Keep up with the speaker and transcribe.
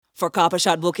For Copper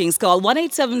Shot bookings, call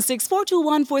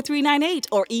 1-876-421-4398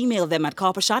 or email them at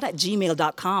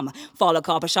coppershot@gmail.com. Follow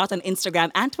Copper Shot on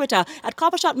Instagram and Twitter at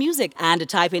Copper Shot Music and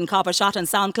type in Copper Shot on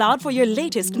SoundCloud for your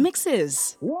latest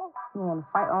mixes. You want to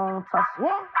fight on fuck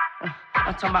what?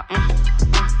 I'm talking about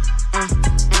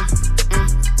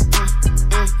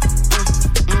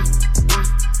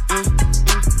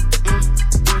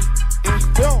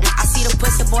I see the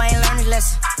pussy boy ain't learn his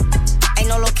lesson. Ain't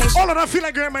no location. All of that feel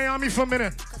like you're in Miami for a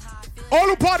minute. All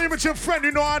who party with your friend,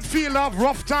 you know how it feel, love,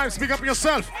 rough times, speak up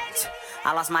yourself.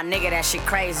 I lost my nigga, that shit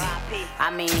crazy.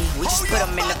 I mean, we just put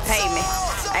him in the pavement.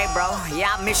 Hey, bro,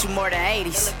 yeah, I miss you more than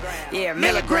 80s. Yeah,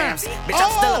 milligrams. Bitch, I'm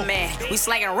still a man. We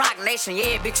slanging Rock Nation.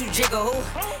 Yeah, bitch, you jiggle who?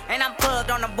 And I'm plugged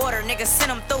on the border, nigga,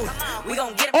 send him through. We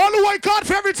gon' get him. All the white card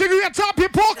for everything you got top your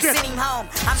pocket. Send him home.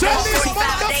 I'm doing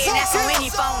 45 days, and that's on any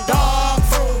phone. Dog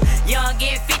food. Young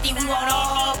get 50, we want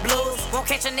all blues. Won't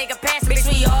catch a nigga pass, bitch,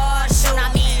 we all shoot.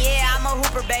 I mean, yeah, I'm a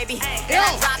hooper, baby. Then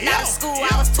I dropped out of school,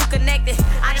 I was too connected.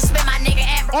 I just spent my nigga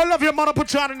at. All of your mother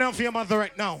put you on down for your mother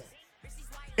right now.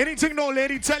 Anything no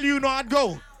lady tell you, know I'd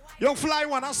go. Young fly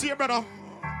one, I'll see you, brother.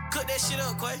 Cut that shit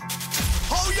up, Quay.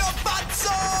 Hold your butts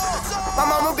up. My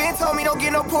mama been told me don't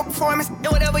get no poor performance. And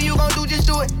whatever you gon' do, just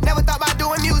do it. Never thought about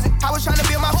doing music. I was trying to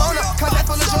build my phone up. Contact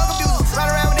full of drug abuse. Run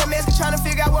around with that mask trying to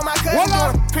figure out what my cousin's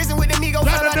doing. Prison with the Migo,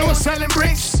 found out they was selling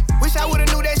bricks. Wish I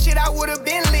would've knew that shit, I would've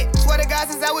been lit. Swear to God,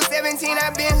 since I was 17,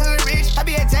 I've been hood rich. I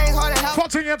be at James Harden House.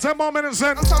 14 and 10 more minutes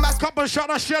in. I'm talking about couple shot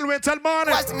of shell with till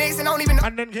morning. Watch the Knicks and don't even know.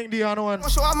 And then King Dion one.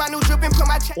 Show off my new drip and put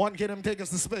my check. One kid them take us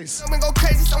to space. Go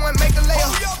crazy, someone make a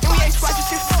layup. And we ain't squashing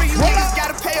shit for free. You niggas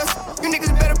gotta pay us. You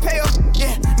niggas better pay us.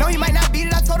 Yeah, no, he might not beat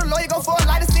it. I told the lawyer go for a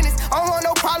lighter sentence. I don't want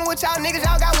no problem with y'all niggas.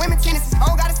 Y'all got women tennis. I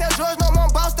don't gotta sell drugs no more.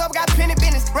 Bossed up, got plenty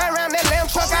business. Run around that lamb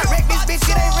truck, I wreck this bitch.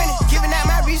 Shit ain't rented. Giving out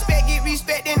my respect, get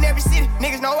respect in every city.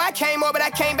 Niggas know I came up, but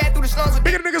I came back through the slums.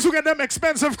 Bigger niggas who get them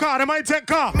expensive car, they might take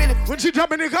car. When she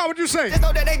jump in the car, what you say? Just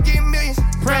know that they give millions.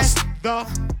 Press the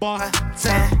button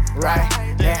right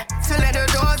there to let the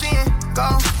doors in.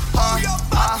 Go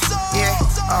yeah,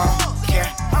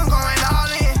 care. I'm going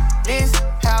all in. This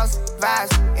house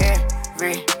vibes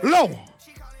every low.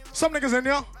 Some niggas in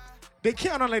here, they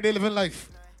can't act like they living life,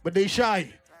 but they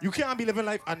shy. You can't be living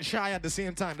life and shy at the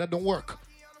same time. That don't work.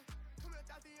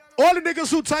 All the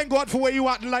niggas who thank God for where you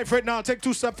at in life right now, take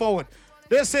 2 steps forward.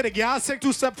 They say the guys take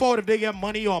 2 steps forward if they get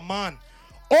money or man.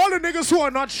 All the niggas who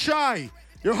are not shy,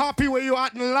 you're happy where you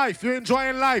at in life, you're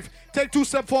enjoying life, take 2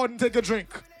 steps forward and take a drink.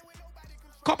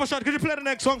 Copper Shot, could you play the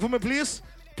next song for me, please?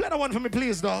 Play that one for me,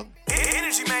 please, dog.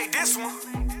 Energy made this one.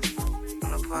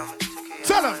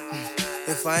 Tell him.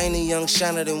 If I ain't a young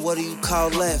shiner, then what do you call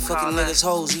that? Fucking niggas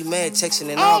hoes, he mad texting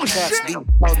in all caps. Beat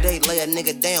all day, lay a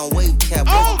nigga down, wave cap.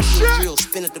 Drill,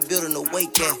 spin at the building, the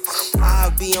wake cap. I'll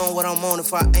be on what I'm on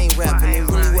if I ain't rapping. It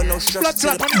really wasn't no structure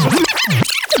to the...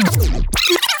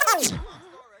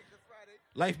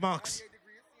 Life marks.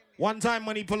 One time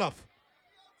money pull up.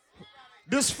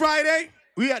 This Friday,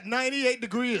 we at 98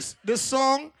 degrees. This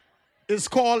song is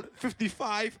called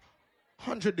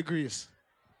 5500 degrees.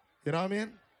 You know what I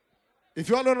mean? If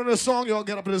y'all don't know the song, y'all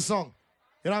get up to the song.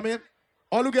 You know what I mean?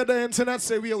 All who get the internet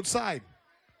say we outside.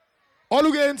 All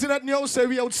who get internet news say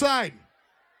we outside.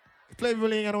 Play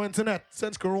really ain't got no internet.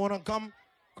 Since Corona come,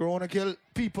 Corona kill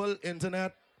people,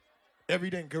 internet,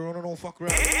 everything. Corona don't fuck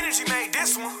around. Energy made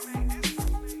this one.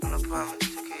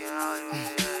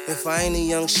 If I ain't a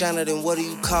young shiner, then what do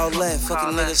you call that?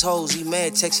 Fucking niggas hoes, he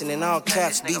mad texting in all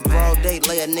caps. Beat broad day,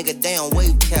 lay a nigga down,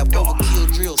 wave cap.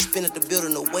 Overkill drill, spin at the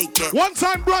building, the wake cap. One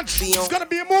time brunch, it's gonna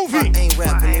be a movie. I ain't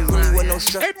rapping, it really wasn't no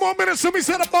structure. 8 more minutes till we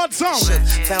set up on song.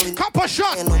 Copper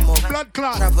Shot, blood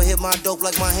clot. Trapper hit my dope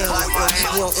like my hand was broke.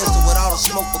 He on Insta with all the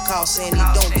smoke, because saying he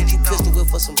don't. Get you pistol whip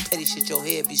for some petty shit, your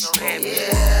head be strong.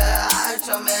 Yeah, I heard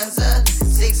your man's up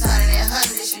 600 and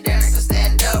 100. She there, nigga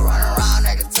stand up, run around,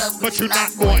 nigga tough. But you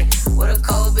not, boy. With a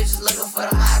cold bitches looking for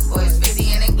the hot boys.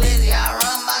 50 in English, I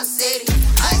run my city.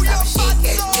 I ain't stopping shit,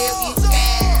 catch me if you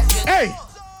can. Hey,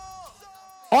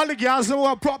 all the guys who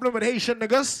have a problem with Haitian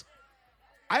niggas,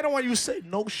 I don't want you to say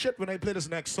no shit when I play this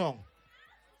next song.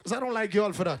 Because I don't like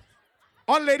y'all for that.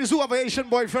 All ladies who have a Haitian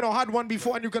boyfriend or had one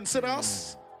before and you consider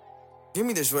us. Give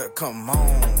me the sweat, come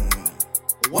on.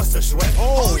 What's the sweat?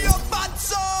 Oh. Your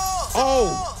butts up.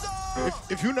 Oh.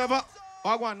 If you never...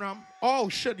 Wagwan Ram. Oh,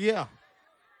 shit, yeah.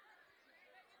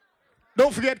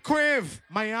 Don't forget Crave,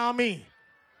 Miami.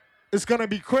 It's going to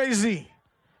be crazy.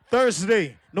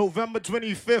 Thursday, November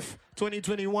 25th,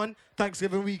 2021.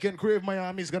 Thanksgiving weekend, Crave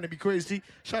Miami is going to be crazy.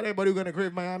 Shout out everybody who's going to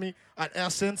Crave Miami at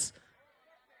Essence.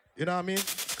 You know what I mean?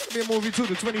 It's going to be a movie too,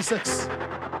 the 26th.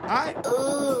 All right?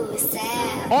 Ooh,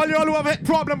 sad. All y'all who have a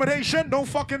problem with Haitian, don't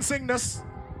fucking sing this.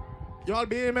 Y'all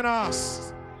be aiming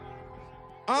us.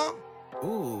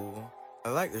 Ooh, I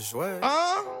like the sweat.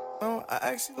 Oh, I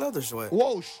actually love the sweat.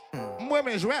 Whoa,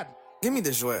 women is red. Give me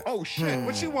the sweat. Oh shit,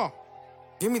 what you want?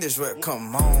 Give me the sweat.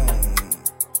 Come on.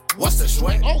 What's the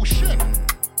sweat? Oh shit.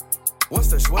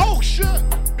 What's the sweat? Oh shit.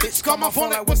 Bitch, come off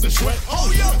phone like what's the sweat?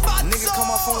 Oh yeah. Nigga,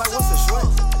 come off phone like what's the sweat?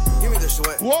 Give me the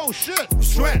sweat. Whoa shit.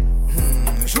 Sweat.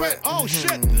 Sweat. Oh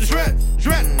shit. Sweat.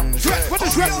 Sweat. Sweat. What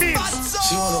does sweat mean?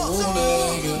 She wanna woo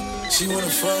nigga. She wanna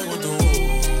fuck with the woo.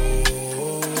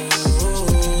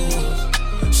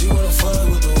 She wanna fuck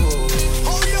with the woo.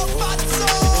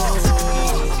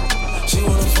 She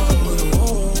wanna fuck with the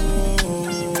woo.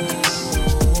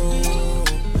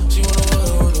 She wanna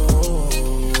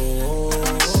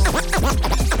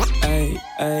fuck with the woo. Hey,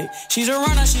 hey. She's a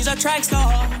runner, she's a track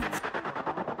star.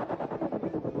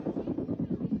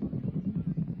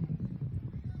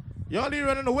 Y'all need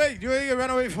running away. You ain't run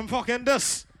away from fucking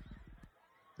this.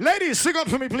 Ladies, sing up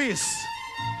for me, please.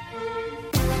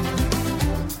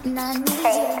 I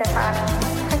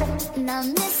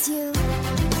miss you.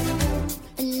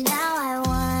 And now I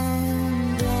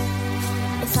wonder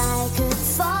if I could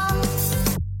fall.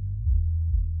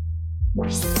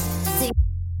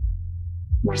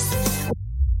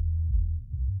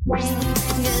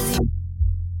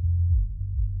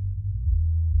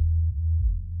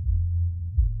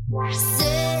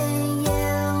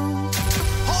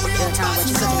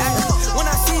 When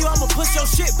I see you, I'ma push your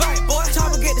shit back, boy.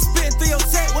 Chopper get the spitting through your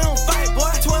set, we don't fight, boy.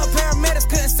 12 paramedics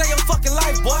couldn't save your fucking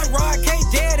life, boy. Rod K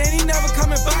dead and he never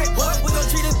coming back, boy. We gon'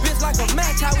 treat this bitch like a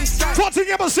match, how we strike.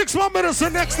 14 about 6 more minutes, the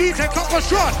next DJ come for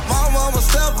shot. My mama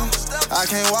steppin', I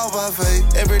can't walk by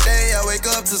faith. Every day I wake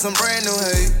up to some brand new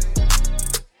hate.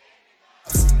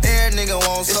 Every nigga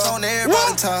wants it's on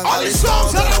everybody time. All these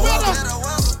songs that I want.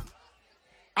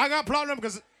 I got a problem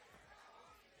because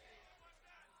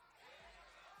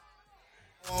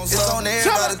it's on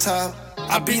everybody time.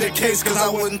 I beat the case cause I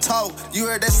wouldn't talk. You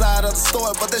heard that side of the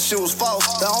story, but that shit was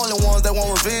false. The only ones that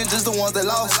want revenge is the ones that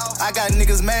lost. I got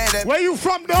niggas mad at where you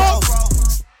from, dog?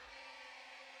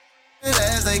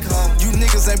 As they come, you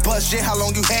niggas ain't bust shit. How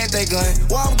long you had that gun?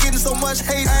 Why I'm getting so much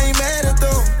hate? I ain't mad at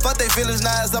them. But they feelings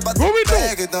now is about to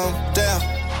bag at them. Damn.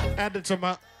 Add it to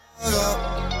my.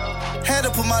 Had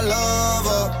to put my love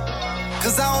up.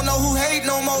 Cause I don't know who hate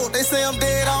no more. They say I'm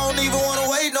dead, I don't even wanna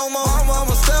wait no more. I'm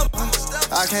a step.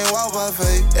 I can't walk by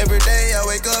faith. Every day I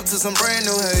wake up to some brand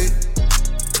new hate.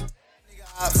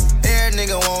 Every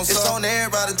nigga wants it's on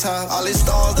everybody time. All these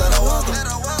stars that I welcome.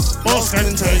 Most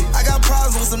couldn't take. I got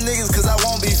problems with some niggas cause I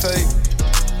won't be fake.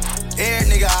 Every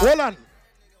nigga. Hold on.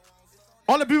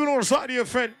 All the people on the side of your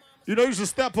friend, you know he's a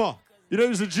stepper. You know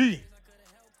he's a G.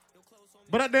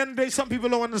 But at the end of the day, some people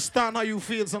don't understand how you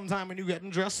feel sometimes when you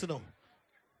getting dressed, you know.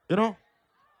 You know?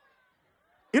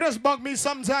 It just bug me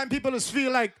sometimes. People just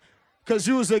feel like because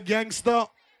you was a gangster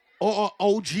or an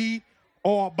OG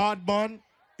or a bad man,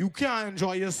 you can't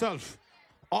enjoy yourself.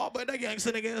 Oh, but the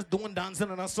gangster nigga is doing dancing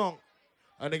in a song.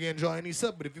 And they can enjoy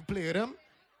themselves. But if you play them,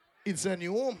 it send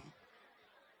you home.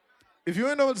 If you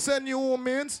ain't know what send you home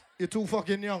means, you're too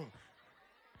fucking young.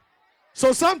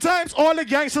 So sometimes all the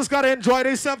gangsters gotta enjoy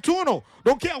themselves too, you know.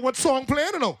 Don't care what song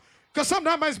playing, you know. Because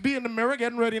sometimes I might be in the mirror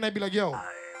getting ready and I be like, yo.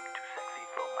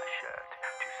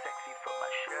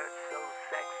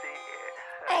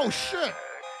 Oh shit.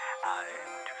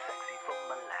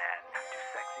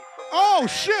 Oh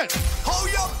shit. Hold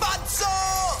your butts up.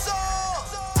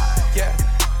 Yeah.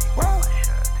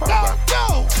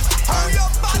 Go.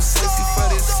 Too sexy for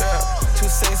this girl. Too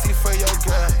sexy for your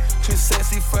girl. Too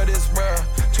sexy for this world.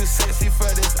 Too sexy for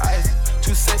this ice.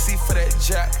 Too sexy for that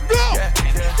jack. Go.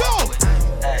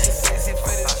 Too sexy for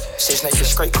this. 6 niggas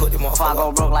straight cook them motherfuckers. I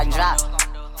go broke like Jock.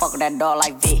 Fuck with that dog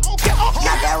like Vic.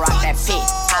 Got that rock, that pit.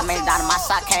 I made down in my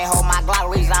sock, can't hold my Glock.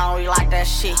 Reason I don't really like that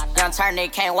shit. Young turn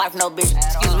nigga can't wife no bitch.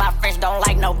 Excuse my French, don't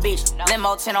like no bitch.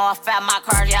 Limo 10 on fat, my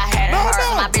cars, yeah, I had it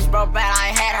hurt. My bitch broke bad, I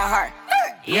ain't had her hurt.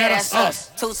 Yeah, that's us.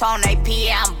 Two-tone AP,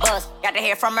 yeah, I'm bust. Got to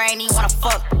hear from her, ain't even wanna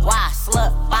fuck. Why?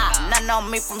 Slut, bop. Nothing on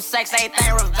me from sex,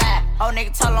 everything revive. Old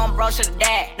nigga told on bro, should've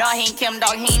died. Dog, he ain't Kim,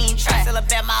 dog, he ain't even try. Still a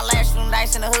bet my last room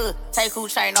nice in the hood. Take who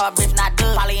chain, no, bitch not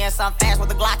good. Probably in some fast with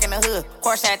the Glock in the hood.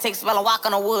 Course that take spell and walk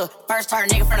on the wood. First turn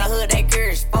nigga from the hood, they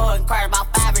curious. Spoiled cars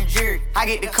about 5 and jury. I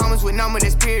get the comments with number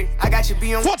this period. I got you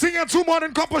be on 14 and 2 more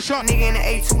than couple shot. Nigga in the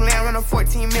A2 land, run on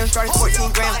 14 mil, started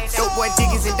 14 grams. Dope boy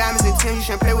diggies and diamonds and Tim. You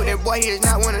shouldn't play with that boy, he is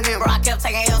not one of them. Bro, I kept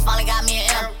taking L's, finally got me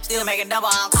an M. Still making double,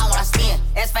 I don't call when I spin.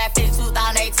 S550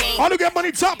 2018. All you get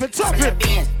money, top it. Young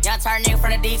turn nigga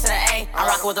from the D to the A. I'm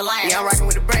rocking with the Lions. Yeah, I'm rocking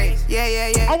with the Braves.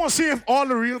 Yeah. I want to see if all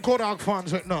the real Kodak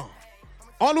fans right now,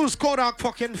 all those Kodak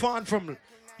fucking fans from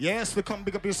Yes, to come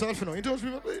pick up yourself, you know. You told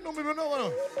people, you know me, you know.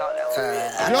 I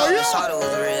thought it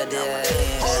was the real deal.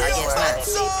 I guess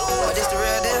not. But this the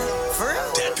real deal? For real?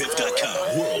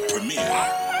 DatPiff.com world premiere.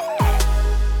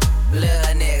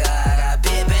 Little nigga, I got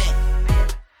big bang.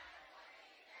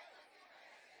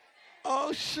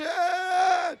 Oh, shit.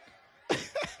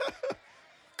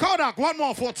 Kodak, one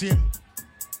more 14.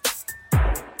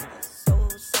 So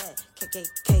sad.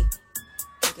 KKK.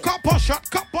 Copper shot,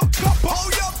 copper.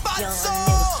 Young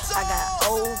nigga, I got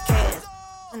old cash.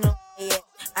 Yeah,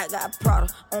 I got Prada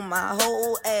on my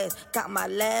whole ass. Got my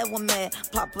lab one mad.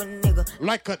 Pop a nigga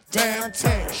like a damn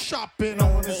tank. Shopping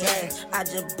on his ass. I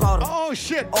just bought him. Oh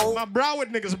shit. Old, my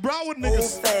Broward niggas. Old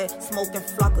fat, smoking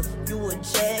flockers. You a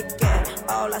jackass.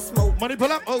 All I smoke. Money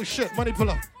pull up. Oh shit. Money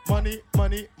pull up. Money.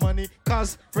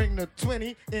 Cause bring the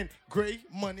 20 in gray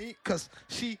money. Cause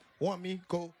she want me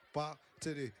go back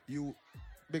to the you.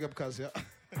 Big up cuz, yeah.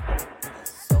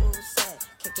 So sad.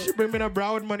 She bring me that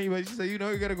Broward money, but she said, you know,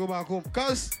 you gotta go back home.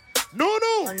 Cuz, no.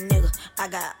 Nigga, I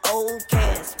got old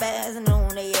cash, spazzing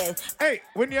on their ass. Hey,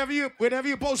 whenever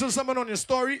you post someone on your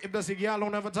story, if that's a girl,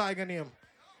 don't ever tag a name.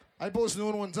 I post no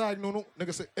one tag, no.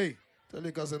 Nigga say, hey, tell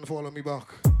your cousin to follow me back.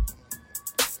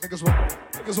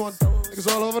 Niggas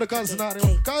all over the cousin.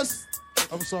 Cuz,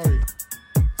 I'm sorry.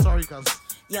 Sorry, cuz.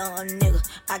 Young nigga,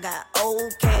 I got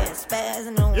old cash,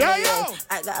 spazzing on their ass.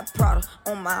 I got Prada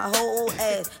on my whole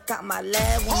ass. Got my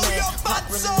lab one man,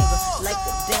 poppin' nigga like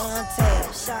a damn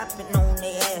tag. Shopping on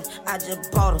their ass. I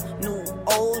just bought a new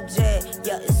old Jag.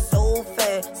 Yeah, it's so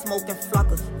fast. Smoking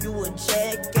flockers, you a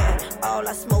jackass. All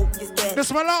I smoke is gas. This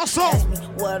is my last song.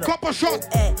 Copper shot,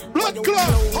 blood clot.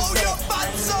 Hold your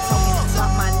butts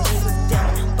on. My niggas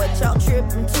down, but y'all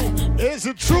tripping too. Is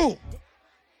it true?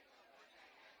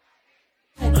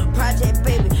 Project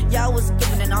baby, y'all was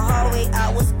skipping in the hallway,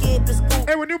 I was skipping school.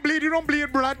 Hey, when you bleed, you don't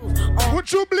bleed blood.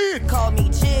 What you bleed? Call me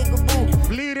Jigaboo.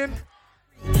 Bleeding.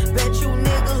 Bet you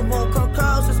niggas won't come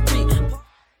across the street.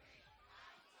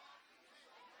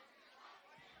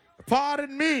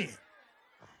 Pardon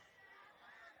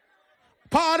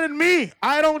me,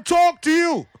 I don't talk to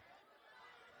you.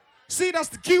 See, that's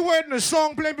the key word in the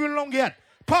song, play me along yet.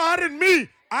 Pardon me,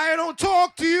 I don't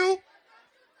talk to you.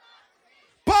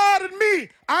 Pardon me,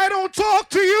 I don't talk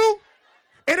to you.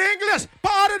 In English,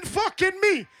 pardon fucking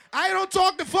me. I don't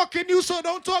talk to fucking you, so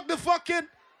don't talk to fucking...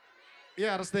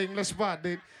 Yeah, that's the English part,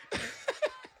 dude.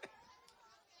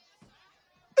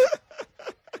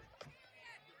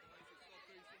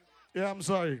 Yeah, I'm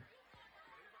sorry.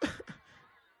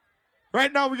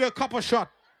 Right now, we get a copper shot.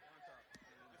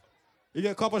 You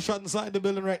get a copper shot inside the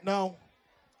building right now.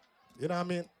 You know what I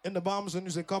mean? In the bombs, when you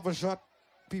say copper shot,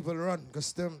 people run,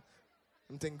 because them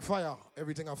think fire,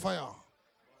 everything on fire.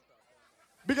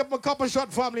 Big up my copper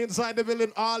shot family inside the building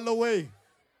all the way.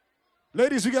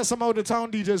 Ladies, we got some out of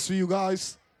town DJs for you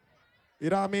guys. You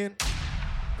know what I mean?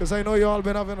 Because I know you all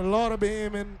been having a lot of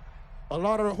beaming, a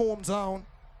lot of hometown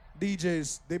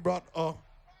DJs. They brought out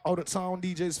of town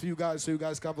DJs for you guys so you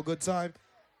guys can have a good time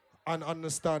and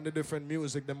understand the different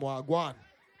music them want to go on.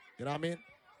 You know what I mean?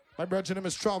 My brother name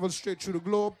is traveled straight through the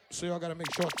globe, so y'all gotta make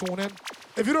sure to tune in.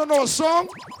 If you don't know a song,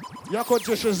 y'all go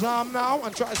to Shazam now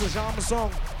and try to Shazam a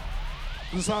song.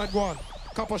 This is how it go on.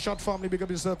 Copper shot family, big up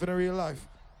yourself in the real life.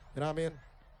 You know what I mean?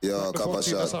 Yo, Copper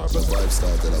shot, the vibe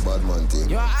started, a bad man thing.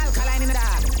 You're alkaline in the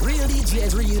dark. Real DJ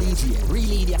is real DJ.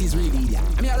 Real idiot is real idiot.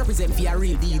 I mean, I represent for a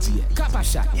real DJ. Copper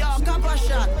shot. Yo, Copper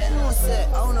shot. You know, say,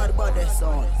 I don't know about that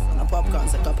song. No popcorn,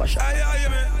 say Copper shot. Aye,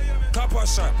 man. Copper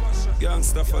shot.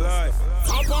 Gangsta for life.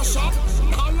 Copper shot.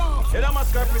 Yeah, that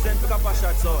must represent the Copper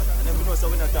shot sound. And if you know, so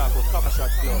we not talk about Copper shot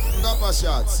club. Copper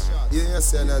shots. You know,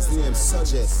 say as the name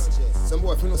suggests. Some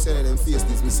boy, if you know, say them face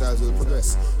these missiles will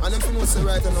progress. And if you know, say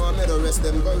right now, I made a rest,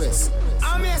 them go rest.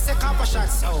 I'm here, say Copper shot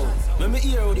sound. When me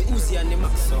hear the Uzi and the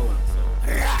Max sound.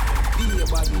 Be your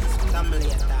body, family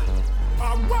attack.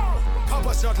 Wow,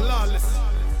 Copper shot lawless.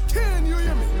 Can you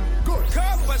hear me? Good.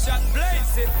 Copper shot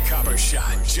blazing. Copper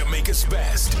shot, Jamaica's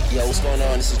best. Yo, what's going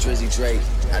on? This is Drizzy Drake.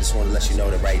 I just want to let you know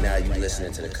that right now you're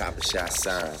listening to the Copper Shot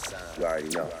sound. You already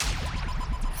know.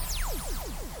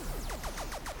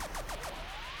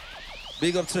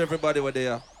 Big up to everybody over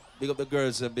there. Big up the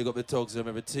girls and big up the thugs and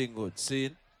everything good. See?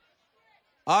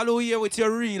 All who here with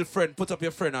your real friend, put up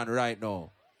your friend on right now.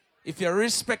 If you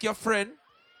respect your friend,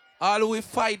 all who will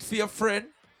fight for your friend,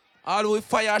 all who will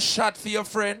fire a shot for your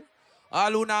friend,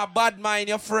 all who not bad mind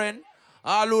your friend,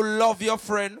 all who love your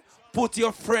friend, put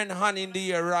your friend hand in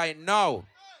the air right now.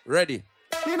 Ready?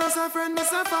 Me no say friend, me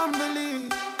say family.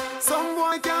 Some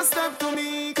boy can't step to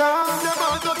me, cause them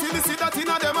all dirty, me see that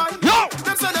inna them eye. Yo!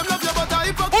 Them say them love you, but I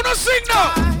hypocrite. Wanna sing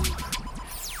now?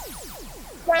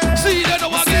 See that no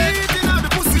again. See it inna the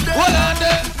pussy, Hold on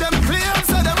there. Them claims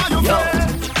say them are your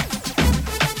friend.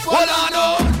 Hold on, no.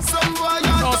 Some boy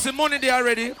No, see money there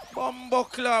already.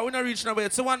 Bumbuckler, we not reaching over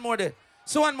yet. So one more there.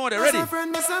 So one more there. Ready?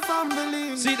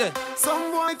 See there.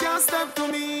 Some boy can't step to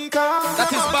me.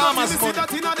 That is Bahamas money.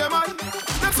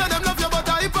 Them say them love you, but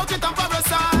I hypocrite and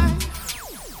parasite.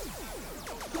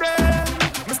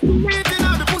 Meeting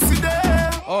on the pussy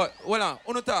there. Oh, hold on.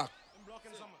 Uno talk.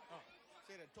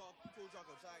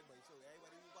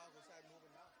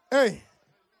 Hey.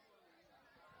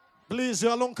 Please,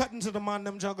 y'all don't cut into the man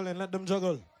them juggling. Let them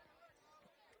juggle.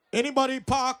 Anybody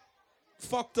park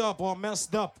fucked up or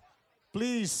messed up,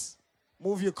 please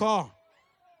move your car.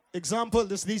 Example,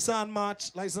 this Nissan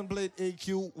March, license plate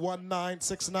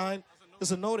AQ1969.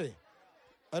 It's a Note.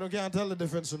 I can't tell the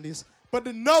difference from these. But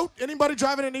the Note, anybody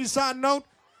driving a Nissan Note,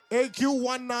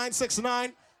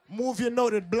 AQ1969, move your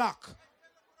Note, it black.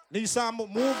 Nissan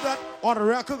move that, or the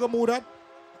record move that.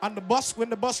 And the bus, when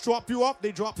the bus drop you up,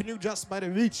 they dropping you just by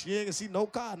the reach. You ain't gonna see no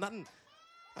car, nothing.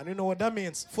 And you know what that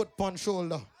means? Foot, punch,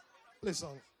 shoulder. Listen.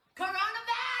 You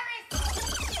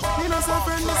know, some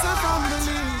friend, you say family.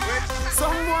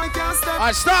 Someone can't step.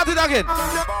 I started again.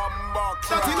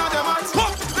 That in them hands.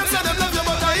 Them say them love you,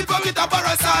 but I hypocrite and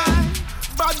parasite.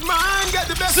 Bad man get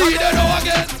the best. See them now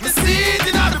again. The seed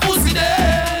in the pussy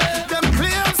there. Them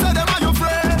claims say them are your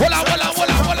friend. Hold on.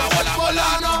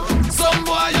 Some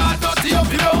boy are dirty up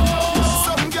your nose.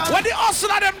 When the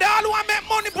hustler them, they all want make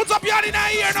money, put up your hand in a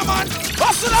ear, no man.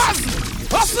 Hustlers.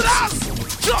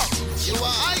 Jump. You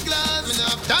are high class, me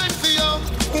not have time for you.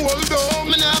 Hold on,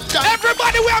 me not have time.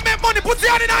 Everybody will make money, put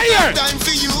your hand in a ear. Time for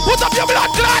you. Put up your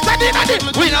blood clot and in it.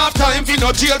 We not have time for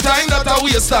no jail time, that a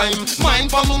waste time. Mine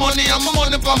for my money and my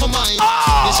money for my mind.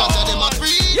 The shot of them are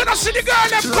free. You don't see the girl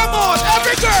them come out,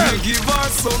 every girl. Give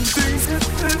us some things.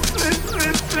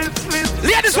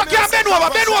 Ladies, what can bend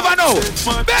over now.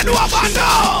 Bend over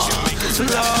now.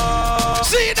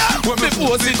 See that? When me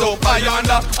pose it up,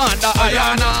 Ayana, under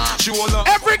Ayana.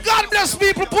 Every God bless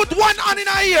people, put one hand in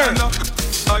a ear.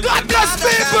 God bless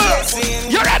people.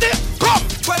 You ready? Come.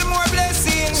 12 more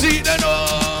blessings. See that?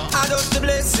 Adopt the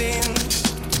blessing.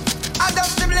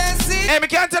 Hey, me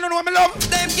can't tell you what me love.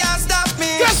 Them can't stop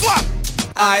me. Guess what?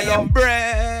 I love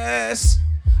breasts.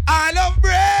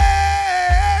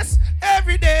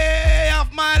 Every day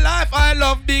of my life, I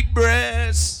love big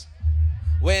breasts.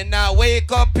 When I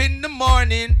wake up in the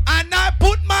morning and I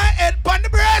put my head on the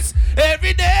breast,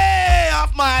 every day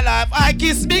of my life I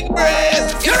kiss big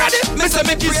breasts. You ready? Mr.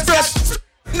 Me kiss breast.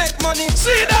 Make money.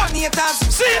 See that?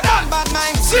 See that? Bad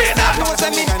mind. See that?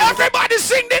 Everybody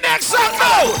sing the next song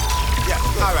now.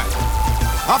 Yeah, alright.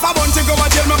 Half a bunch to go to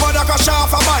jail, my brother can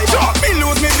shop a bike. Me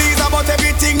lose me visa, but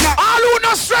everything now. All who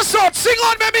no stress out, sing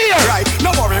on me here. Right, no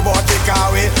worry about the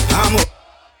car way.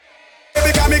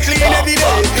 Because me clean every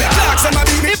day.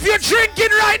 If you're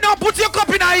drinking right now, put your cup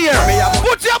in a ear.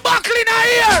 Put your buckle in a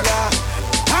ear.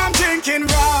 I'm drinking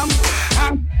rum.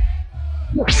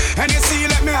 And you see,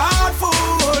 let me heart full.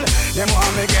 Them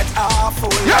want me get awful.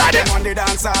 Them on the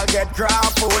dance, I'll get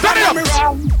grappled.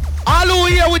 All who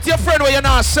here with your friend where you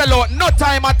not sell out, no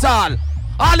time at all.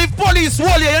 All if police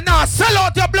hold you, you not sell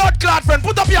out your blood clot friend.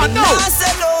 Put up your hand now. Nah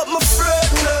sell out my friend.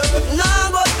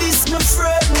 Nah but this my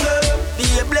friend. Be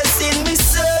a blessing me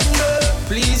son.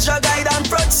 Please your guide and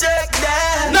protect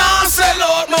them. Nah sell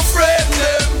out my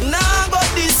friend. Nah but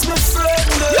this my friend.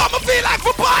 Yo, me feel like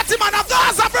for party man, I've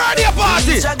Gaza birthday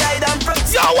party. Please your guide and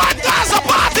protect yo, one Gaza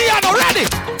party, you know, ready?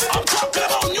 I'm talking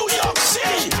about New York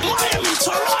City, Miami,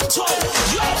 Toronto,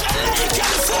 yo, LA,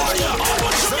 California, all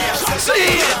of Jamaica.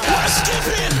 See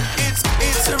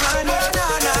it's a run,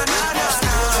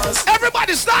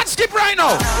 everybody start skip right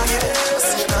now.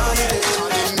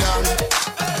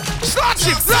 Start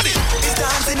skip, ready? It's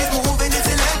dancing, it's moving, it's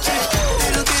electric.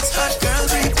 Little kids, hot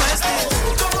girls request it.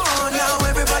 Come on now,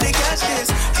 everybody catch this.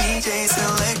 DJ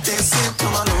select this, skip to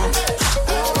my loop.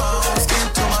 Oh,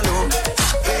 skip to my loop.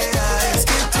 Hey,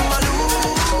 skip to my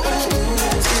loop.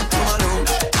 Skip to my loop.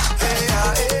 Hey,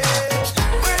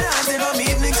 we're dancing from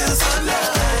evening till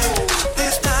sunlight.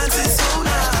 This dance is so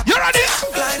nice. You ready?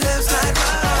 Slide left, slide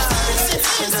right.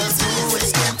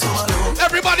 Skip to my loop.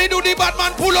 Everybody do the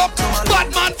Batman pull up.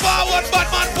 Batman forward,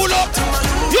 Batman pull up.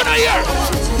 You're not here.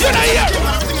 You're not here.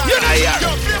 You're not here.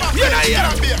 You're not here.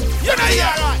 You're not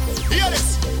here. Hear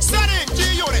this. Steady,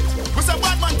 G-Unit. We say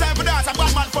Batman time for dance.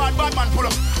 Batman forward, Batman pull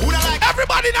up. Who not like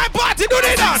everybody in that party do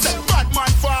the dance.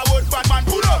 Batman forward, Batman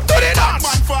pull up. Do the dance.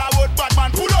 Batman forward,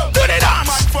 Batman pull up. Do the dance.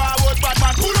 Batman forward,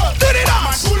 Batman pull up. Do the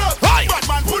dance. Batman pull up. Hi.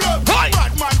 Batman pull up. Hi.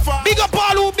 Batman forward. Big up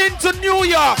all who been to New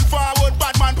York. Forward,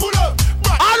 Batman pull up.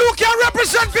 All who can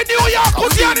represent for New York,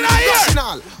 put your hand in the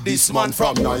air. This man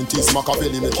from 90s,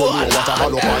 Machiavelli make you know what a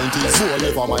hollow pint is. So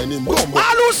never mind him, bumbo.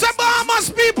 All who say Bahamas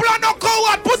people are no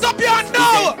coward, put up your hand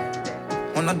now.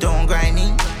 On a down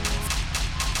grinding.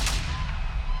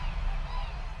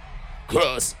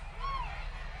 Gross.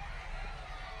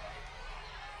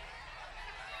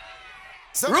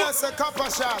 So that's a copper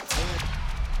shot.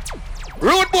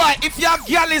 Rude boy, if your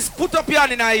girl is put up your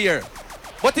hand in her ear.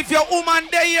 But if your woman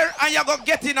there here and you go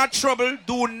get in a trouble,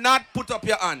 do not put up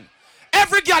your hand.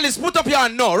 Every girl is put up your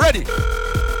hand now. Ready?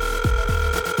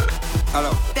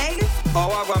 Hello. Vegas?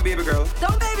 Oh, I want baby girl.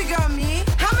 Don't baby girl me.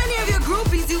 How many of your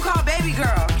groupies you call baby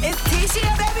girl? Is Tisha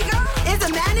your baby girl? Is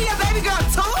Amanda your baby girl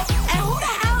too? And who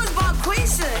the hell is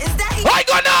Bonquisha? Is that I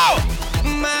go now!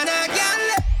 Man, I got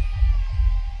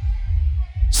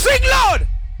Sing loud!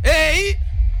 Hey!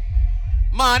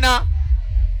 Mana,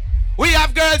 we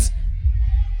have girls.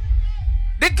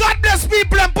 The God bless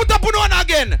people and put up on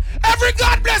again. Every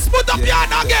God bless, put up your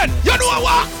hand again. You know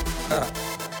what?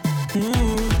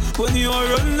 When you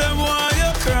run them, why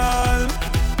you crawl?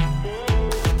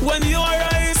 When you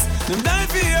rise, them die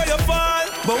for you fall.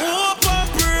 But hope and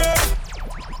pray.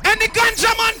 Any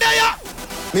ganja man there?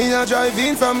 Me a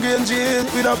driving from Green Jail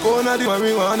with a pound of the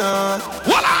marijuana.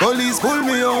 Police pull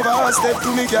me over, step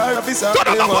to me car officer.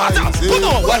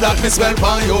 What that miss well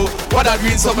for you? What that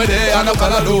green somewhere there and I'm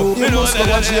gonna do? You must go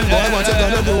watch it, boy, what you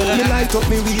gonna do? Me light up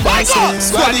me weed and say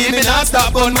Squaddy, me not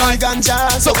stop on my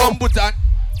ganja. So come put on.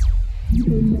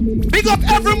 Big up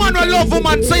every man who love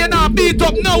woman, so you not beat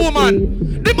up no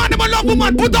woman. The man who love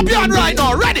woman, put up your hand right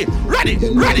now. Ready, ready,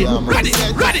 ready, ready,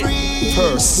 ready.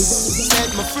 First,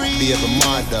 set me free. Be a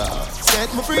mother.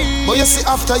 Set me free. But you see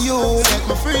after you, set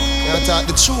me free. You talk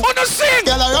the truth. Wanna sing?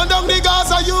 Girl, I run down the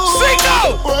Gaza you. Sing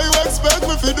now. What you expect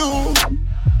me to do?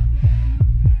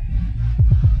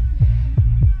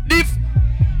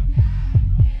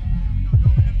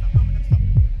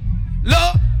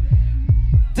 Low.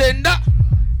 Tender.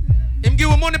 Him give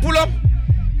him money pull up.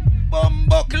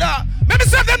 Bumbuckler. Maybe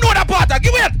say them know that part.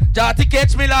 Give it. Jati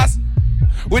catch me last.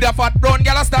 With a fat brown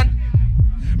girl stand.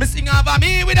 Me sing over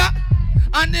me with that.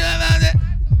 And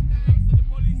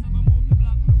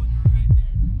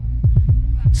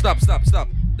stop.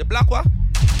 The black one?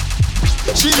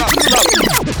 Stop.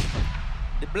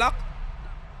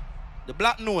 The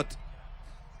black note.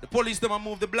 The police them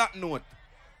move the black note.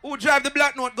 Who drive the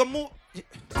black note? Go move.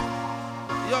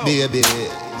 Yo. Baby,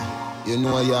 you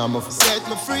know I am a set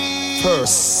me free.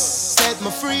 First, set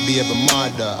me free. Be a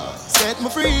mother. Set me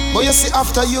free. But you see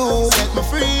after you, set me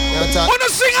free. Wanna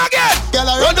sing again? Girl,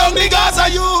 I run down the Gaza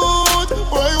youth.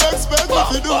 What you expect me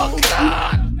to do?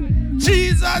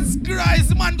 Jesus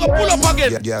Christ, man, go pull up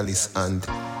again. Girl is and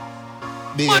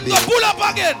baby, man, go pull up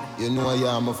again. You know I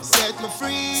am a set me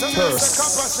free. First,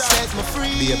 set me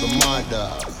free. Be a mother.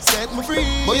 Set me free.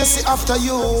 But you see after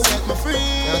you, set me free.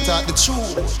 You talk the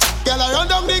truth. Girl, I run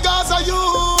down the Gaza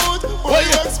youth. What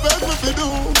you expect me to do?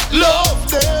 Love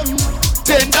them,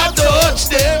 tender touch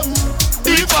them.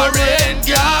 Different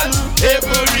girl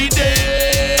every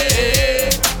day.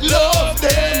 Love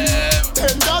them,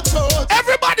 tender touch.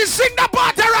 Everybody sing that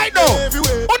part right now.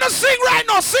 Everywhere. Wanna sing right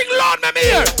now? Sing loud, let me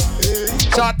hear.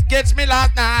 Shot gets me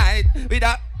last night with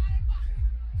a.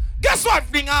 Guess what?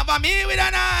 Fling over me with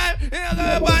a knife. You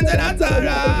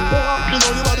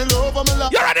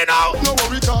ready now? No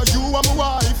worry, cause you are my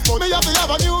wife. But me have to have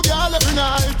a new girl every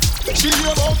night. She hear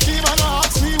about Kim and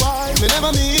ask me why. Me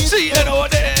never meet. She ain't know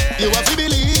there. You have to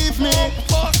believe me.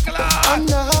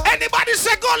 Anybody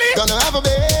say gully? Gonna have a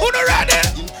baby. Who not ready?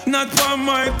 Not for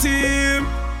my team.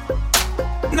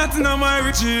 Not in my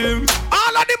regime.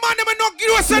 All of the man them no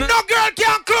give say no girl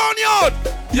can clown you out.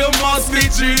 You must be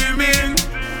dreaming.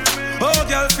 Oh,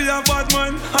 girl, feel a bad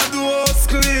man, I do house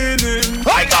cleaning.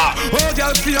 I got. Oh,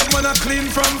 girl, feel a man, I clean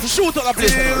from shoot on the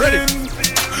place. Ready?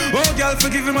 Oh, girl,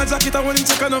 forgive him my jacket, I want him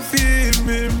check and I feel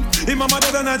him. Him a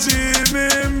mother than I dream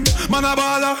him. Man a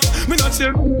baller, me not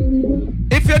chill.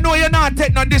 If you know you're not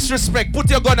taking no disrespect, put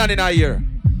your gun on in her ear.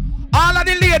 All of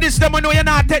the ladies, them know you're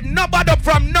not taking no bad up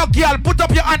from no girl, put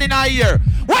up your hand in her ear.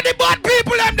 What the bad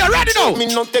people them they ready now? Me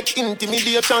no take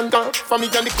intimidation, from me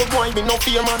and the good boy, me no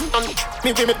fear man. And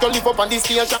me we make to live up on this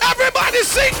station. Everybody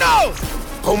sing now!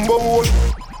 Combo.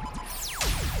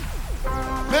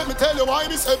 Let me tell you why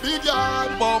this a big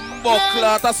yard. Bumbo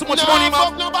clat, that's so much money,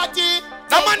 man. Nobody.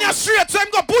 That man you're straight, so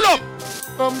I'm gonna pull up.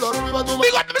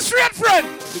 We got them straight, friend.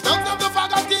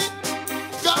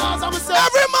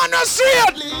 Every man is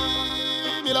straight.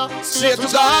 Straight to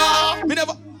God. Me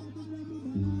never.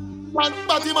 Man,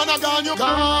 body man a gone, you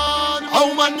gone.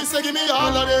 How man me say give me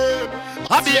all of them.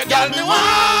 I be a girl me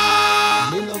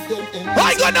want.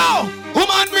 I go now.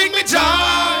 Woman bring me joy.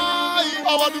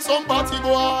 power to some party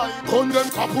boy. Gun them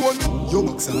Capone. Yo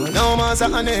boxer. No master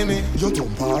enemy. Yo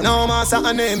jumper. No master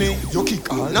enemy. Yo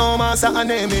kicker. No master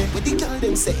enemy. What the girl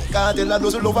them say? God tell her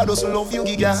doesn't love you,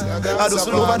 giga. I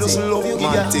doesn't love you,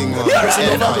 giga.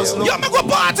 Yo, me go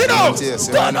party now.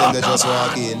 Turn up. They just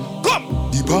walk in.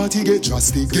 Come. The party get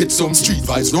drastic. Get some street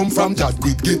vibes. Rum from that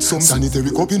quick. Get some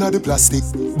sanitary cup in the plastic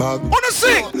bag. Wanna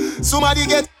sing? Somebody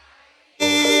get.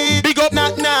 Big up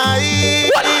not nice.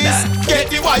 What are that?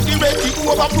 Get the white, the red, the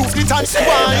overproof, the taxi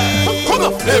wine. Come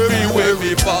on. Everywhere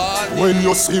we party. When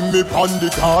you see me on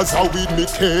the cars, I with me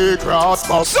K-Cross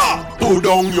box. Put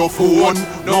down your phone,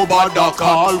 nobody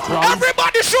call crime.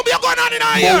 Everybody should be going on in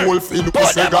here. Wolf in the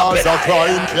cigars are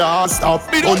crying, can't stop.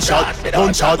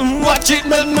 Gunshot. Watch it,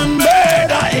 make me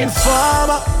murder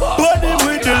informer. Body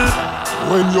with the.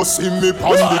 When you see me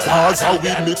on the cars, I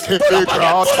with me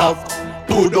K-Cross box.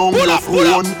 Put down your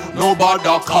phone, nobody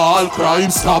call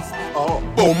crime stop.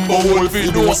 Bumbo wolf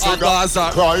in the cigars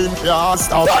are crime can't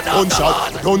stop.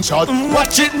 Gunshot.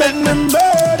 Watch it, make me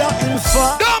murder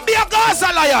informer. Don't be a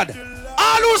Gaza lion.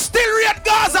 All who still read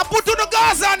Gaza, put on the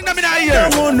Gaza in the here.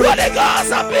 What the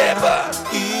Gaza people?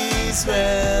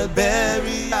 Israel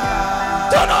bury.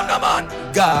 Turn on the man.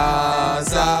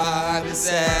 Gaza, they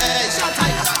say.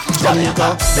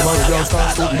 Jamaica, the man down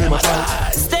start to name a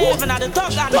child. Stephen at the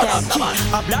talk and them.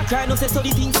 A black guy no say so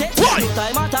the thing set. No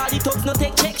time at all the talks no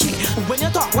take check. When you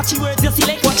talk, watch your words you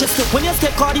select. Watch your step. When you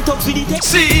step, call the talks with the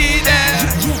text. See them.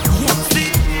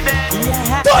 See them.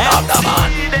 Turn on the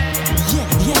man.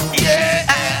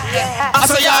 I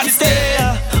saw you stay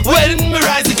when we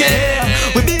rise again.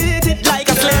 We beat it like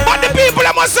a slave. But the people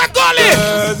that must say golly.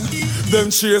 Them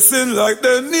chasing like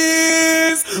their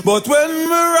knees. But when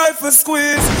my rifle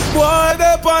squeeze, boy,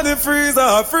 they on the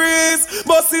freezer freeze.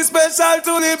 But see special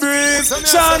to the breeze.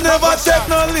 Shall never take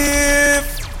no leave.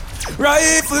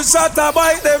 Rifle shot a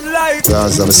bite them light.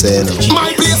 As I'm saying,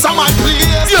 my place are my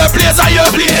place. Your place are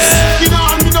your place. You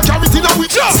know, me no carry it in a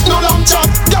week. No long chat.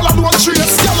 Y'all are one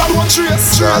trace.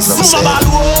 As I'm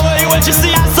saying, boy, when you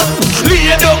see us,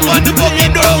 lay down on the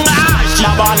fucking drum. She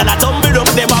a ball and a tumble up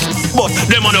them up. But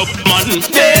them on up, man.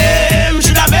 Them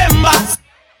should have members.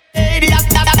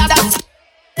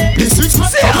 This is my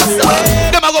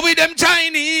them a go with them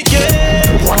Chinese.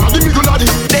 One of the middle of the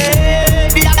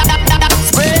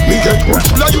me get one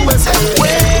of USA.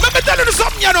 Let me tell you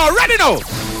something, you know. Ready now?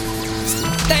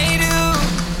 They do.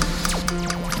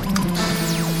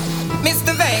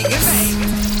 Mr. Vegas.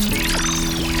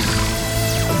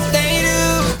 They do.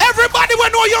 Everybody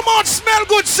will know your mouth smell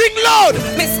good. Sing loud.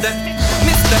 Mr.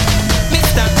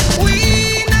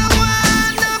 We no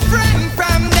want no friend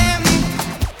from them.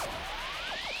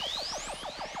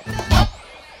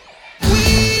 We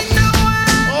no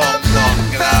want no friend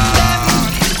from them.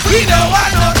 We don't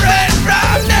want no friend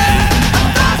from them.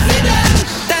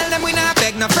 Tell them we not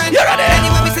beg no friend.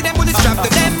 Anyway we see them, we'll strap to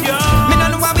them. Me no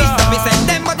know why we stop, we send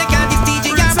them, but they can't this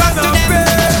DJ can't pass to them.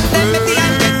 Let me see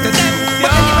and get to them.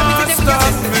 But anyway we see them, we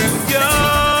can't to them.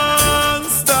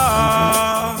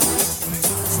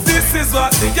 This is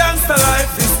what the gangster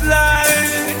life is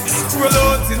like. Roll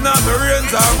out in the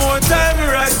range, or more time we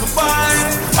ride my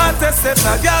bike. I test it,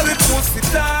 a girl with pussy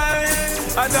tight.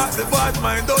 I got the bad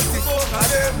mind, don't you go, I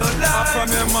them no lie. From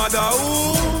your mother,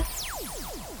 ooh.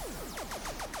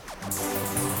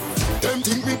 them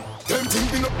think me no, them think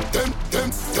me no,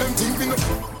 them think me no,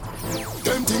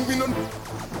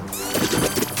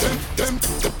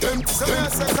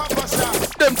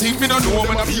 them think me no know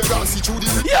when I be a dance through the.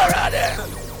 You're right there.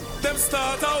 Them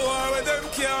start a war with them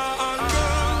can't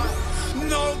handle.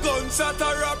 No gunshot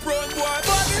or rap run boy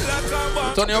body like a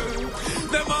bomb. Turn up.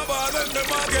 Them a ball and them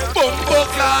a get Bumbo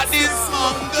clad this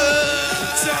hunger.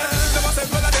 Them a send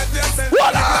one of them, they a send.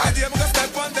 Voila. Them a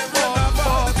step on them, run a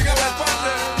ball. Nothing a step on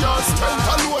them. Your strength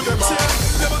alone them are.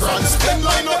 France them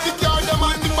line up the car, them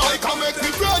and the bike and make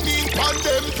me running on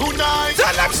them tonight.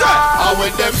 Tell them sir. And when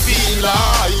them feel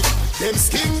like them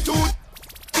skin too.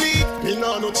 Me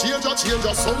nah no change,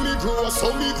 some me grow.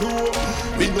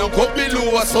 Me no go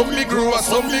below, some me grow.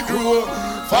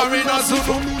 Foreigners who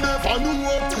don't never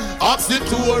know. ask the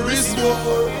tourists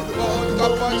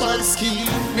Up on my skin.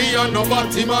 me and no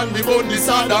batty man, me born this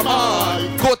other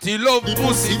man. Cutty love the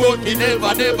pussy, but me never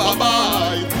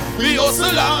buy. We hustle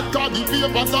hard, God the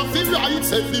papers of the right,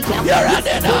 set the crack. You're right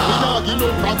there now. We nah give no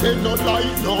pretend, no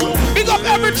light, no. Big up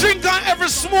every drinker and every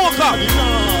smoker.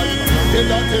 They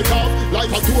don't take off like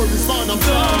a tourist man, I'm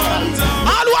flying.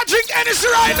 All who drink Hennessy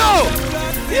right now.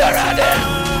 You're right there.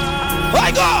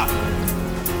 My God.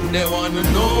 They wanna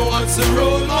know what's the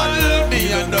role model. Me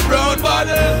and the brown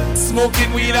bottle.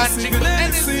 Smoking weed and drinking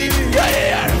Hennessy.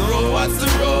 Yeah. Know what's the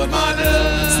role model.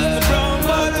 The brown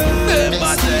bottle. Them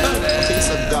It's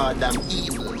a goddamn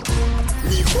evil.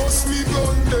 Me bust me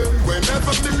gun them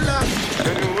whenever me land.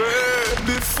 Anyway,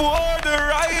 before the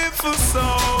rifle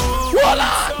sound, boy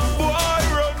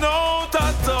run out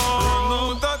of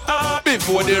town.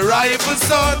 Before the rifle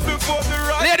sound.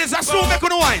 Ladies, I still make on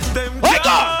the wine. Wake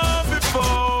up!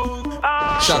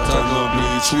 Shot on no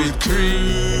bleach with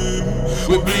cream.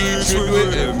 We bleach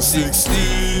with M16.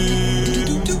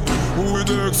 With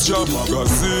extra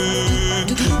magazine.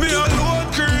 Me alone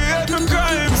create a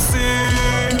crime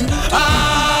scene.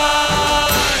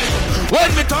 When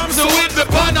me comes to win the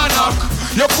banana,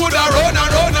 you could have run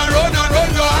and run and run and run.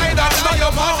 You hide and now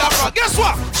your mother. Guess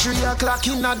what? 3 o'clock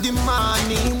in the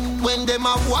morning, when them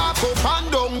a walk up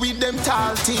and down with them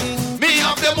tall thing. Me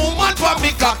have the woman for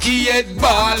me cocky head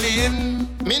balling.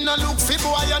 Me no look for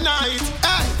boy a night.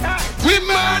 Hey, we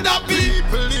murder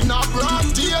people in a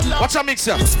broad daylight. What's a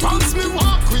mixer? Response me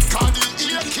walk with the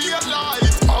AK light.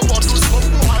 I want to some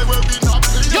boy where we not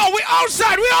play. Yo, we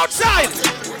outside, we outside.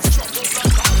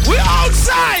 We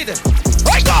outside.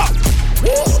 Wake up.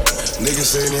 Niggas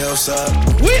saying they outside.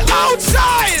 We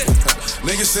outside.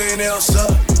 Niggas saying they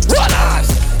outside. What us?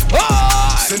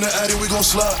 Oh. Send the addy, we gon'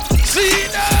 slide. See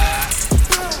that?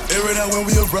 Air it out when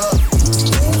we arrive.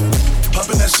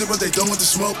 Popping that shit, but they done with the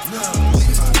smoke.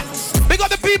 We got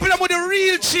the people that with the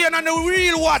real chain and the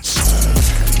real watch.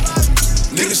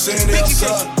 Niggas saying they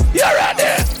outside. You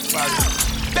ready?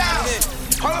 Down.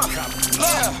 Hold on.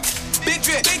 Yeah. Big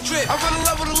drip. I run in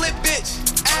love with a lit bitch.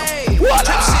 Ayy. What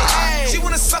up? She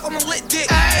wanna suck on my lit dick.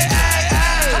 Ayy.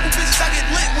 Couple bitches I get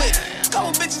lit with.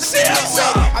 Couple bitches I get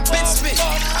lit with. I been spit.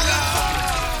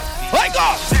 Wake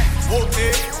up.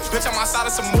 Okay. Bitch, I'm outside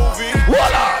of some movie.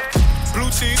 What up? Blue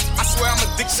cheese, I swear I'm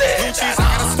addicted to blue cheese.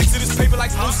 I gotta stick to this paper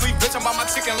like blue sleep. Bitch, I'm by my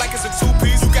chicken like it's a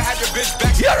 2-piece. You can have your bitch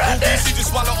back. You're ready. She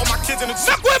just swallow all my kids in the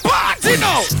Knock with party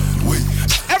now.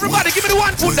 Everybody, give me the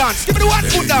 1 foot dance. Give me the 1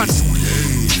 foot dance.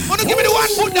 Wanna give me the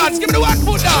 1 foot dance. Give me the 1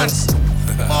 foot dance.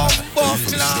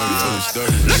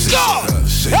 Let's go.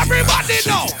 Everybody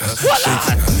know.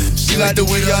 Voila. She like the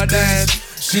way y'all dance.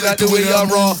 She like the way y'all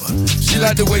rock. She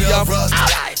like the way y'all rock.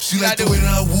 She like the way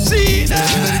that I woo. See that?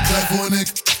 She let it clap for a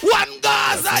nigga. One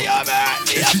Gaza, you man.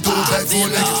 And she throw it back for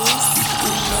a nigga.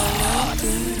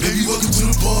 Baby, welcome to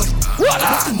the party. What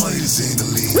the money is in the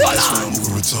lean. What That's why I'm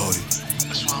over retarded.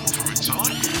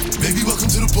 Baby, welcome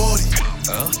to the party.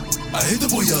 I hit the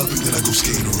boy up and then I go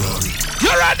skating around it. You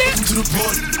ready? Welcome to the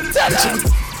party. Tell them.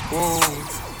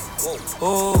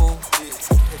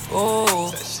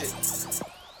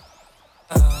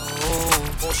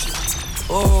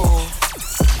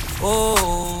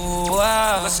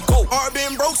 Wow. Let's go. Heart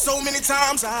been broke so many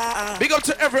times. Big up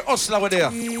to every hustler over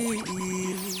there.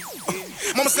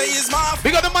 Mama say it's my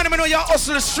Big up the money, I know you're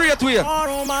hustling straight way. All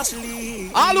who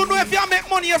know if you make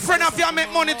money, your friend, if you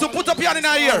make money to put up your hand in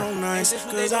a ear.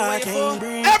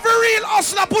 Every real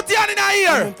hustler put your hand in a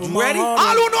ear. Ready?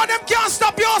 All who know them can't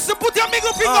stop your hustle, put your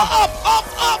middle finger up.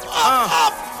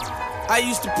 I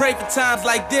used to pray for times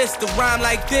like this, to rhyme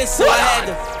like this, so I had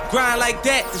to grind like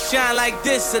that, to shine like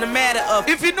this, in a matter of.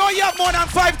 If you know you have more than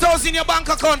 5,000 in your bank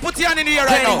account, put your hand in the air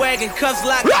right now. Penny wagon, cuffs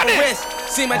locked on my wrist.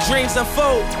 See my dreams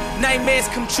unfold,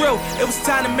 nightmares come true. It was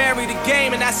time to marry the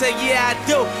game, and I said, yeah, I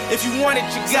do. If you want it,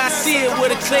 you gotta see it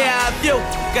with a clear eye view.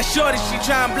 Got shorty, she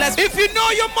trying to bless me. If you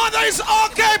know your mother is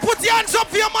okay, put your hands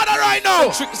up for your mother right now.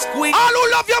 Trick and squeak. All who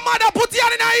love your mother, put your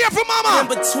hand in her ear for mama.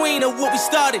 In between of what we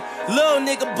started, little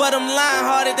nigga, but I'm lying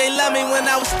hearted. They love me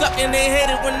when I was stuck and they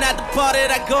hated when I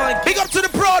departed. I go and big up to the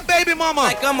proud baby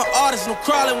mama. Like I'm an artist, no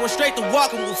crawling, went straight to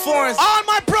walking with foreigns. All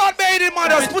my proud baby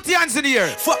mothers, put your hands in the air.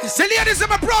 Fuck it. Say ladies,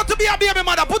 I'm proud to be a baby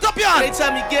mother. Put up your hand. They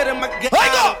tell me get him, I got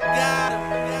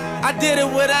him. I did it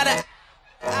without a.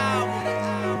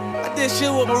 I did shit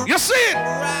with a. You see it?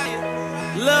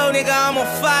 Little nigga, I'm on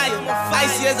fire.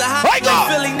 Icy as a hot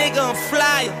Philly nigga, I'm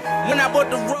flyer. When I bought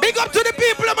the road. Big up to the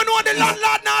people, I'm know the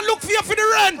landlord now look for you for the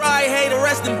rent. Right, hey, the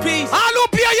rest in peace. I'll who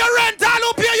pay your rent, I'll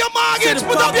who pay your mortgage.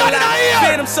 Put up your hand in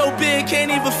here. I'm so big,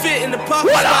 can't even fit in the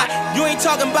parking spot. You ain't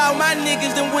talking about my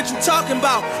niggas, then what you talking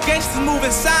about? Gangsters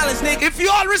moving silence, nigga. If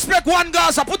you all respect one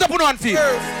Gaza, put up on one feet.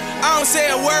 I don't say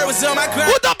a word was on my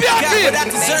grind. Put up your feet. I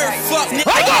deserve. Fuck, nigga.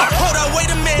 Hold up, wait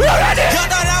a minute. Y'all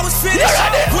thought I was finished.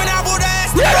 When I bought the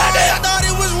ass, I thought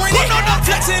it was ringing.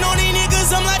 Flexing on these niggas,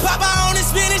 I'm like Papa on his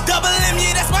spinach. Double M,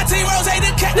 yeah, that's my team. Rose,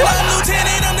 the captain, I'm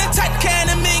lieutenant. I'm the type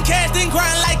can of men cast and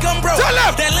grind like I'm broke.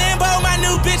 That Lambo, my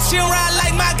new bitch, she'll ride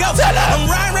like my ghost. I'm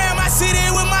riding around my city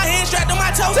with my hands strapped on my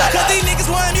toes. Cause these niggas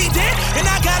want me dead, and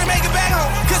I gotta make it back home.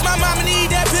 Cause my mama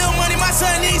need that bill money, my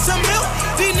son needs some milk.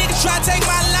 These niggas try to take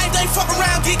my life, they fuck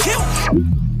around, get killed.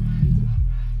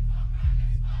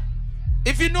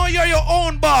 If you know you're your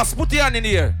own boss, put your hand in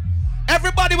here.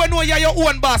 Everybody will know you're your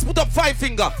own boss, put up 5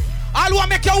 finger. All who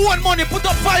make your own money, put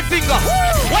up 5 finger.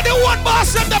 What the one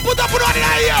boss them, put up one in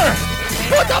here.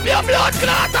 Put up your blood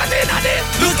clot and in it.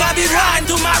 Look, I be riding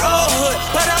through my old hood,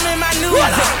 but I'm in my new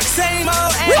hood. Same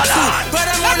old attitude, but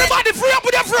I'm on everybody free up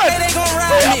with your friends. They gon'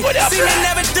 ride me. See me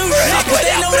never do shit, cause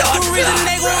they know that's the reason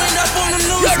they gon' end up on the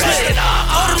news.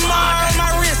 Audemars on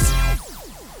my wrist.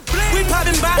 We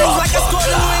popping bottles like I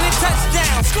scored a winning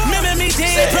touchdown. Remember me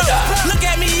dead, bro. Look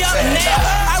at me up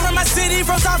now. I run my city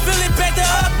from South Philly back to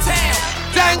Uptown.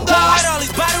 Thank God. All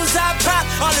these bottles I pop,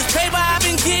 all this paper I've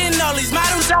been getting, all these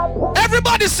models I pop.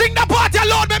 Everybody sing the party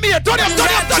alone, let me hear. Turn up, turn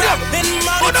up, turn up.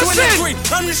 On the 23,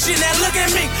 I'm the shit now. Look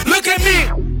at me, look at me.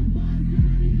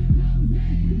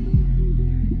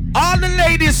 All the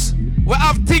ladies who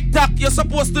have TikTok, you're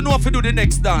supposed to know if you do the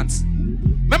next dance.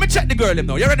 Let me check the girl him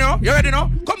now. You ready now? You ready now?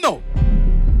 Come now.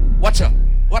 Watch her.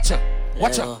 Watch her.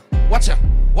 Watch her. Watch her.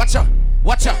 Watch her.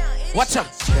 Watch her. Watch her.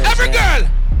 Every girl.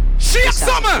 She a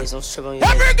summon.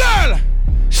 Every girl.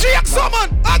 She a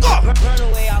summon. I go.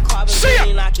 She a.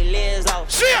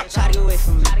 She a.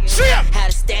 She a. Had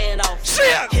to stand off. She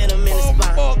a. Hit him in the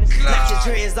spine. Knock your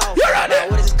dreads off. You ready?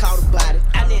 What is it called about it?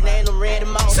 I didn't name them red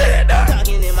and mouth.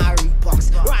 Dugging in my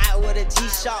Reeboks. Ride with a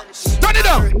G-Shock. Turn it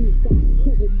down.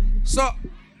 So,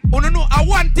 you know a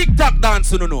one TikTok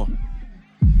dance, you know.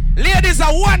 Ladies, a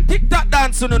one TikTok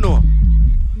dance, you know.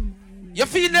 You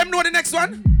feel them know the next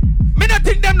one? Me not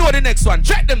think them know the next one.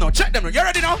 Check them now, check them now. You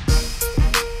ready now?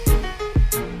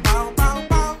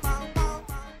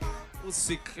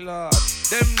 Pussy clot.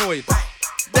 Them know it.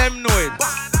 Them know it.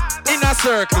 In a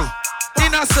circle.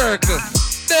 In a circle.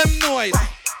 Them know it.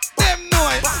 Them know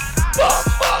it.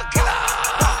 Bumbo clot.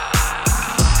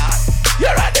 You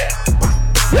ready?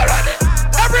 You ready?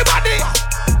 Everybody,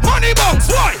 money bounce,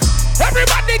 boy.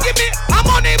 Everybody give me a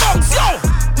money bounce, yo.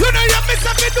 You know you miss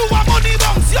me do a money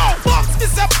bounce, yo. Bounce,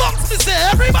 me say,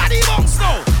 everybody bounce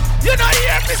now. You know you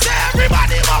hear me say,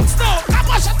 everybody bounce now. Come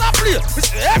on, shut up, please. Me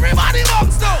say, everybody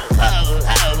bounce now.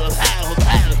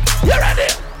 You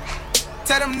ready?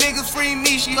 Tell them niggas free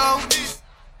me, yo.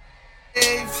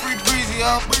 Hey, free Breezy,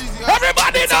 yo.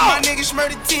 Everybody know. Tell my niggas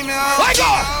murder team, yo. My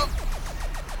God.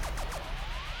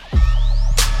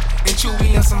 And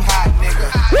Chewy on some hot nigga.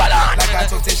 What on? Like I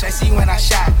told Tish, I see when I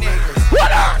shot niggas.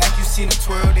 What on? Like you seen the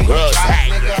twirl, then you drop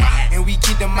nigga. And we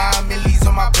keep the mind millies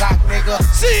on my block nigga.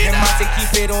 See and Monte keep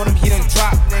it on him, he done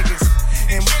drop niggas.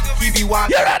 And he be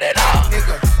wild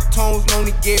nigga. Tones known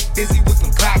to get busy with them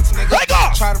Glocks nigga.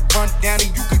 Try to run down and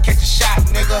you could catch a shot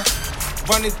nigga.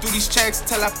 Running through these checks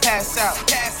till I pass out.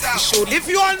 If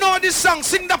you all know this song,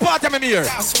 sing the part of me here.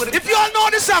 If you all know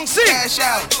this song, sing. Cash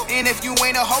out. And if you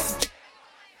ain't a hoe,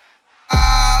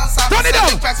 turn it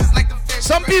down.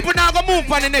 Some people now gonna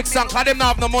move on the next song because them not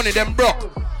have no money, them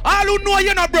broke. All who know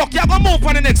you're not broke, you're gonna move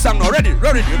on the next song now. Ready?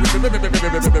 Ready?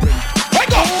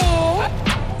 Wake up!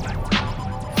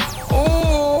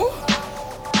 Oh.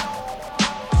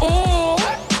 Oh.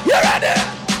 You ready?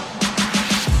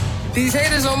 These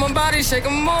haters on my body, shake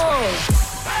them more.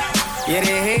 Yeah,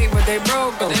 they hate, but they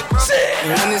broke them.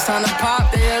 And when it's time to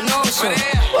pop, they have no show.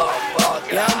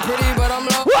 Yeah, I'm pretty, but I'm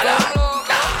low.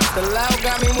 The loud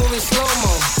got me moving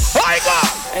slow-mo.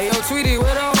 Hey, yo, Tweety,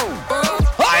 where the hoe?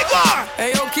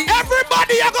 Hey, yo, keep.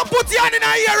 Everybody, I gonna put your hand in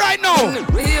here right now. All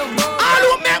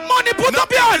who make money, put up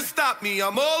your hand. Stop me,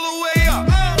 I'm all the way up.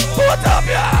 Put up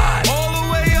your hand. All the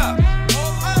way up.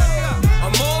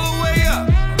 I'm all the way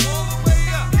up.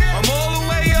 I'm all the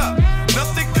way up.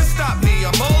 Nothing can stop me,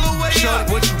 I'm all the way up. Show it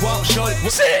what you want, show it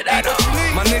what you that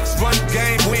need. My niggas run the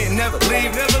game, we ain't never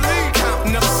leave.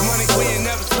 Counting up this money, we ain't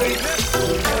never sleep.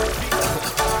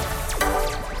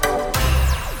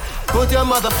 Put your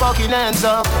motherfucking hands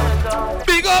up.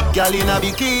 Big up. Girl in a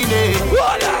bikini.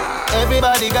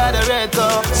 Everybody got a red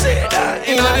cup.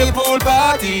 In a pool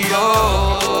party,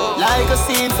 yo. Like a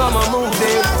scene from a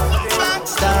movie.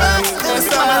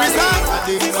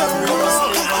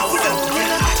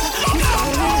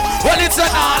 Well, it's an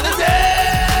holiday.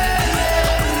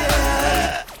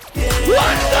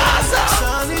 One thousand.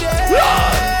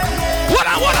 What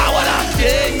up?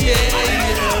 Yeah.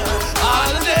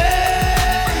 Holiday.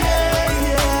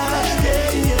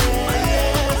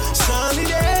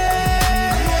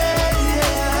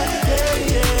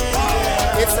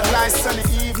 It's a nice sunny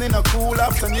evening, a cool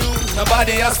afternoon.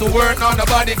 Nobody has to work now,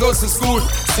 nobody goes to school.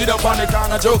 Sit up on the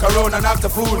corner, joke around and act a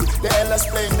fool. The LS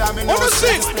playing dominoes,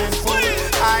 playing fool.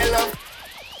 I love,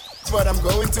 but I'm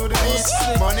going to the beach.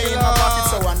 Money in my pocket,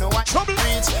 so I know I can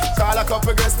reach. Call a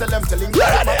couple girls, tell them to link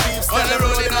up my peeps. Tell them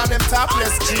rolling on them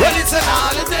topless jeans. Well, it's a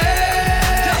holiday.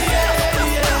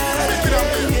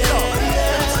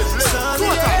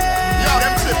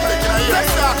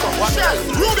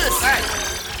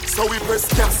 So we press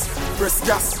gas, press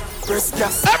gas, press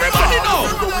gas. Everybody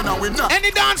know. Any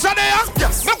dancer there?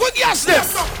 Yes. Make we gas them.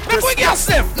 Make we gas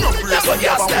them. No praise we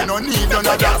gas them. We don't need none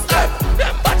of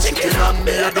that. Chicken and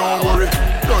beer, don't worry.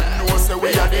 Don't know say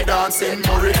we are the dancing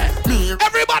Murray.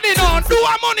 Everybody know, do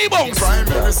a money bounce.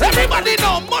 Everybody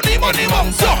know, money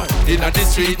bounce. In the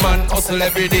street, man, hustle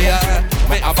every day.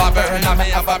 Me have a burner,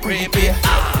 me have a prepay.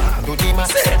 Do the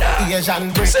max, Asian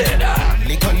brick.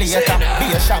 Little later, be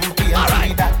a champagne.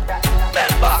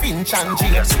 Finch and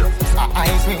James.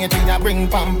 Eyes ring it, we bring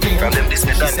pamphlet. From them this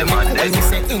me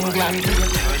say England.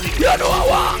 You know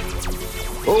what?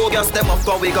 Oh, gas them up,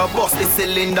 cause we got bust the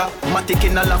cylinder. Matic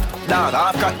in a lock, dog,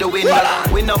 I've got the window.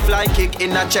 We no fly kick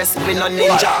in a chest, we no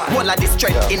ninja. All of the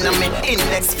strength in a me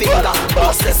index finger.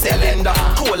 Bust the cylinder,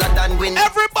 cooler than wind.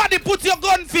 Everybody put your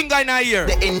gun finger in a ear.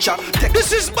 The incha.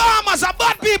 This is Bahamas, a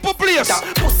bad people place.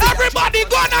 Everybody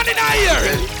gun on in a ear.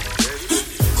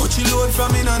 Coachy load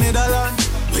from in a Netherland.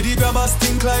 Where the grabbers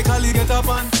stink like Ali get up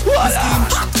on.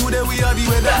 Today we are the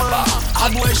weatherman. A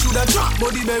boy shoulda drop,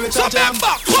 but the berry touch him.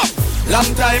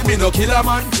 Long time me no kill a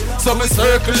man. So me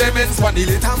circle lemons for the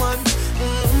little man.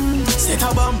 Set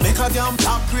a bomb, make a damn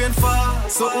black rain fall.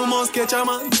 So almost catch a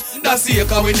man. That's the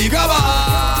echo with the grabber.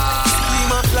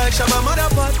 Scream up like Shabba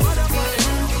Motherpot.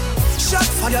 Shot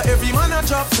fire, every man a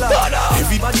drop flat.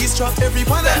 Everybody's trapped, every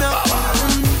man a knock.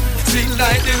 Swing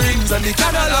like the rings and the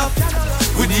Cadillac.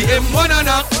 With the M1 and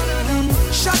a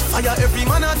shot fire, every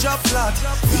man a drop flat.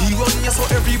 We run here so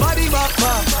everybody back.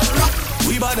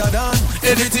 We badder than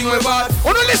anything we bad.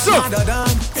 Oh no listen. Badder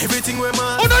than everything we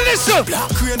mad. Oh no listen.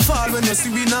 Black rain fall when you see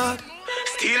we not.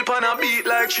 Steel pan a beat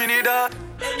like Trinidad.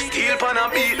 Steel pan a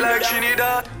beat like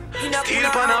Trinidad. Steel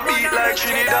pan a beat like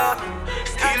Trinidad.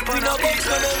 Steel pan a beat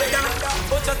like Trinidad.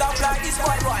 But you talk like this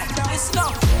white boy. Listen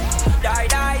up.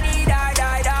 Die.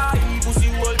 Pussy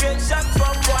will get shot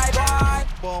from white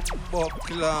boy. Bump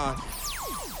clan.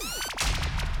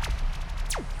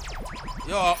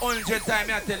 Yo, 100 times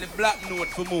I tell the black note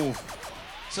to move.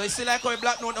 So you see like how the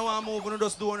black note now want to move, you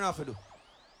just do what you have to do.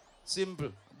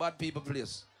 Simple. Bad people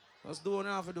place. Just do what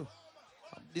you have to do.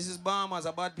 This is Bahamas,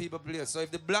 a bad people place. So if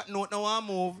the black note now want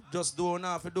to move, just do what you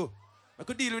have to do. I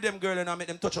could deal with them girl and I make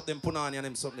them touch up them punani and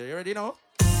them something. You ready now?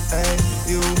 Hey,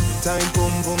 you, time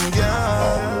boom boom,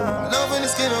 yeah. Loving the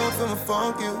skin out from a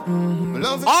funk you.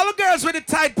 All the girls with the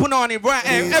tight punani, bro.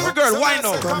 Hey, every girl, why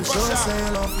no?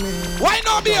 Why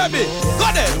no, baby?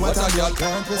 Go there. What a girl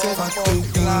can't pussy fat.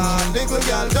 Little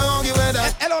girl, don't give her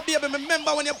that. Hello, baby.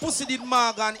 Remember when your pussy did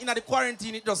Morgan in the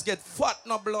quarantine, it just get fat,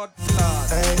 no blood clot.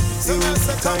 Hey, you,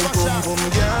 time boom boom,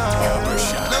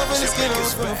 yeah. Loving the skin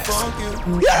out from a funk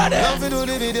you. Love to do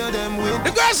the video them with.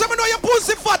 The girls, let me know your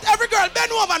pussy fat. Every girl,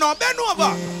 bend over. No, bend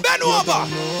over. Bend over.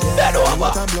 Bend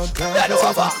over. Bend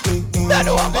over. Bend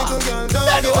over.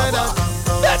 Bend over.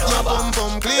 Bend over. Bum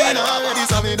bum clean already,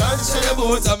 so me dance to the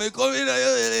boots and me come in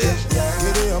here.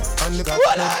 Get it up and look at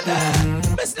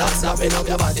it. Me stop snapping up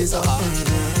your body so hard.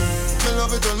 Me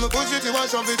love it when me push it, you want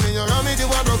shove it, me you ram it, you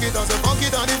want broke it, and say funk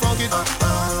it and the funk it.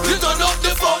 You turn up the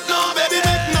funk now, baby.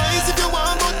 Make nice if you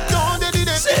want, but don't let it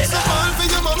end. It's a fall for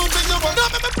your mama, for your mama. No,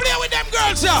 me play with them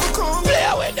girls, yeah.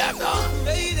 Play with them now.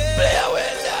 Play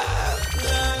with them.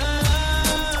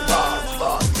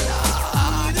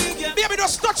 Baby,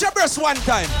 just touch your breast one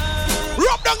time.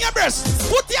 Rub down your breast.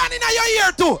 Put your hand in your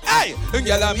ear too. Hey.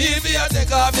 Girl, me be a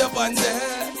take off your pants.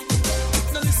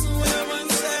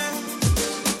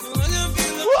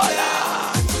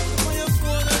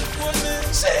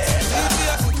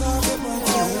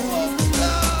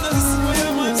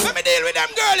 Let me deal with them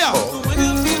girl, yo.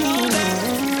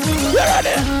 You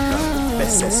ready?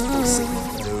 Bestest pussy.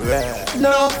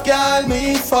 No girl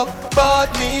me fuck,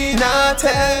 but me not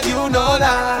tell you no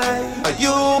lie.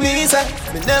 You me say,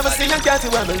 me never seen a cat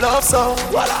when me love so.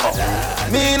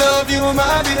 Me love you,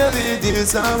 my baby,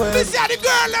 this way. This is the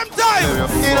girl them time.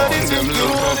 You know this is you.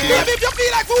 Baby, if you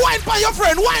feel like you wine for your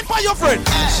friend, wine for your friend.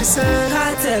 She said,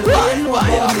 I tell what you know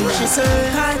about me. She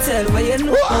said, I tell what you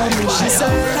know about me. She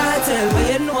said, I tell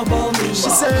what you know about me. She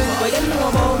said, what you know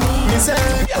about me. Me say,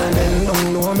 and then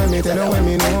don't know me tell you when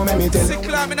me know me tell you.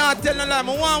 Sickla, me not tell no lie. I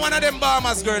want one of them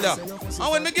Bahamas girl there.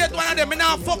 And when me get one of them, me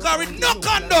not fuck her with no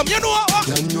condom. You know what?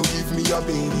 Can you give me a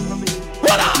baby?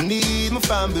 What? Need my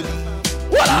family.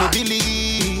 What? Me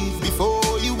believe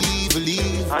before you even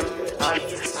leave.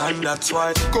 And that's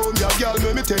why. Come here, girl,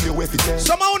 let me tell you what it is.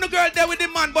 Some of the girl there with the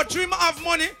man, but dream have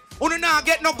money. Who not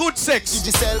get no good sex. You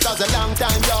just sell cause a long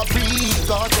time you're free.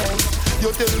 God,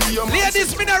 you tell me you're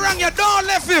ladies, me not wrong, you don't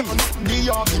left him. The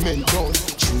argument goes.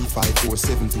 3, 5, 4,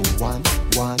 7, 2, 1.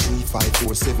 1, 3, 5,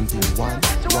 4, 7, 2, 1. 1, 3, 5, 4, 7, 2, 1.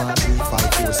 1, 3,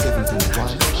 5, 4, 7, 2, 1.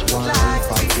 1,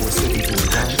 3, 5, 4, 7, 2,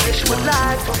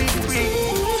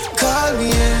 1. Call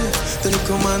me in, then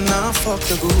come on now, fuck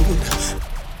the good.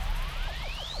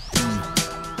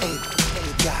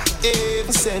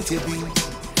 Every cent you be,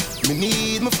 me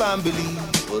need my family.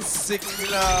 Sick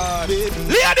Lord, baby.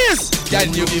 Ladies,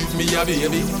 can you give me a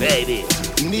baby? Baby,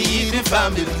 need my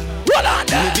family. Roll on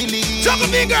there. Juggle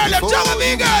me girl, juggle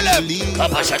me girl.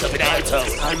 Come on, shut up in the hotel.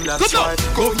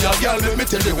 Come here, girl, let me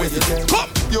tell you where you can. Come.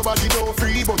 Your body don't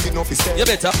free, but enough is said. You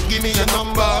better. Give me your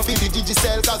number for the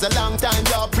Digicel, cause a long time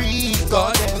you're free.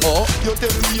 God, oh. You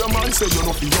tell me your man say you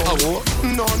know for you.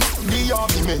 None, the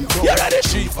argument. You ready?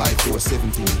 3, 5, 4,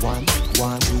 7, 2, 1.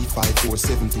 1, 3, 5, 4,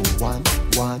 7, 2, 1.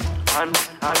 1.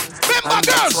 Remember,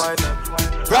 girls.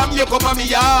 From you come on me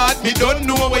yard, me don't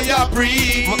know where you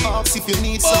breathe. My ox, if you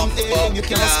need something, you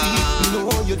can't speak. No,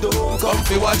 you don't come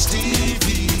to watch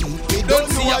TV. Me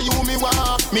don't know what you me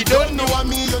want. Me don't know what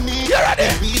me you need. You ready?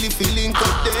 I'm really feeling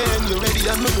good then. You ready?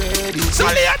 I'm ready. So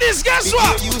ladies, guess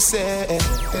what? You say.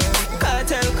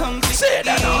 Cartel come say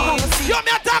that now. You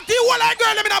me attack the whole like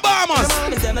girl them in a Bahamas.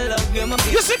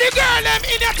 You see the girl them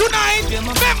in here tonight.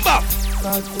 Remember.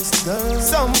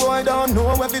 Some boy don't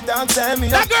know what it don't tell me.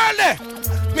 That girl there.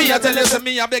 Me a tell you say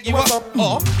me a beg you up.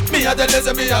 Oh, me a tell you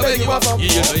say me a beg you up.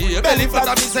 Yeah, belly fat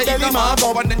and me say you come up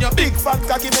and then your big fat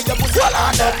cocky make your pussy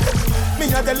hard up.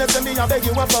 Me a tell you say me a beg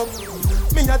you up.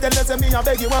 Me a tell you say me a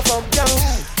beg you up.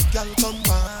 Girl come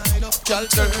wine up, girl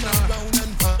turn around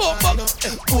and wine up.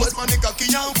 Pose money cocky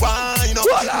and wine up.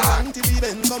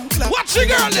 Watch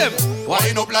the girl them.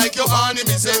 Wine up like you want me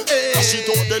say. Dash it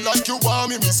out there like you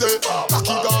want me say.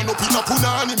 Cocky gone up in a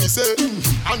punani me say.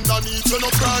 Underneath you no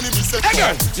cranny me say. Hey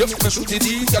girl, you make me shoot it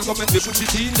in. Girl come make me shoot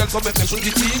it in. Girl come make me shoot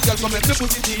it in. Girl come make me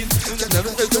shoot it in.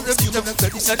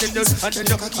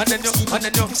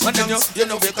 And then you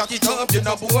know we cock it up. You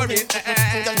know boring.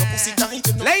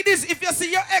 Ladies, if you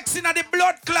see your ex in the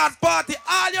blood clot party,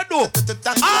 all you do.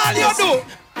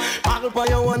 I'll buy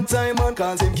you one time on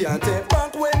cause him can't take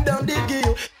back when down did give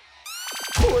you.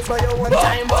 Pose by you one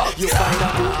time, you find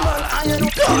a good man and you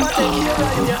don't come and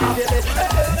take care of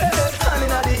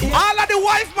you. All of the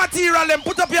wife material them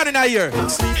put up your in here.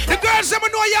 The girls them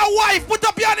know your wife put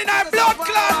up your in her blood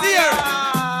clot here.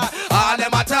 All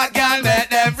them a talk girl make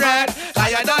them friend.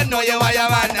 Cause you don't know you are your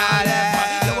man now.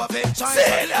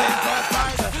 Say that.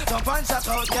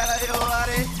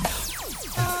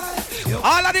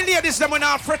 All of the ladies them when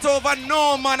I fret over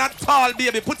no man at all,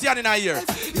 baby. Put your in here.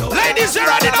 Ladies, you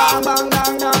ready now? Bang,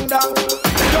 bang, bang, bang.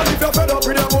 Don't if you're fed up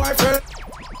with your boyfriend.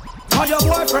 Or your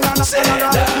boyfriend and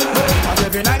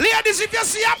another. Ladies, if you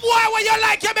see a boy where you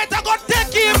like, you better go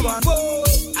take him.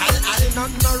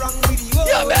 Nothing wrong with you.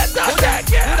 You better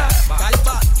take him.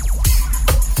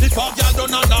 If a girl don't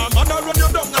know, man, run you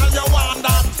down and you want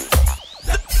that.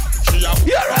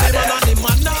 You ready?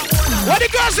 What the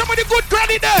girls some of the good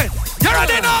credit there? You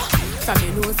ready now? From you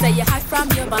know say you hide from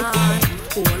your man.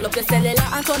 Hold up your cellular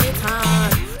and turn it on.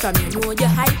 From you know you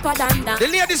hyper than that. The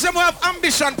ladies some have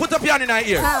ambition, put up your hand in her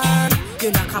ear.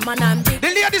 You know come on and big. The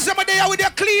ladies some there with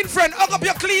your clean friend. Hug up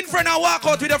your clean friend and walk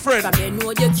out with your friend. From you know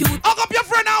you cute. Hug up your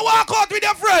friend and walk out with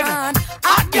your friend.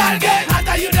 Hot girl get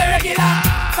hotter you the regular.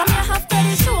 From you have to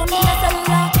show me your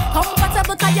cellular.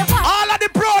 Comfortable cause you fat. All of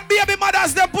the proud baby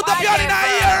mothers them put up your hand in her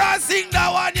ear and sing that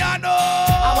one you know.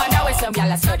 I wonder where some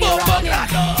y'all study around here.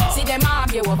 See them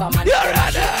argue over man.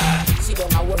 She don't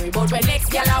worry about when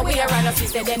next y'all are wear and she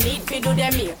said they need to do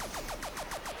them here.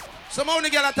 Some of the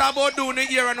girls talk about doing the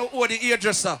ear and over the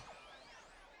hairdresser.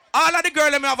 All of the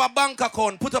girls may have a bank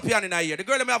account, put up your hand in her ear. The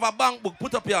girl may have a bank book,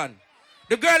 put up your hand.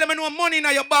 The girl may know money in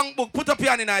your bank book, put up your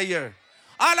hand in her ear.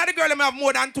 All of the girls may have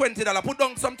more than $20. Put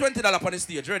down some $20 on the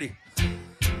stage. Ready?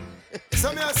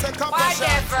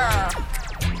 Whatever.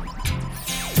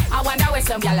 I wonder where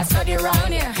some y'all study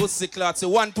around here. Pussy clots,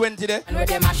 120 there. And where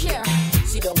them a share.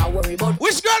 She don't worry about.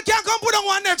 Which girl can come put on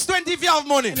one next 20 if you have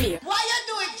money? Why you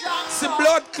do it, John? See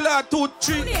blood clot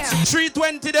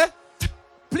 320 there.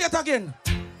 Play it again.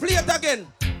 Play it again.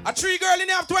 A 3 girl in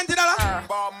here have $20. I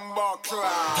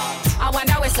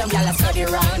wonder where some y'all study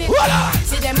around here.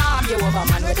 See them argue over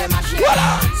man with them a share.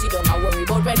 She don't worry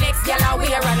about when next y'all are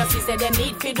wear and she said they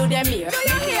need to do them here. Do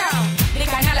you hear? The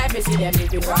kind of life you see them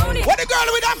living round it. What the girl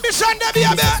with ambition there, baby?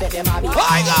 I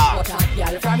go. But hot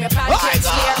girl from your pants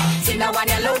clear. See now when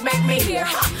your load make me hear.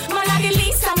 Man I the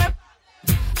least I'm a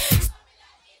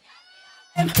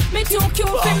me too cute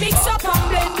to mix up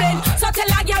and blend. So tell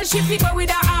a girl she fit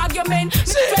with her argument. Me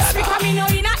just because me know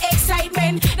in a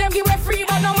excitement. Them give a free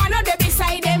but no man no dey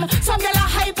beside them. Some girl a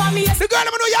hype on me. The girl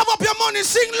know you have up your money.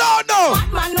 Sing loud now.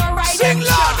 Man no right. Sing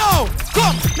loud.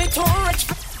 too rich.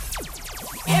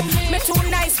 Me too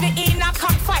nice for in a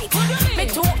cockfight. Me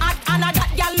too hot and I got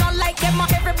y'all not like them.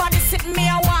 Everybody sitting me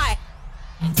a why.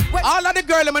 All of the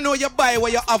girl let me know you buy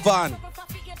where you have on.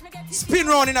 Spin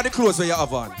round in the clothes where you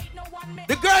have on.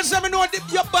 The girls let me know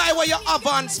you buy where you have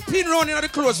on. Spin round in the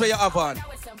clothes where you have on.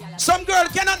 Some girl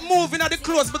cannot move in the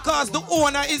clothes because the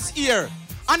owner is here.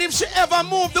 And if she ever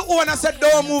move, the owner said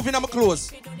don't move in my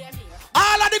clothes.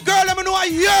 All of the girl let me know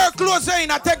your clothes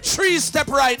in. I take 3 steps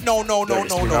right now. No.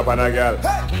 Up on a girl.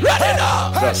 Ready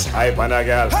now. Just hype on a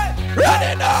girl.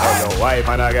 Ready now. Your wife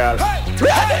on a girl.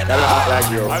 Ready now. Act like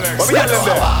you. What we get them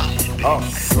there? Oh,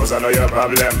 those I know your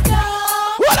problem.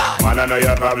 Man, I know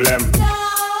your problem.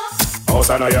 House,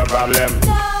 I know your problem.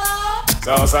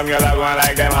 So some girl are going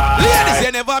like them high. Ladies,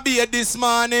 you never be here this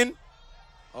morning.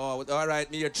 Oh, all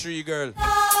right, me a 3 girl.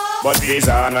 But these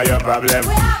are not your problem.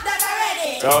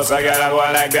 So some girl are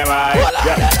going like them high.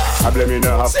 Yeah, I blame you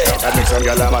no half. That makes some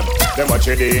girl mad. Them watch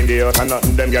you in the out and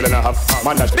nothing them girl in a half.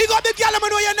 Man, that's big up the girl, I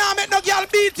know you now make no girl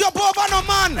beat you up over no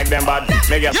man. Like them bad.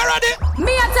 You ready?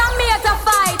 Me at a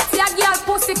fight. See a girl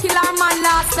pussy killer man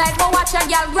last night. But watch a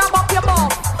girl grab up your bum.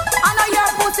 I know your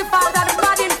pussy father, the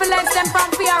bad influence them from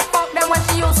fear fuck them when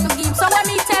she used to give. So when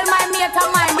me tell my mate of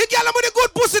mine, the girl with the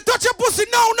good pussy, touch your pussy,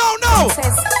 no.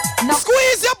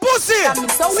 Squeeze your pussy.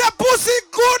 Say pussy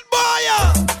good boy.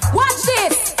 Watch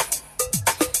this.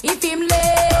 If him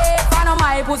left, I know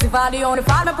my pussy for the only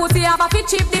fall. My pussy have a fit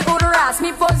chip, the good ras.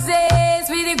 Me possess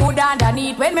with the good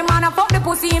underneath. When me man a fuck the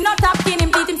pussy, him not tap in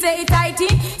him, beat him say it tight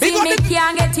in. See me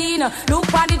can't get in. Look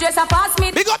for the dress a pass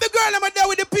me. Big up the girl I'm there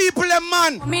with the people them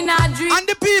man. Me not dream. And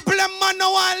the people them man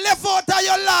no one left out of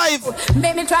your life.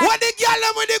 Make me try. What the girl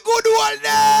them with the good old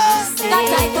there? That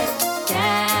type of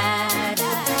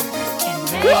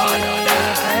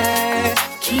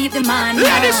keep the money.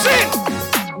 Let it sing.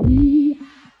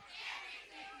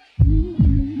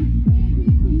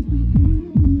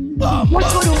 What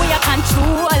to do, we are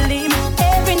control him.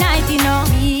 Every night, you know,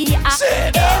 we are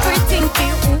everything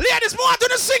feel. Ladies, more to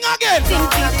the sing again. The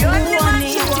only man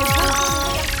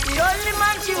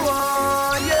she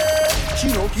want, yeah. She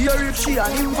don't care if she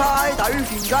and him fight or if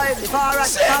he drive the car at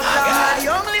the The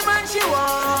only man she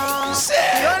want.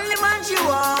 The only man she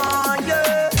want,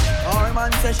 yeah. Our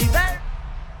man says she bad.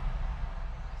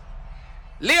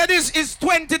 Ladies, it's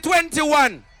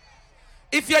 2021.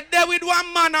 If you're there with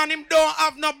one man and him don't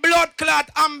have no blood clot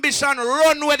ambition,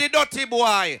 run with the dirty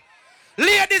boy.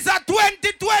 Ladies are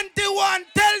 2021,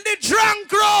 tell the drunk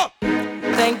crew.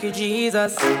 Thank you,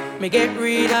 Jesus. Me get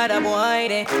rid of the boy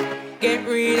there. Get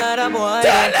rid of the boy.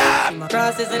 Tell them. My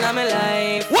crosses in my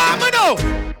life. What me know?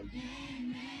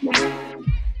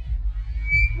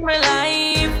 My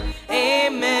life,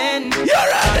 amen. You're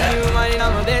right. You money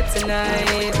on my bed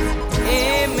tonight.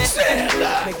 Amen. Me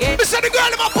say the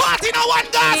girl in my party, now one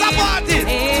Gaza party.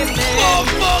 Amen.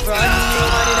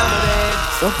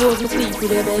 Suppose me sleep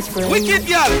with your best friend. Wicked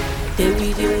girl.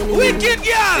 Wicked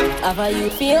girl. Have a you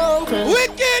feel uncle.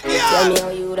 Wicked girl. Tell me how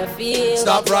you da feel.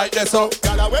 Stop right there, so.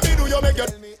 Gala, when me do you make you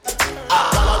do me?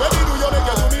 Gala, when me do you make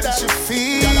you do me that? She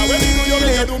feel. Gala, when me do you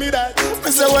make you do me that? Me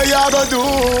say what you gonna do?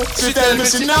 She tell me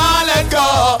she nah let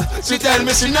go. She tell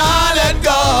me she nah let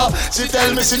go. She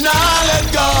tell me she nah let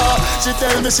go. She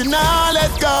tell me she nah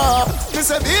let go. Me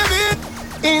say baby,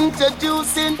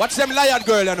 introducing. Watch them lion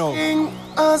girl, you know.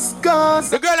 Us girls.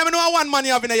 The girl, let me know one man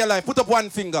you have in your life. Put up one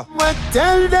finger. What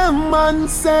tell them man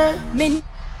say? Me.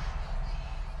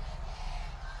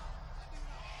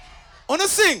 Wanna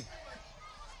sing?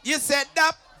 You said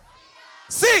that.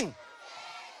 Sing.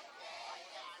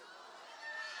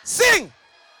 Sing.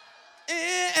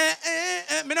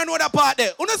 Me don't know that part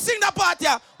there. Wanna sing that part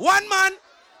here? One man.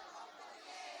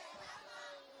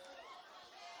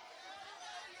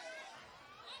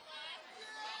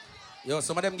 Yo,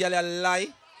 some of them girls lie.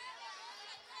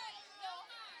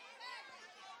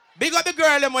 Big up the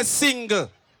girl them was single.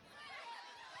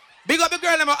 Big up the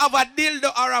girl them have a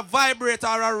dildo or a vibrator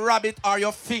or a rabbit or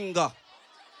your finger.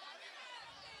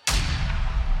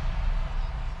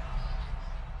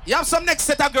 You have some next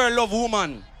set of girl love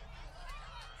woman.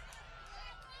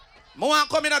 I want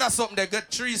to come in at something they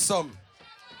get threesome.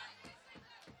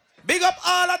 Big up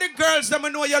all of the girls that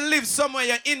know you live somewhere,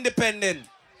 you're independent.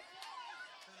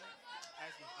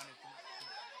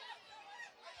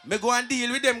 Me go and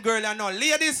deal with them girl and all.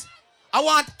 Ladies, I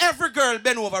want every girl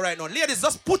bend over right now. Ladies,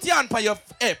 just put your hand on your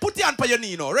put your hand on your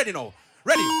knee now. Ready now?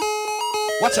 Ready?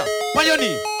 Watch out. On your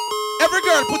knee. Every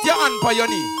girl put your hand on your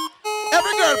knee.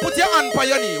 Every girl put your hand on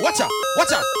your knee. Watch out.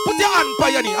 Watch out. Put your hand on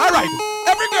your knee. Alright.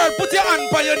 Every girl put your hand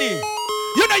on your knee.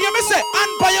 You know you me say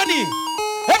hand on your knee.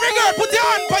 Every girl put your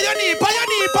hand on your knee. On your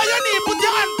knee. On your knee. Put your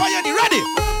hand on your knee. Ready?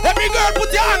 Every girl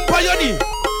put your hand on your knee.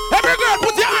 Every girl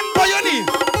put your hand on your knee.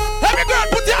 Every girl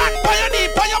put your hand on your knee,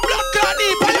 on your blood clot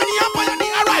knee, on your knee, on your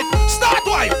knee. All right, start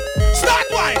wine, start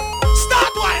wine,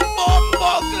 start wine,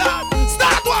 bumbo clot.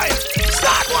 Start wine,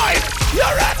 start wine.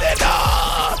 You're ready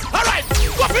now. All right,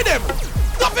 go for them,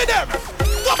 go for them,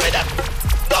 go for them,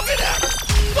 go for them,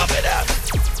 go for them,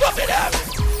 go for them,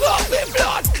 go for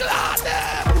blood clot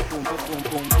them.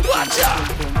 Watch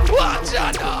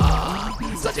out now.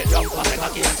 So you jump up, make a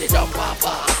kiss, you jump up.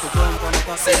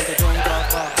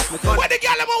 When the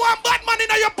girl ever want bad man in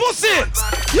your pussy,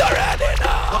 you ready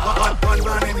now? Hold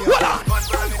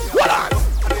on.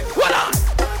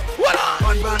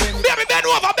 Baby, bend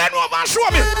over and show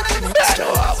me. Bend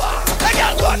over. I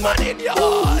got one man in your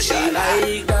heart. She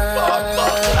like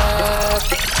that.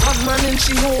 One man in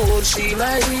she hold, she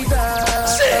like that.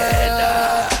 Say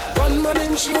that. One man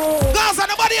in she hold. Girls and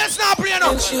nobody else now playing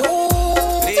up. She hold.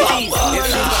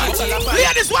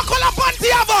 Ladies, what color panty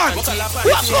have on?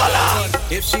 What color?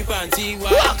 If she panty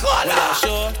white, well I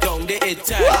sure down the head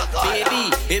tight.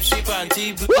 Baby, if she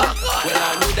panty blue, well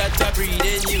I know that I breathe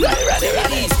in you.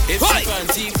 Ladies, if she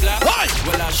panty black,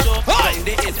 well I sure down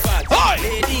the head fat.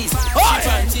 Ladies, she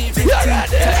panty blue,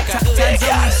 like a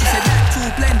Tanzania, she said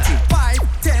too plenty.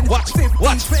 5, 10, 15,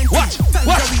 20.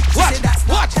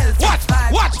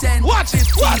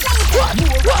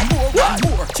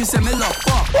 More. She said me love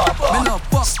fuck.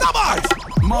 Stop her.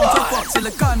 Mount to fuck till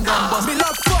the condom bust. Me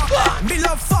love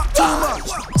fuck too much.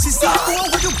 She said, oh,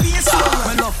 will you be so?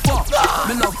 Me love fuck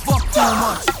too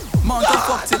much. Mount to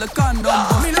fuck till the condom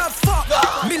bust. Me love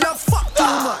fuck too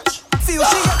much. Feel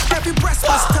she got every breast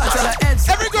must touch her head.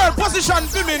 Every girl position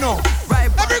for me now.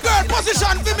 Every girl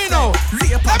position for me now.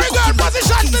 Every girl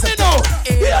position for me now.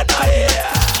 We are not here.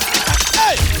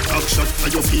 Hey! Action for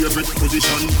your favorite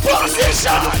position.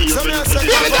 Position!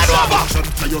 Action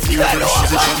for your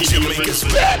favorite position.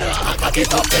 Pack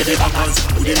it up, baby, backers.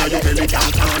 Put in your belly,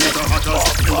 can't make a hackers.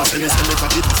 You must send me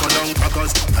pack it up for down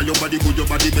crackers. Tell your body good, your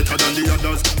body better than the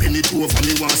others. Penny two for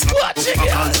me, one slap up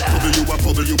packers. Bubble you a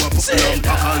on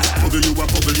packers. Bubble you a.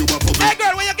 Hey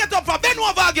girl, when you get up, bend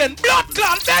over again. Blood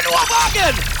clot, bend over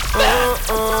again.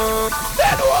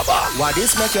 Bend over. Why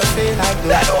this make you feel like though?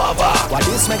 Bend over. Why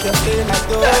this make you feel like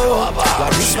though? Why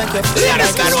this make you feel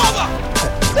like bend over.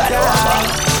 Bend over.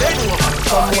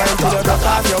 Come here till you broke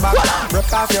off your back.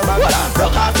 Broke off your back.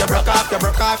 Broke off your back. Broke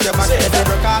off your back.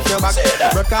 Broke off your back.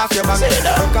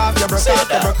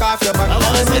 Broke off your back.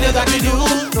 Know you got the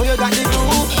glue. Know you got the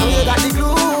glue. Know you got the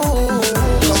glue.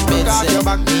 Broke off your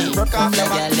back. Broke off your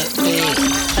back.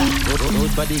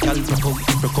 Good body girl,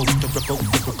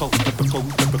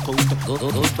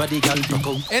 good body girl,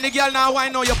 any girl now why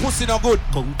know your pussy no good?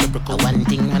 One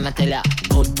thing wanna tell ya,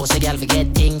 good pussy girl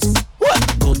forget things. What?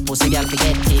 Good pussy girl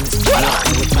forget things.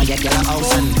 With buy a girl a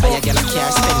house and buy a girl a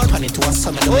car, spend money to a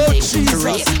summer do things.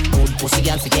 Good pussy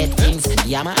girl forget things.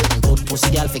 Yeah man, good pussy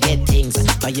girl forget things.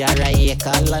 Buy a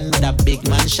acre land with a big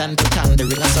mansion, put on the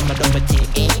ring of summer do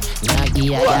thing. Nah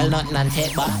give a girl nothing and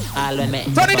take back. All when me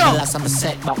turn it down. Some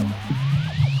setback.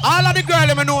 All of the girl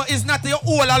you know is not your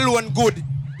all alone good.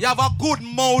 You have a good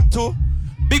mouth too.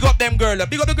 Big up them girl.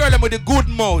 Big up the girl with the good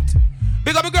mouth.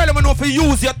 Big up the girl know if you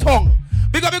use your tongue.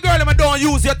 Big up the girl don't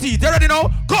use your teeth. You ready now?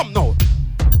 Come now.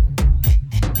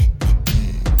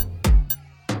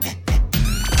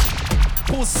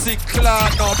 Pussy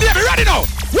cloud now. Baby, ready now?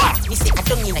 What? Me say I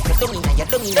don't mean your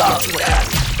throat, girl.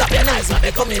 Stop your noise when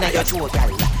they come in your throat,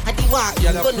 girl. I do walk,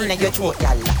 you don't in your throat,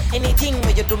 girl. Anything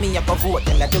where you do me, you go vote,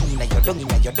 girl. I don't in your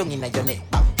neck.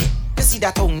 You see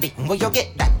that tongue, dick? Where you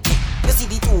get that? You see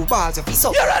the two balls of his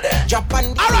up. You're ready. Drop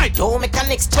on the right. Don't make a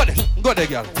next. Go there,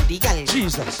 girl. The girl.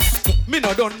 Jesus. Me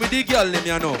not done with the girl, let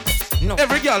me know. No.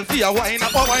 Every girl feel wine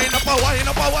up.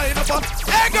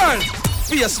 Hey, girl.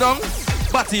 Face down,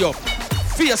 body up.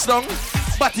 Face down,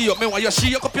 body up. Me want you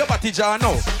shake up your body jaw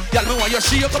now. Girl, me want you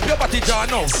shake up your body jaw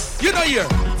now. You know here.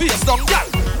 Face down, girl.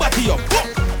 Body up.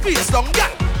 Face down, girl.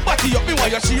 Body up. Me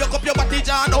want you shake up your body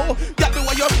jaw now. Girl, me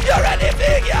want you. You're ready,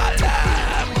 big girl.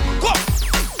 Come.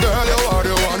 Girl, you are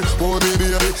the one, oh baby,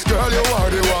 girl, you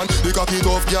are the one. The cocky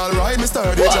tough girl, ride me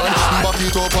sturdy John. Back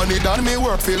it up on it and me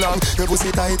work for long. Your pussy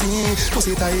tighty, your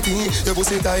pussy tighty.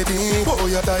 Oh,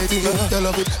 you're tighty, you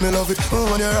love it, me love it. Oh,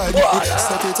 when you ride it,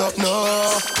 set it up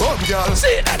now. Come, girl.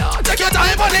 See that now, take your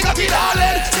time on the cocky,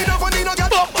 darling. See the funny, no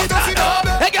girl, it don't see no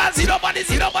bed. Hey, girl, see the funny,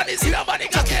 cocky. See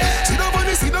the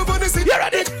funny, you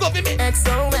ready? Go for me.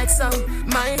 XOXO,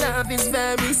 my love is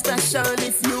very special.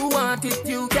 If you want it,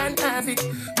 you can have it.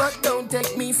 But don't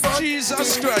take me for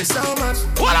Jesus Christ. So much,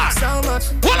 Voila. So much,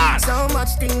 Voila. So much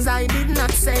things I did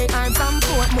not say. I'm from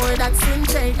Portmore, that's in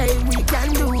J. Hey, we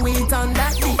can do it on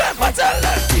that beat. Remember, tell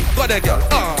them. Go there, girl.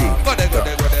 Go there.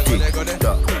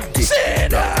 Say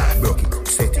that. Broke it,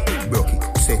 set it, broke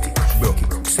it, set it, broke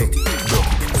it, set it,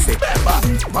 broke it, set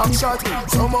it. Back shot,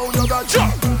 somehow you got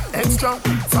extra.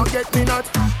 Forget me not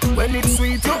when it's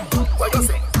sweet. You, what you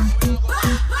say?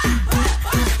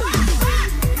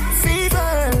 Fever.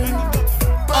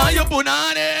 Are you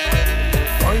punani?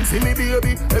 Fine, see me baby,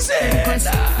 everything Chris.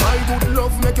 My good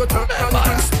love make you turn and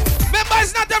twist. Remember,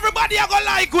 it's not everybody I gonna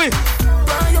like we.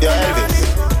 Yo, Elvis.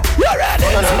 You ready?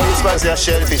 No, this man's a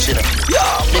shellfish, you know. Yo,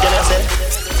 you gonna say?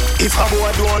 If a boy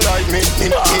don't like me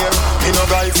no care. Me no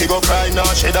guy fi go cry, nah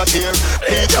shed a tear.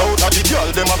 Reach out at the girl,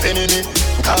 them a penny me.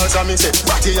 Cause I me say,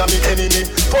 Ratty a me enemy.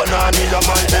 Punani a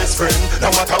my best friend. No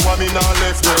matter what me nah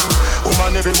left them.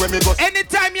 Woman everywhere me go.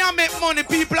 Anytime you make money,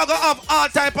 people are gonna have all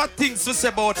type of things to say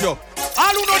about you.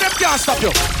 All who know them can't stop you.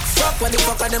 What the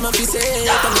fuck are them a fi say?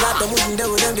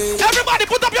 Everybody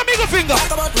put up your middle finger. Talk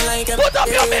about me like put up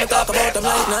your middle talk about them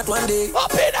like not one day.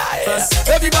 Up in here.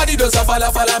 Everybody does a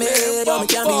follow me. Yo, me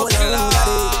can't be one of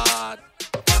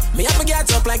me have my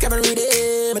get up like every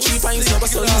day. My 3 pints never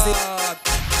so easy.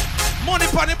 Money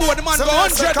on the board, the man go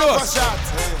 $100.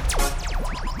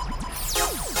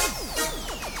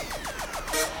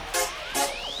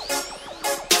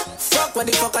 Fuck what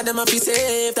the fuck are them a fi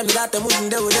say? Tell me that them wouldn't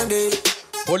do them day.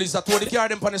 Police are toward the car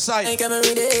them on the side. Like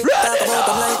every day. Talk about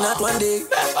them like not one day.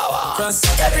 Cause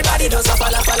everybody does a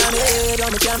follow me. Yo,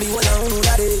 me can't be one of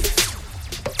day.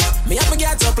 Me have my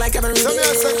get up like every day.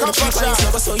 My 3 pints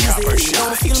never so easy.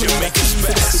 Don't feel me like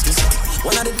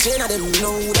one of the gen of them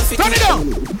know the fit. Turn it down.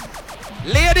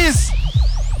 Ladies,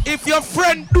 if your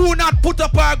friend do not put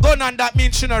up her gun and that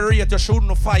means she not rate you, she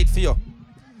wouldn't fight for you.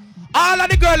 All of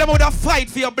the girls would have fight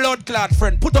for your blood clot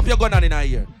friend. Put up your gun and in her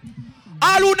ear.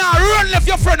 All who now run left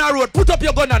your friend on road, put up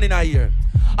your gun and in her ear.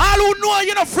 All who know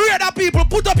you're not afraid of people,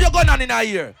 put up your gun and in her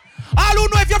ear. All who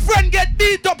know if your friend get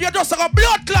beat up, you just like a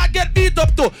blood clot get beat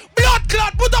up too. Blood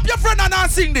clot, put up your friend and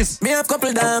sing this. Me have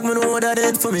couple dog, me know what that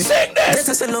did for me. Sing this.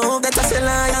 That's a love, that's a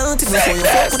loyalty. Before you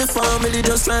fuck with the family,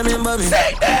 just remember me.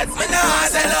 Sing this. Me nah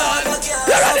say love.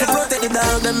 You're ready. Protect the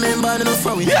dog, them member, no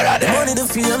for me. You're ready. Money the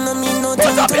feel, no mean no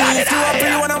thing to me. If you are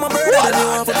free, when I'm a bird, then you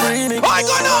want to free me. I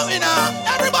go now, you know.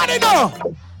 Everybody know.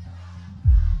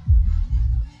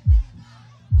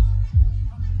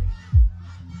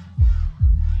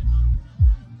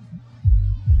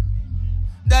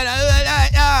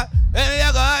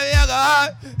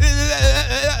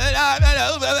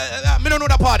 Me don't know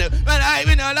the party. Man, I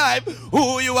been alive.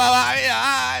 Who you are?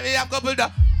 I have couple da.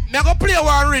 Me I go play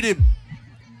one rhythm.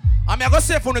 And me I go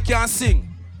say for you can sing.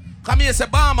 Come here, say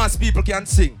Bahamas people can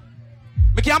sing.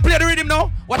 Me can play the rhythm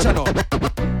now. Watch it now.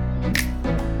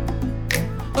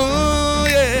 Oh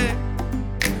yeah,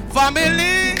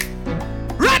 family,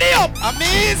 ready up.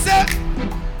 Amazing.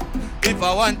 If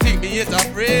I want thing, me is a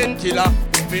brain killer.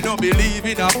 Me no believe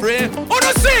in a brain. Oh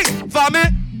no sing for me.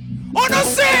 Oh no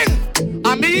sing.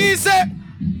 I'm easy.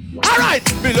 Alright,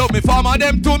 me love me farmer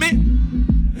them to me.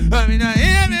 I mean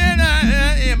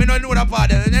me no know the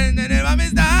part.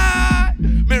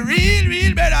 Me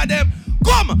real better them.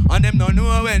 Come, and them don't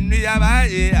know when we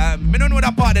have me don't know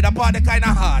the part kinda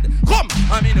hard. Come,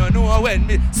 and me don't know when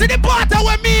me see the part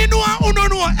when me know and who don't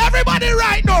know. Everybody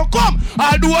right now, come,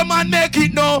 I'll do a man make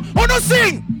it now. Who no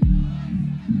sing?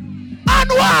 And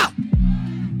what?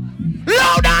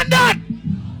 Loud and that.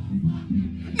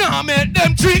 Nah, make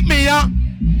them treat me, huh?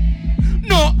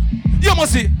 No, you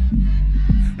must see.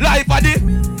 Life of the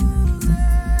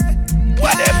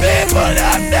what the people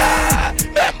that die.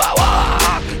 Remember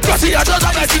what? Cause he just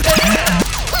make it.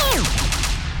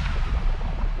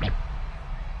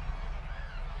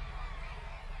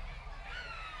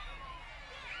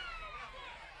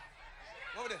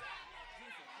 Over there.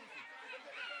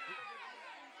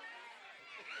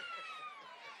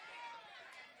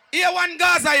 Here one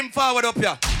Gaza him forward up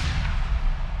here.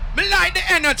 Me like the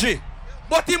energy.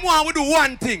 But him want to do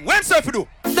one thing. When self do?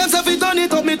 Them self turn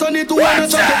it up, me turn it to one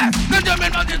second.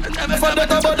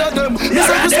 Forget about them. Me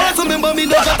say Christmas, remember me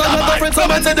don't got another friend.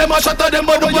 Someone say them a shatter them,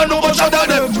 but don't you know about shatter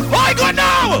them? I go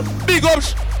now. Big up.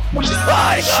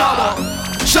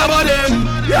 Shabba them.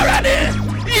 You ready?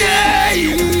 Yeah,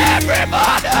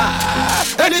 everybody.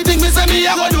 Anything me say me,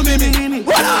 I go do me.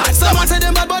 Someone say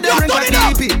them bad, but they bring back the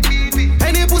EP.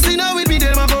 Any pussy now with me,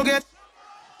 them a go get.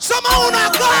 Someone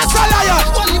a class a liar.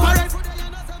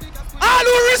 All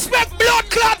who respect blood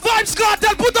clot vibes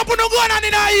cartel, put up on the gun and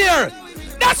in our ear.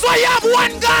 That's why you have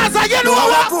one Gaza, you know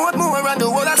what? You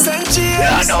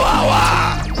know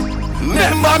what?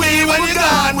 Remember me when you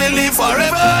gone, we live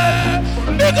forever.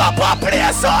 Big up a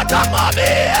place out of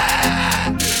mommy.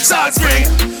 South Spring,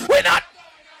 we not.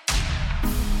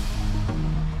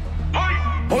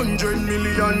 $100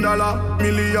 million,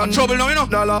 million trouble now, you know.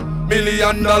 dollar, $1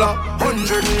 million,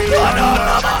 $100 million.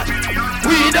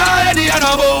 We die the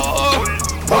animal.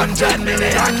 $100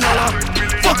 million.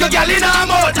 Fuck your girl in a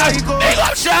motor. Big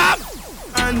up shop.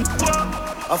 And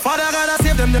a father gotta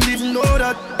save them didn't know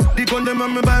that. The gun them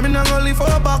on me buy me not only for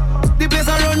back. The place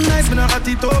I run nice, me not at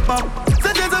it up up.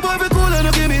 Say there's a boy be cool and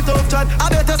you give me tough chat. I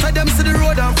better side them see the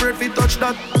road and afraid fi touch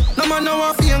that. No man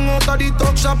now a fing out of the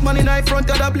talk shop. Man in the front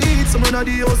of the bleed, some run of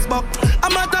the house back.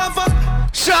 I'm a tough fuck.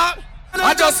 Shot.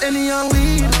 I just any young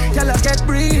weed, y'all get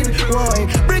breed, boy.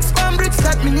 Bricks from bricks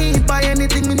that me need, buy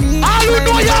anything me need. All you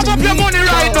know you have up your money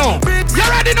right now. Bricks, you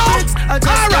ready now?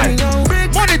 Alright.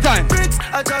 Money time. Bricks,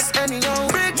 adjust any young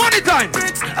bricks. Money time.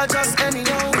 Bricks, adjust any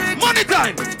young bricks. Money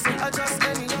time. Bricks, adjust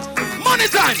any young bricks. Money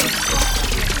time.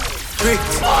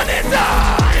 Bricks. Money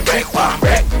time. Brick bang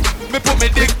brick. Me put me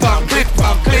dick bang clip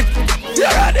bang clip. You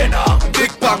ready now?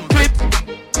 Dick bang clip.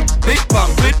 Big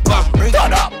bang clip bang.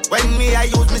 Turn up. When me I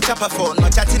use me chopper phone, no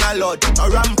chatting a lot. No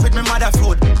ramp with me mother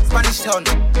food, Spanish town,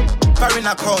 foreign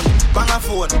account, bang a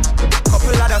phone,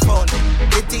 couple other phone.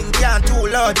 The thing can't too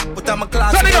loud, but I'm a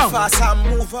class fast and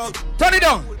move out. Turn it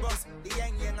down.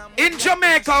 In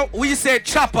Jamaica, we say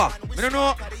chopper. I don't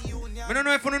know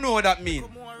if you know what that means.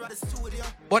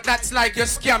 But that's like you're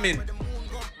scamming.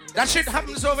 That shit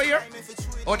happens over here?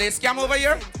 Or they scam over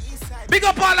here? Big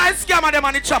up all I scammer them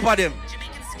and the chopper them.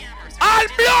 All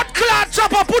blood clot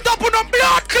chopper, put up on a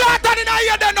blood clot and in a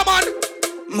ear then, no man.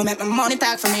 Me make my money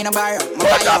talk for me no borrow. Me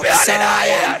buy up the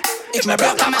soil. If me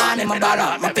broke a man in my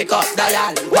borrow, me pick up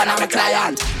dial. One of my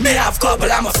client, me have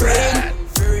couple of my friend.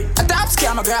 A top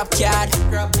scam, a grab card.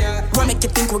 What make you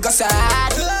think we go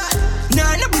sad?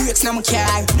 No breaks, no my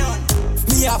car.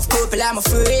 Me have couple of my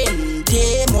friend.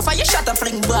 Damn, off you shot a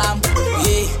fling bomb.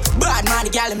 Yeah, bad man, the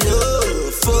gal him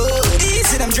love food.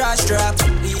 Easy them draw strap.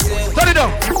 Turn it down.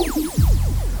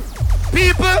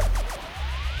 People,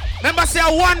 remember say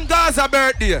one Gaza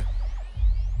birthday.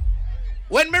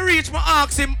 When me reach, me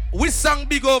ask him which song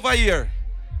big over here.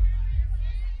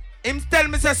 Him tell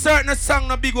me say certain song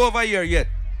not big over here yet.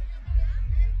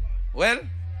 Well,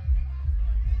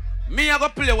 me I go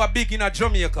play what big in a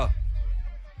Jamaica.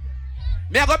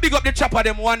 Me I go big up the chopper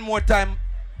them one more time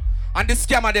and the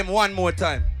scammer them one more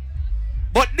time.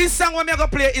 But this song what me I go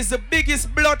play is the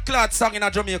biggest blood clot song in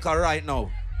a Jamaica right now.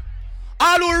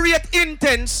 All who rate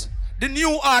Intense, the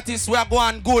new artists we are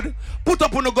going good, put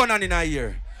up on the gun on in a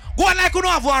ear. Go on like you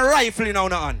don't have one rifle in our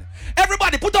hand.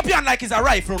 Everybody put up your hand like it's a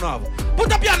rifle now.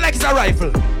 Put up your hand like it's a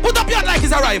rifle. Put up your hand like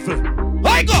it's a rifle.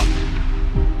 Why go?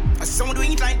 Some do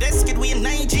it like this, kid, we in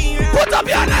Nigeria. Put up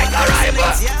your hand like a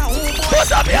rifle.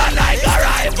 Put up your hand like a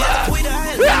rifle.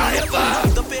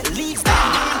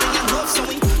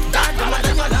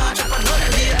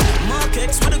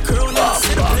 Markets with a girl, not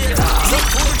sit up here.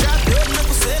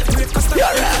 You're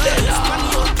ready now.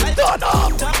 Turn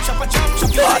up. Turn up.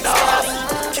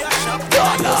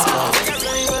 Turn up.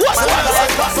 What?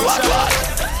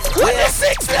 When the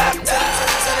six them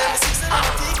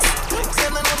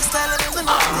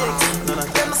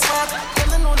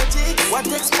what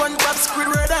takes SpongeBob,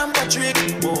 Squidward and Patrick?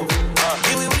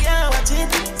 Here we are, watch it.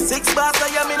 6 bars, I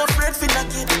am in afraid for knock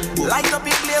it. Light up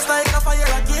in place like a fire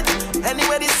rocket.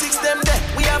 Anywhere the 6 them there,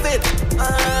 we have it.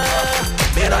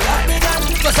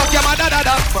 What's up, your mother,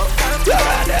 dada?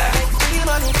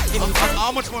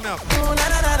 How much money up?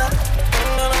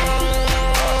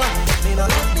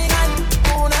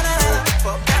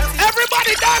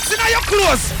 Everybody dancing on your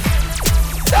clothes.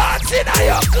 Dancing on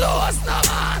your clothes, no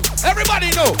man.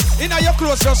 Everybody know, in your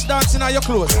clothes, just dancing on your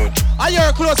clothes. On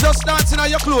your clothes, just dancing on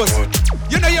your clothes.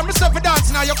 You know you myself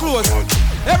dancing on your clothes.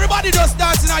 Everybody just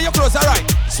dancing on your clothes, alright.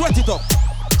 Sweat it up.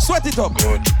 Sweat it up.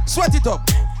 Sweat it up.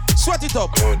 Sweat it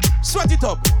up. Sweat it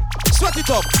up. Sweat it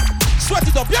up. Sweat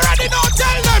it up. You ready now?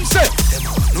 Tell them, say.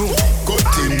 No, good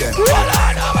thing there.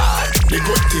 The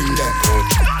good thing there.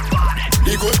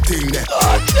 The good thing there.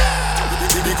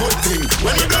 The good thing.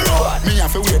 When you go out, me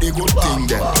have to wear the good thing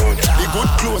there. The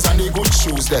good clothes and the good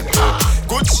shoes there.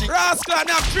 Good shit. Rascal, I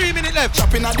have 3 minutes left.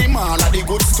 Shopping at the mall at the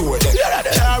good store there.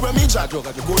 Car when me jack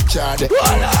at the good car there.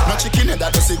 No chicken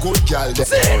that does a good girl there.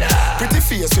 Pretty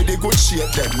face with the good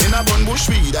shape there. In a bun bush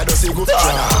weed that does a good job.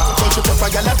 Country pepper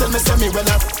girl tell me say me well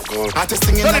artist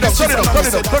thing in the street.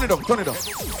 Turn it up.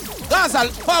 Gaza,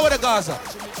 forward the Gaza.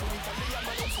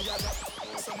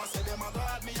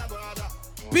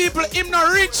 People, him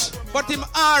not rich, but him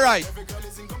alright.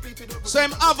 So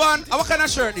him have on, what kind of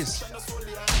shirt this?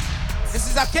 This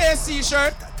is a KC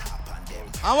shirt.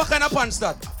 And what kind of pants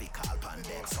that?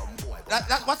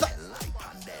 That what's that?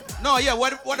 No, yeah,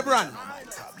 what the brand?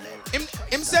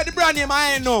 Him said the brand name,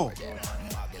 I ain't know.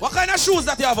 What kind of shoes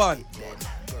that you have on?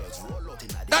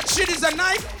 That shit is a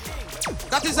knife.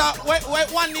 That is a, wait,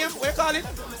 one name, what you call it?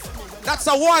 That's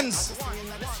a ones.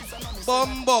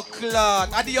 Bumbo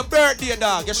clot. I did your birthday,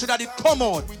 dog. You should have it come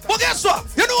out. But guess what?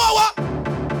 You know what?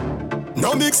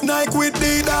 No mix Nike with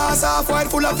Adidas, half white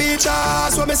full of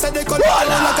features. When me say they color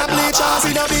like a bleachers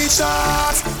in the beach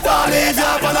shots. Don't leave you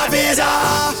up on a visa.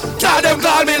 Now them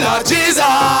call me Lord Jesus.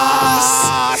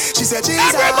 She said Jesus.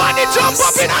 Everybody jump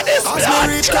up in on this blood. As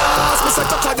me reach class, me say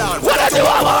touch her down. What do you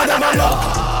want?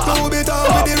 Go be down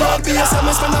with the rock piece. And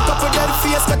me spend a couple dead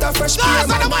face, get a fresh piece.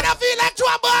 Guys, I don't wanna feel like two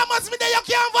bombers me there. You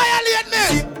can't violate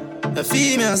me. A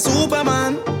female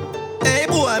Superman. Hey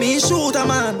boy, me shoot a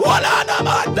man. Hold on,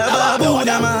 man. The baboon,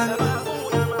 man.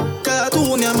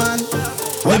 Cartoon, man.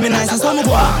 Women nice and some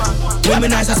boy.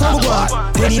 Women nice and some boy.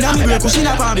 Penny na me break, pushing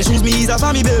up on me. Shoes me ease up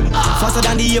on me, baby. Faster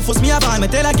than the Air Force me a van. Me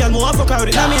tell a girl more fuck her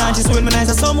with me and she women nice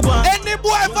and some boy. Any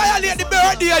boy violate the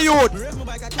birthday youth.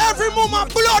 Every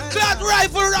moment blood clot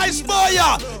rifle rice boy.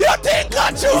 You think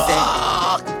that you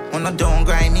on a don't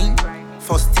grind me.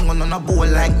 First thing on a bowl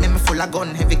like me full of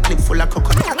gun, heavy clip full of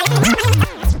coconut.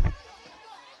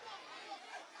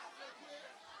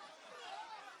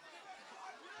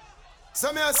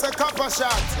 Some here say copper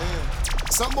shot.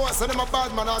 Some boys say them a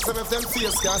bad man. Ask them if them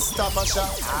face can stop a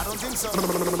shot. I don't think so.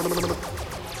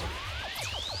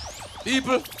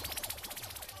 People,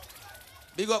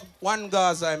 big up one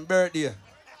Gaza and birthday.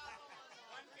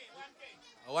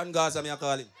 One Gaza, me a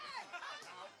call him.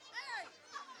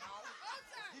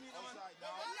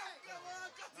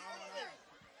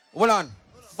 Hold on,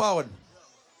 forward.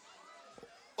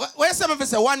 Where some of us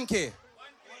say 1K?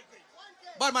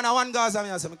 But man, I one Gaza,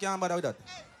 I can't bother with that.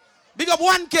 Big up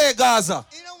 1K Gaza.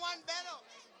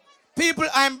 People,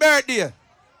 I'm birthday.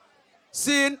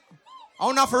 Seeing, I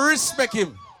want to respect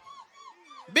him.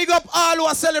 Big up all who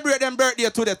are celebrate them birthday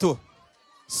today too.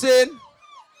 Seeing,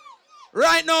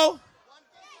 right now,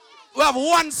 we have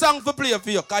one song to play for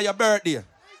you, because your birthday.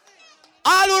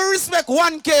 All who respect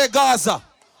 1K Gaza,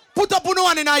 put up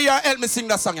one in a ear, help me sing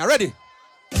that song. You ready?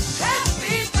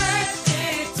 Happy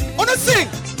birthday to you. Wanna sing?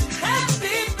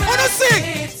 Wanna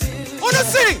sing? Wanna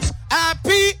sing?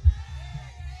 Happy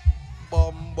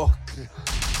Bombok.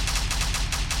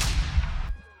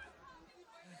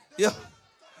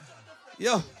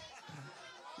 Yo.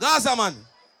 Gaza man.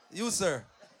 You sir.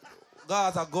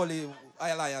 Gaza Gully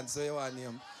Alliance, so you want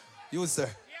name. You sir.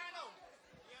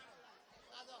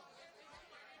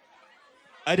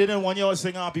 I didn't want y'all to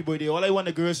sing happy birthday. All I want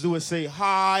the girls to do is say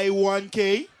hi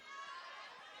 1K.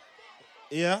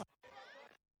 Yeah.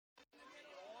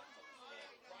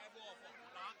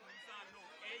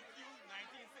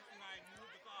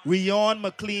 Rion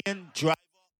McLean, driver.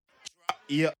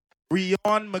 Yeah.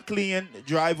 Rion McLean,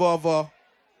 driver of a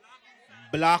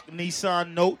black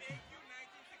Nissan Note.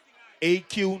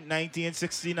 AQ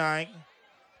 1969.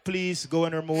 Please go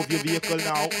and remove your vehicle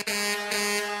now.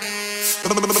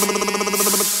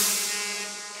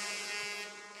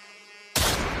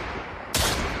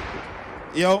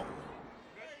 Yo,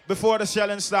 before I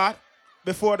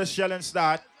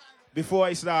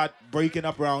start breaking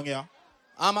up around here,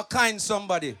 I'm a kind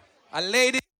somebody. A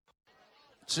lady.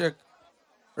 Check.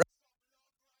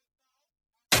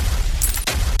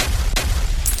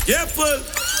 Careful.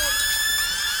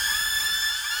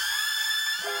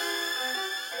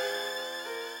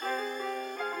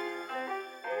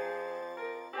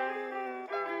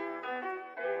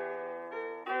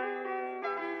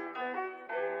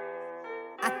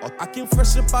 I came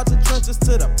fresh up out the trenches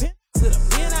to the pen.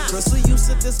 Girls who used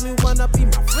to diss me wanna be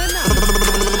my friend now.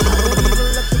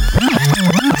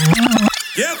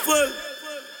 Careful.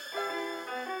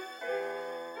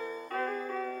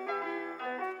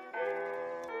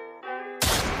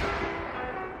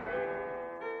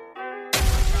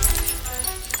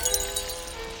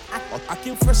 I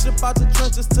came fresh up out the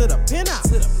trenches to the pen out.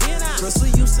 Girls who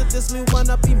used to diss me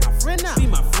wanna be my friend now.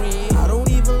 I don't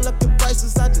even look at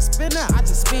prices, I just spin out. I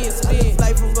just spin.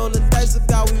 Life from rolling dice, I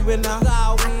got we win out.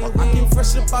 I came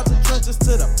fresh up out the trenches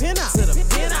to the pen out.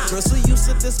 Girls who used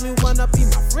to diss me wanna be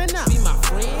my friend now.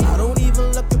 I don't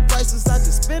even look at prices, I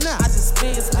just spin out. I just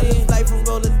spin. Life from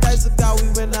rolling dice, I got we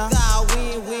win out.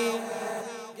 Win.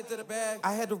 Get to the bag.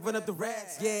 I had to run up the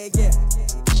racks. Yeah.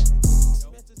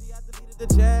 The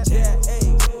jab,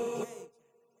 hey.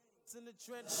 In the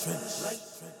trench.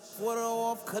 Water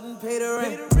off, couldn't pay the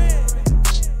rent.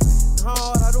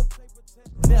 Hard, I don't play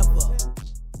pretend. Never.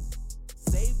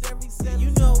 Saved every cent, you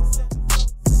know.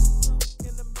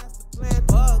 In the master plan,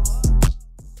 bugs.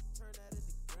 Turn that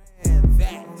into grand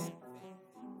facts.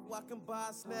 Walking by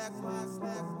a snack.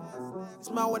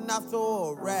 Smile when I throw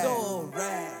a rag.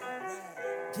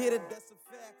 Get it, that's a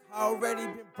fact. I already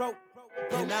been broke.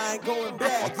 and I ain't going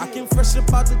back. I came fresh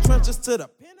up out the trenches to the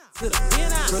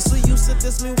penthouse. Crystal used to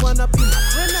diss me, wanna be my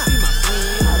friend now. I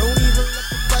don't even look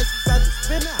the prices, I just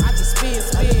spin out. I just spin.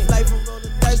 I live life and roll the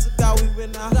dice, so God we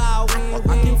win now. I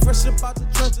came fresh up out the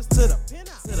trenches to the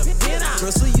penthouse.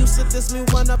 Crystal used to diss me,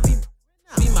 wanna be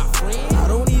my friend. I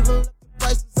don't even look the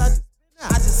prices, I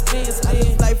just spin. I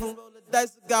live life and roll the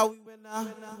dice, so God we win now.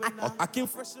 I came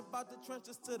fresh up out the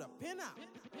trenches to the penthouse.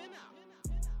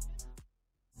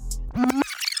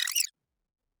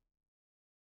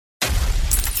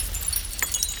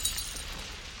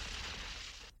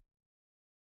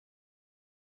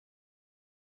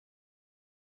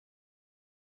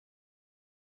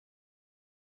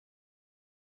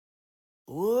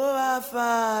 O our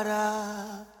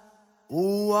Father,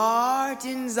 who art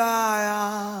in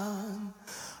Zion,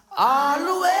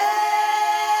 hallowed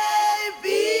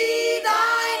be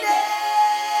thy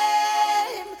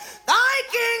name. Thy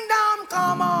kingdom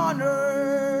come on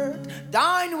earth,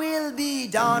 thine will be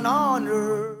done on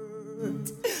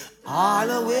earth.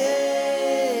 Hallowed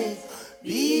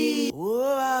be,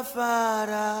 O our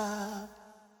Father,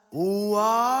 who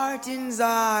art in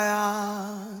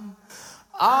Zion,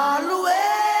 hallowed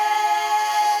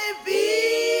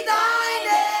be thy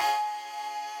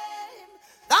name.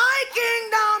 Thy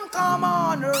kingdom come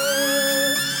on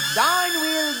earth, thine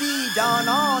will be done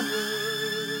on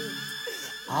earth.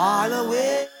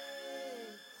 Hallowed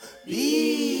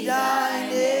be thy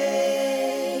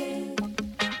name.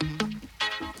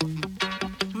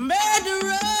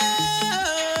 Murderer,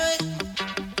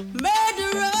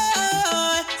 murderer,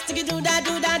 stick it do that,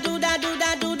 do that, do that, do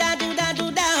that, do that, do that,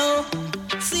 do that.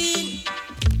 See,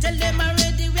 tell them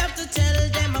already, we have to tell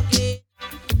them again.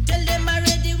 Tell them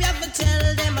already, we have to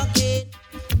tell them again.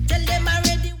 Tell them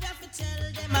already, we have to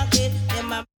tell them again.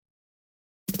 Them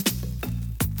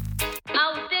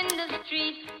out in the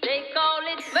street, they call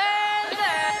it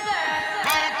murder.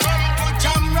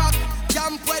 Jam rock,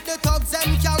 jump where the thugs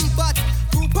them camp at.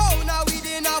 2 pound now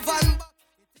within a van.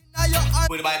 Now your hand.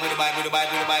 With the buy number 1. With the buy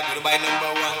number 2.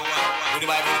 With the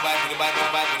buy number 3. With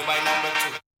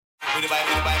the buy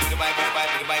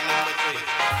number 3.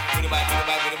 With the buy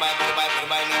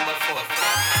number 4.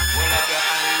 Hold up your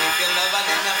hand if you love and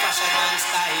then the fashion and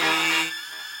style.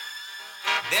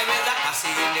 There is a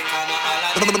posse in the corner, all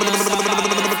of them know some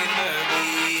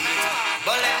Murby.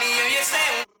 But let me hear you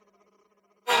say,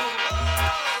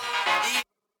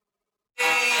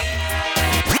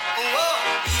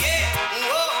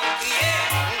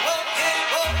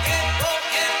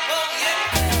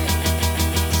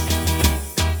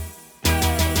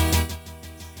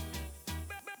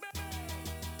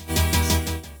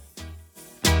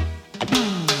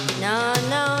 No,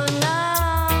 no, no.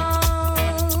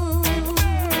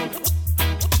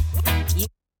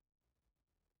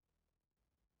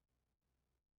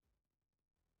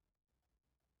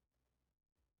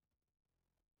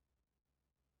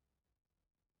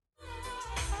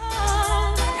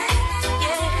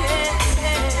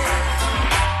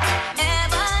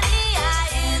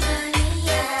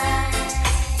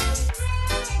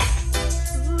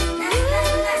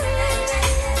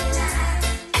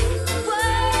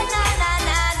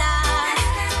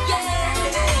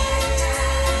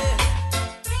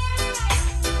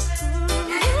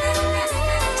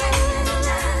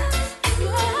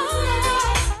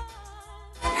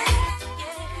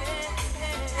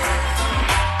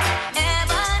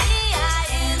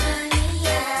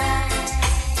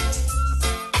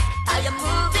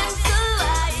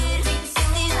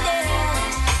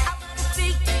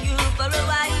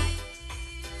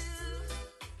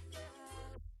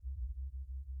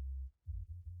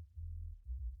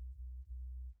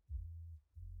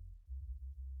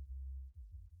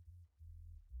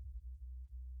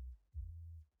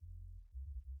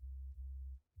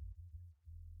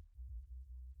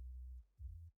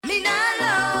 Me nah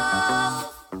love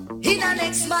in a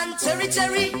next man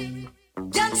territory.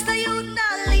 Youngster you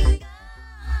nah linger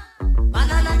on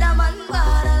another man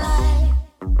borderline.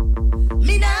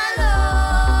 Me nah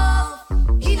love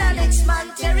in a next man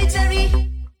territory.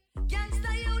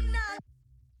 Youngster you nah.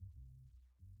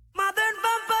 Modern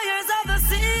vampires of the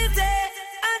city,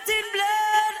 hunting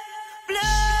blood,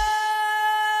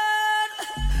 blood,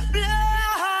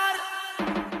 blood.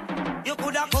 You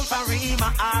coulda come from Rima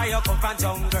or you come from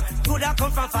jungle. Coulda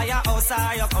come from Firehouse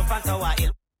or you come from Tower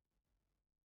Hill.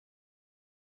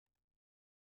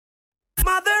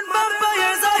 Modern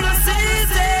vampires of the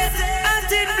city,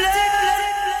 hunting blood,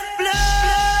 blood.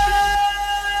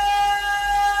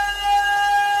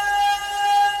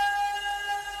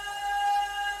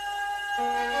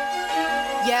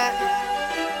 Yeah.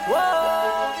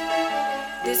 Whoa.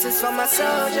 This is for my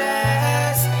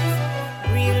soldiers.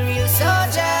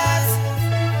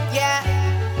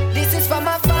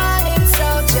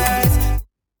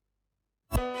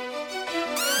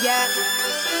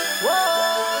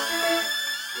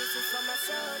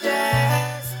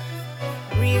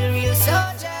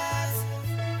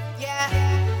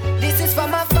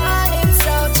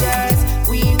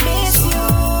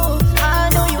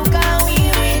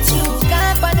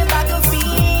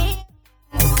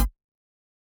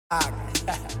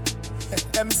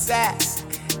 them say,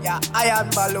 yeah, iron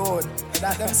balloon.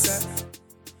 That them say.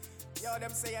 Yo, them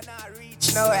say you're not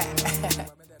reach nowhere.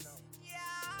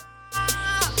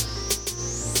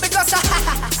 Because a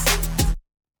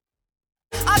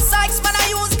Sykes man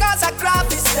I use cause I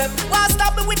graphish them. Won't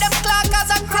stop me with them clock cause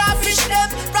I crawfish them.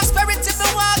 Prosperity me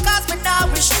want cause me now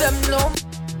wish them no.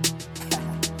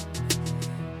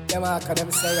 Them all cause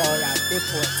them say oh yeah,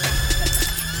 deport.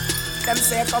 Them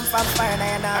say come from fire now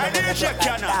you know I need to check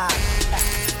you now.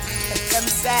 Them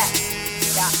say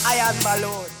yeah, iron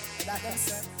balloon. That them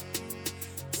say.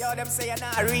 Yo, them say you're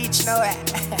not reach nowhere.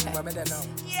 What me they know?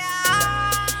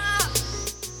 Yeah.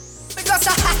 Because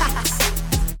a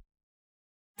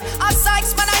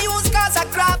Sykes man I use cause I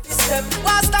graphish them.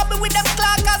 Won't stop me with them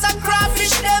clock cause I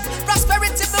crawfish them.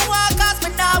 Prosperity me want cause me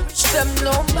now wish them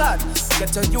no blood.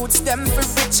 Get a youths them for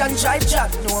rich and drive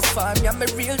jack. No farm, yeah, my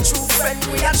real true friend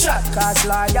we a chat. Cause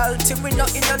loyalty we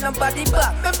not in on nobody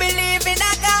back. Me believe in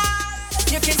a God.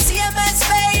 You can see a man's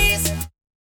face.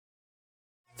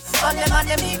 On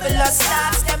them evil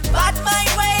starts, them bad mind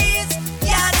ways.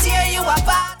 Can't tear you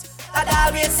apart. I'd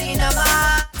always seen them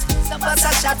heart. So bust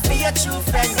a shot for your true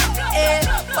friend, eh?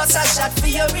 Bust a shot for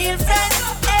your real friend,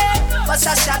 eh? Bust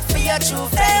a shot for your true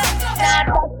friend.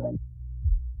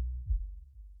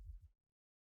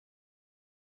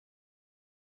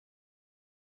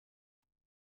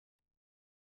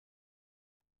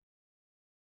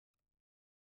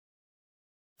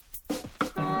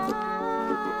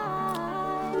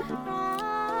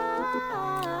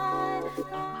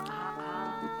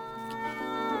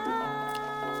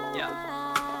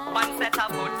 One set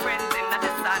of good friends in the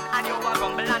sun, and you a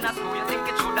rumble and a screw, you think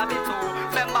it should have been two.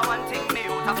 Remember one thing, me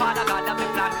out, a father God have a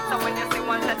plan. So when you see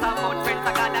one set of good friends,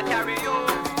 I gotta carry you.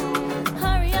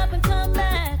 Hurry up and come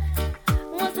back.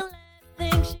 What's the last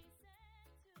thing she said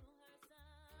to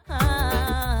her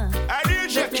son? I did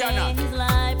check you now. His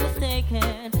life was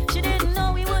taken. She didn't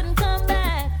know he wouldn't come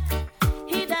back.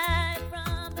 He died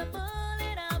from the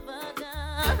bullet of a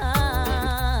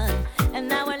gun, and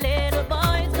now our little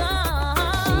boy's gone.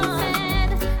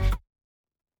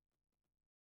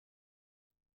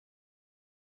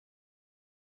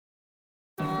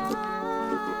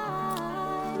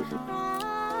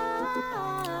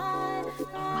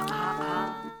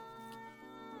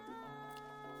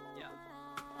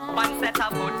 One set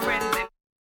of good friends in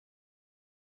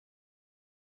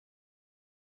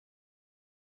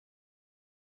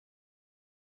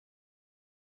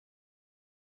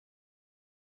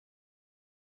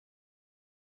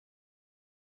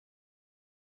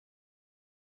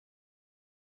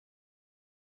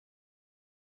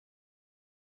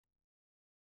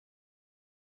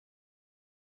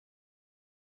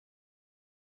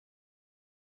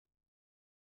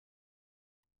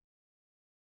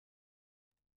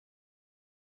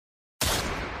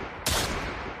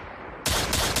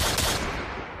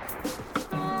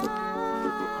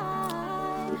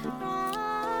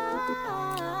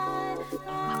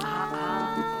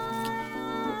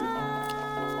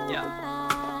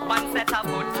one set of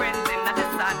good friends in the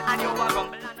sun, and you a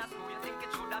rumble and a screw, you think it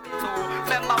should have been two.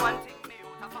 Remember one thing, me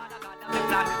out, a father God have a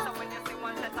plan. So when you see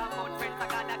one set of good friends, I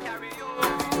gotta carry you.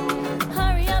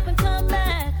 Hurry up and come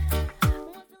back.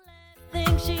 What's the last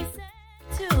thing she said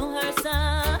to her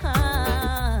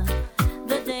son?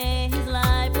 The day his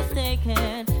life was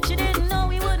taken. She didn't know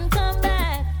he wouldn't come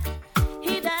back.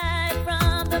 He died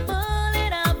from the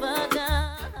bullet of a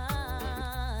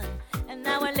gun, and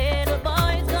now our little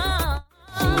boy's gone.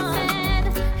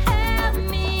 Help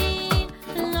me,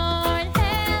 Lord,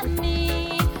 help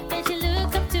me. Then she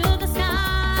looked up to the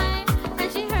sky,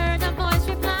 and she heard a voice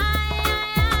reply,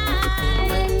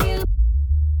 when you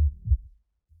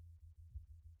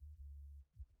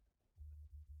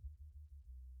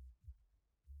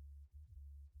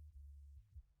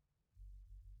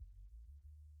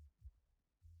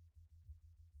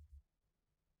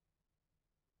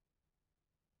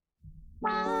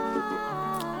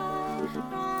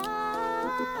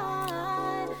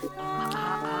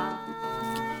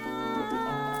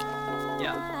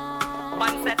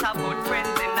One set of good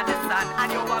friends in the sun,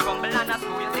 and you a rumble and a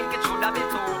screw, you think it should have been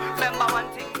two. Remember one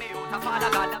thing, me out, a father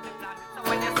God have a plan. So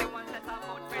when you see one set of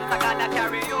good friends, I gotta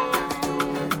carry you.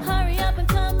 hurry up and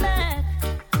come back.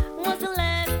 What's the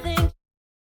last thing?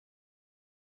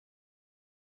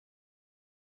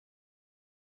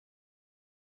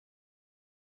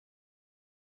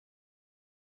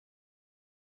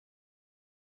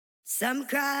 Some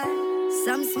cry,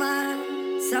 some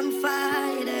smile, some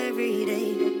fight every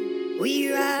day.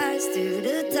 We rise to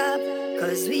the top,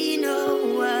 cause we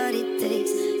know what it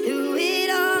takes. Through it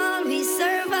all we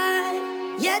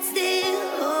survive, yet still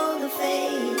hold the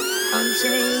faith,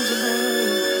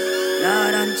 unchangeable.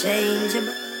 Lord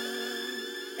unchangeable.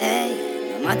 Hey,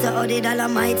 no matter how the dollar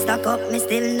might stack up, me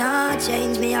still not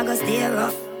change. Me I go stay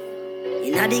rough.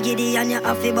 Inna the giddy and you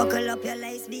have to buckle up your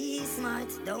lace. Be smart,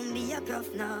 don't be a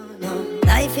prof now. No.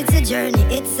 Life it's a journey,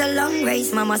 it's a long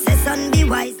race. Mama says son be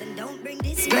wise and don't bring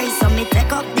disgrace. So me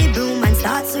take up the broom and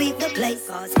start sweep the place.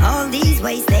 Cause all these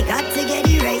ways they got to get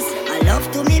erased. I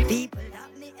love to me people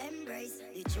that me embrace.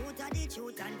 The truth are the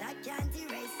truth and that can't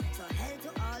erase. So hell to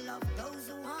all of those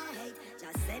who want hate.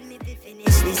 Just send me to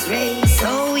finish this race.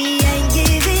 So we ain't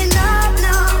giving up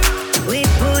now. We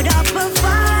put up a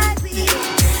fight.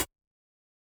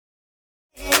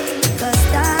 Cause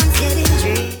time's getting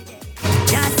tricky.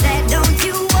 Just said don't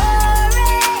you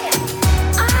worry.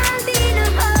 I'll be in a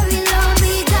hurry, love,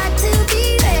 we got to be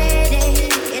ready.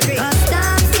 Cause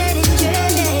time's getting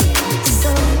tricky.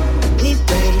 So we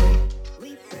pray, we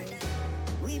pray,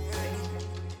 we pray,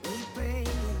 we pray,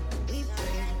 we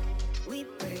pray, we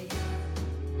pray.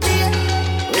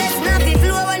 Let's not be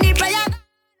flow when the prayer.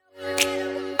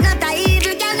 Not a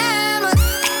evil can harm us.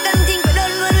 Them think we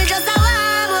done when we just a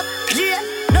warm up.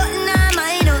 Nothing I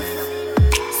mind us.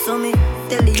 So me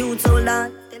tell the youth hold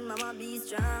on. Tell mama be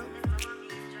strong.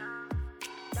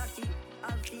 Jackie,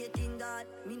 have faith in God.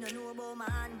 Me no know about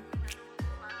man.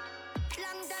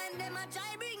 Long time them a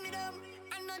try bring me down.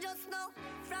 I know just now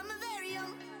from a very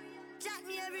young. Chat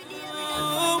me every day.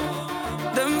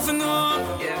 Them for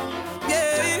know,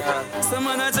 yeah. Some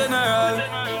man a general.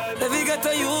 If you get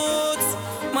a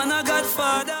youth, man a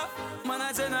godfather, man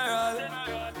a general.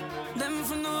 Them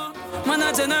for know, man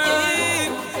a general.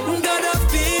 God of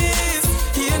peace,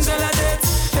 angel of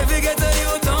death. If you get a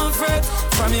youth, don't fret.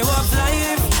 From you have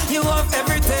life, you have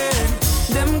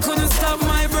everything. Them couldn't stop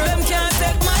my breath. Them can't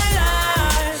take my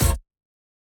life.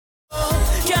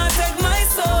 Can't take my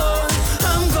soul.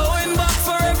 I'm going back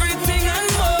for everything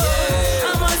and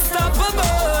more. I'm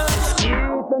unstoppable.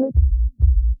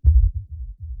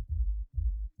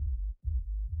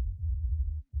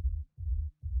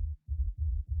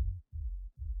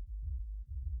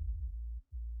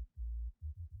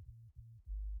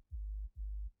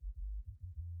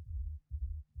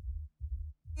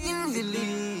 In the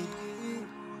lead.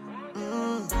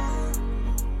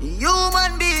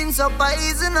 Human beings are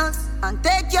poisonous and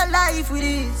take your life with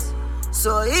ease.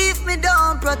 So if me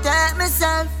don't protect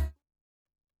myself,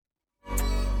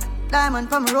 diamond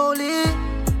from rolling,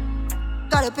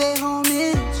 gotta pay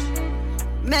homage.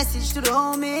 Message to the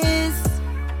homies.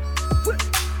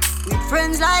 With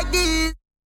friends like these,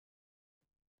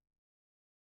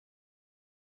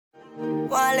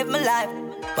 wanna live my life,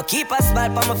 but keep a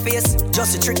smile on my face,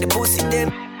 just to trick the pussy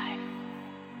them.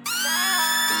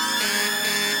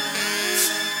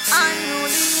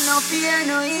 unruly, no fear,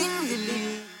 no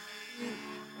invalid.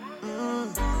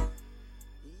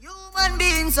 Human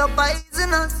beings are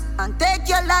poisonous and take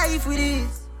your life with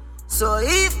ease. So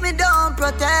if me don't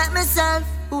protect myself,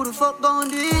 who the fuck gon'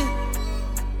 do it?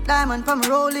 Diamond from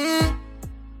rolling,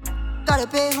 gotta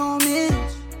pay homage.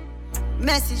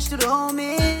 Message to the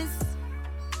homies.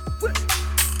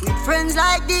 With friends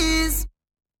like these,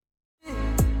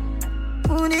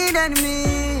 who need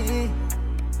enemy?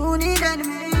 Who need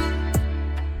enemy?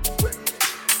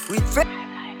 With friends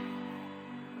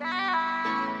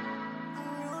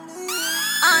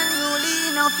unruly,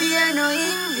 no fear, no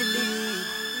invalid.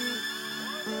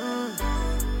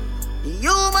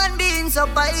 Human beings are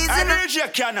poisonous. Energy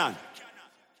cannon.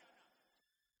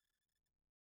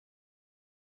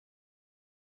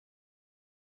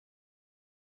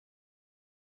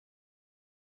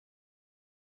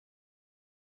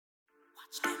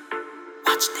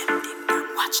 Watch them,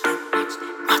 watch them,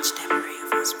 watch them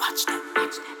ravers, watch them.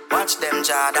 Watch them,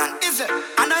 Jordan. Is it?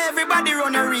 I know everybody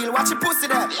run a reel, watch your pussy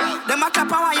there. Them a clap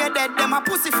and while you're dead, them a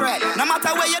pussy fret. No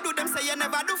matter where you do, them say you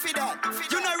never do for that.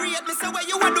 You know rate me, say where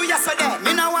you want do yesterday.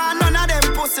 Me no want none of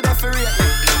them pussy there for rate me.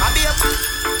 I be a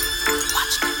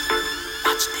watch them,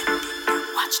 watch them,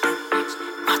 watch them,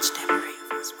 watch them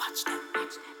ravers, watch them.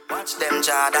 Watch them,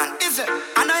 Jordan. Is it?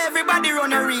 I know everybody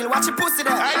run a reel, watch your pussy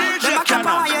there. Them a clap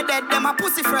and while you're dead, them a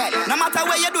pussy fret. No matter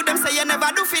where you do, them say you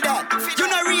never do for that. You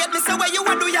know rate me, say where you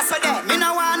want do yesterday. Me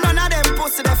no want none of them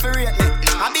pussy there for rate me.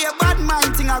 I be a bad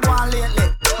mind thing I go on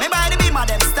lately. Me by the beam of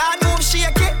them start move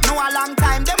shaky. No a long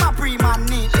time, them a pre-man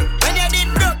neatly. When you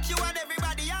did broke, you and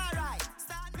everybody alright.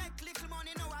 Start make little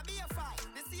money, now I be a fight.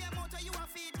 The same motor you a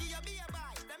feed, give you be a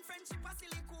buy. Them friendship a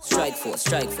silly cool. Strike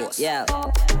force, yeah.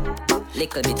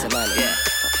 Little bit of money, yeah.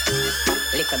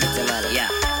 Little bit of money, yeah.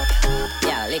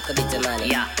 Yeah, little bit of money,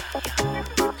 yeah.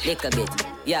 Little bit.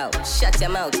 Yo, shut your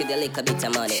mouth with a little bit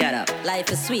of money. Shut up.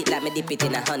 Life is sweet like me dip it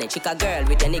in a honey. Chick a girl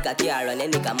with a nigga car and a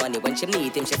nigga money. When she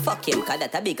meet him, she fuck him, cause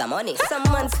that a bigger money. Some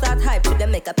man start hype to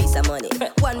them make a piece of money.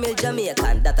 1 mil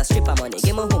Jamaican, that a stripper money.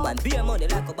 Give me woman beer money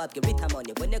like a bad give it a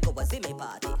money. When you go a zimmy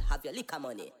party, have your liquor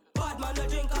money. Bad man no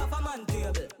drink off a man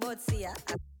table. But see ya.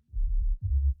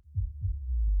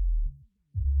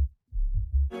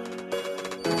 So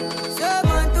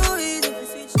man too easy to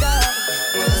switch that.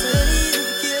 So easy to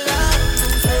kill that.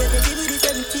 So you can give me the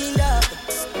 17 that.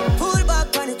 Pull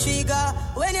back on the trigger.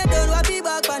 When you're done, we'll be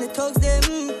back on the thugs them.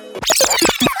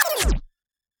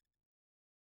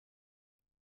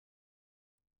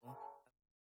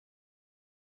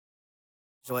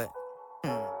 Jouet.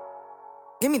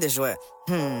 Give me the jouet.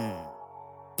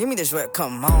 Give me the jouet.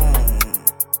 Come on.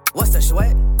 What's the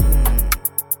jouet?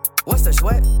 What's the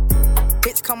jouet?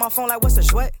 Bitch, call my phone like, what's the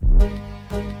jouet?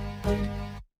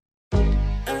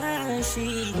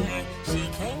 She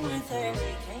came with her.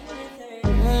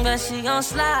 But she gon'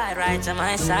 slide right to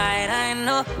my side. I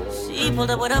know she pulled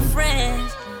up with her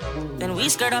friends. Then we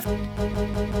skirt off.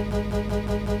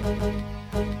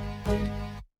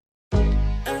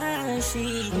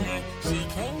 She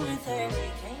came with her.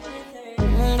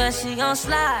 But she gon'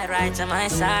 slide right to my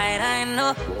side. I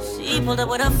know she pulled up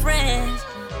with her friends.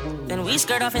 Then we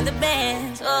skirt off in the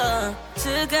Benz. Oh,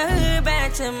 took her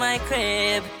back to my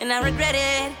crib, and I regret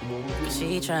it. Cause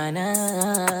she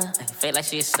tryna feel like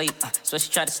she asleep. So she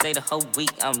tried to stay the whole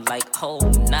week. I'm like, oh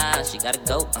nah, she gotta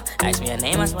go. Ask me her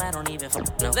name, I swear I don't even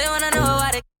know. They wanna know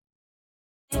why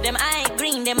them I ain't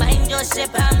green, them I just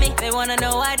sip on me. They wanna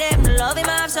know why them love him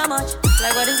off so much.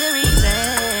 Like what is the reason?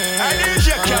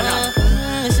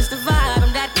 It's just the vibe,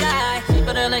 I'm that guy. She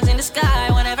put her legs in the sky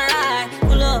whenever I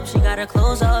pull up. She got her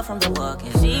clothes off from the walk,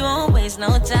 and she won't waste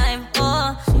no time.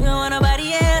 Oh, she don't want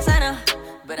nobody else, I know.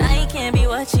 But I can't be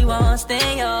what she wants.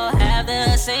 They all have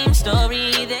the same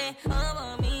story. They all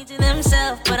want me to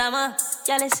themselves, but I'm a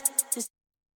jealous.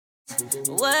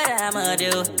 What I'ma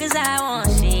do? Cause I want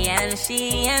she and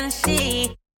she and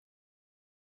she.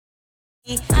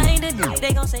 I ain't the dude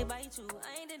they gon' say bye to.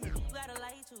 I ain't the dude you gotta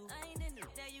lie to. I ain't the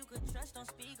dude that you could trust on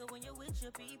speaker when you're with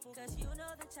your people. Cause you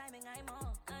know the timing I'm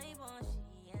on. I want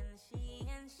she and she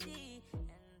and she.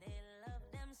 And they love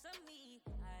them some me.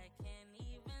 I can't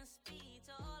even speak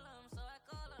to all of them. So I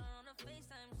call her on the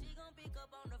FaceTime. She gon' pick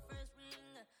up on the first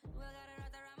ring. Well, got her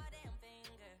right around my damn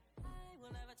finger. I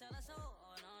will never tell her so.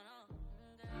 Oh no no.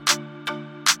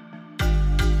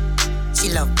 She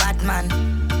love Batman.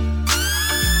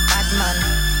 Batman.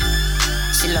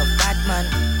 She love Batman.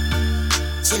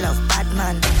 She love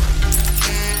Batman.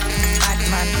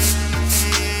 Batman.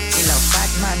 She love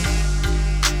Batman.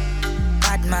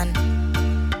 Batman.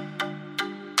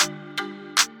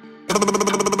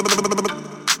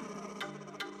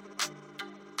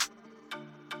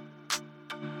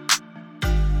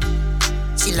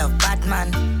 She love Batman.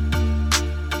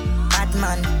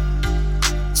 Batman.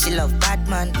 She love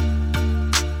Batman.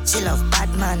 She love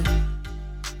Batman.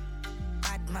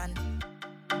 Batman.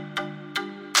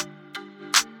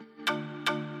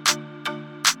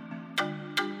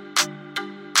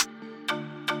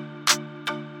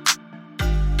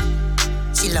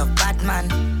 She love Batman.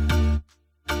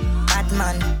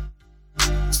 Batman.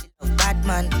 She love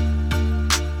Batman.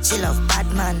 She love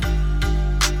Batman.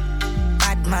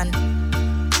 Batman.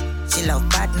 She love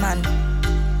Batman.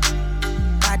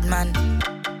 Batman.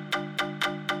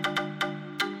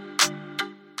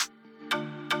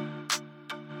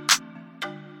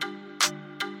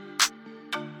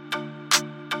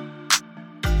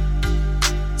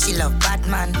 She love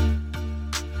Batman.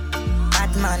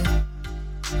 Batman.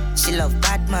 She love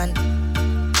Batman.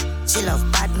 She love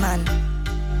Batman.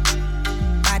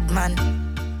 Batman.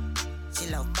 She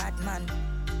love Batman.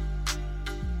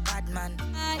 Batman.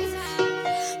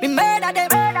 We murder them.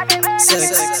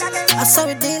 I saw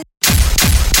it deal.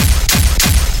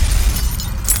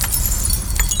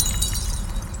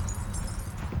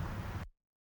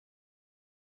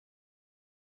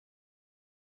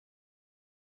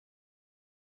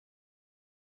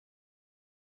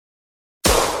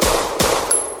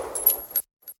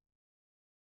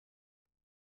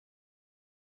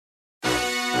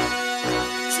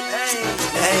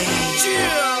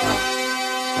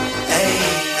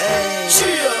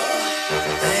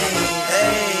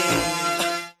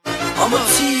 I'm a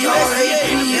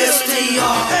T-R-A-B-S-T-R.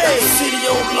 City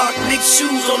on lock, big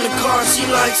shoes on the car. She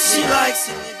likes it.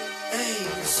 Hey,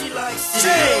 she likes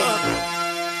it.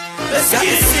 Let's get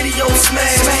the city on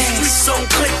smash. Streets on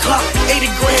click clock. 80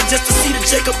 grand just to see the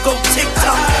Jacob go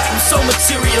TikTok. I'm so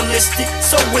materialistic,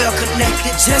 so well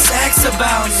connected. Just ask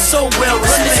about it. So well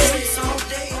respected. All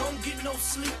day, I don't get no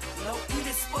sleep.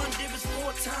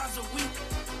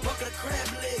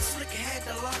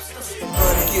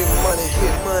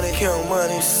 money, count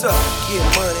money, suck, get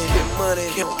money, count money,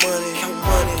 count money, get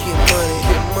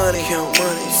money, count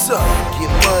money, suck,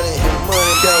 get money, count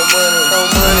money, count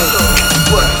money.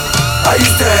 What? I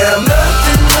used to have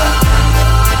nothing,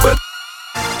 but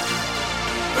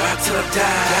right till I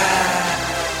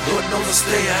die, Lord knows I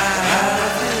stay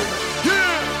high,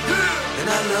 and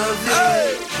I love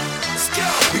it.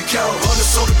 We count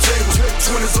hundreds on the table,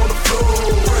 20s on the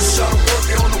floor. First shot of work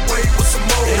on the way with some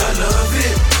more. And I love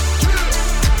it.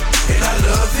 And I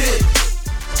love it.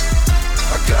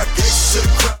 I got gangsters to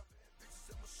the crowd.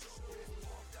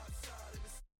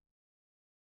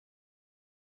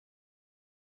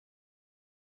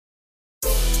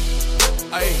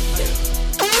 Hey.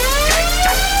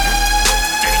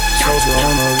 Soldier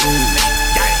on the lead.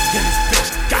 Gang in this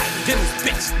bitch. Gang in this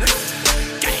bitch.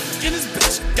 Gang in this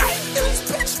bitch. Gang in this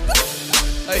bitch.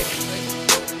 Hey.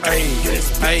 Hey.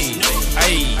 Hey.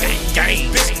 Hey. Gang.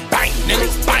 Bang.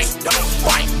 Niggas. Bang.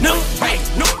 Bang. No. Bang.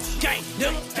 No. Gang.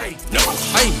 Gang. No.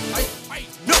 Hey.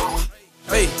 No.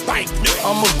 Hey,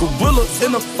 I'm a gorilla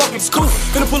in a fucking school.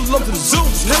 Gonna pull up to the zoo,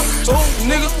 nigga. Oh,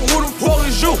 nigga, who the fuck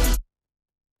is you?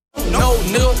 No,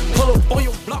 nigga, pull up on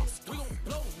your block. We gon'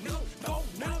 blow, nigga. Go,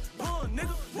 nigga. Run,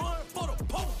 nigga. Run for the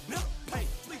pole, nigga. Hey,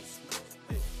 please.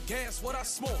 Gas what I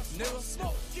smoke, nigga.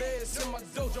 Smoke. Feds in my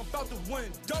dough, jump out the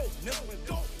window,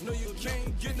 nigga. No, you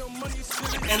can't get no money, you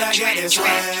silly. And I got this swag.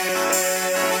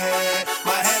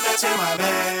 My head that's in my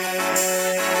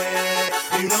bag.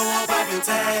 You know I'm poppin'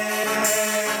 tag.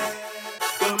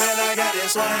 But man, I got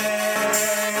this swag.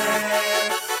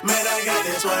 Man, I got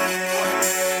this swag.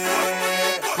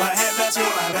 My head that's in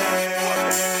my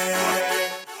bag.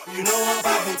 You know I'm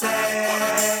poppin'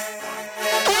 tag.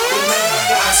 But man, I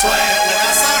got this swag. When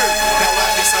I serve, that's why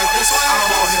they serve this swag. I'm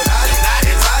on here,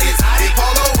 naughty,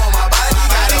 polo on my body,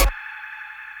 got it.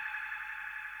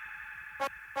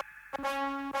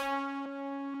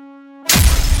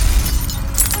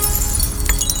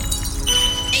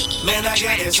 Man, I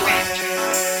got this swag.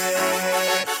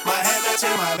 My head that's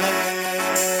in my bag.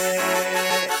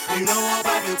 You know I'm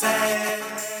poppin' tag.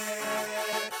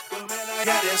 But man, I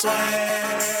got this swag.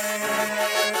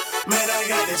 Man, I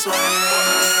got this swag.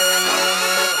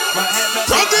 My head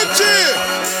that's in my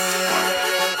bag.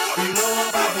 You know I'm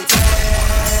poppin' tag.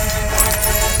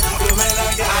 But man,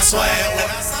 I got this swag. When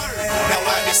I serve, that's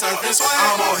why they serve this swag.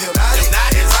 I'm on here,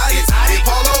 naughty,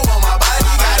 polo on my body.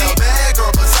 Got a bad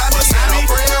girl beside me, and a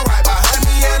friend right behind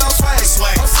me, and I'm swag.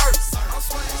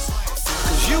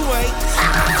 Cause you ain't.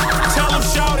 Tell them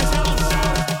shout it.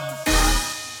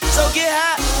 So get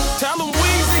high. Tell them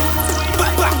Weezy.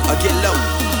 Or get low.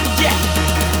 Yeah.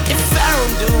 If I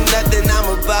don't do nothing, I'm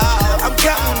about. I'm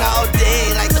counting all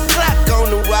day like the clock on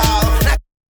the wall.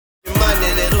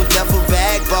 Money, little duffel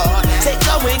bag boy. Take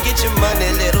go and get your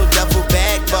money, little duffel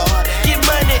bag boy. Get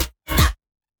money.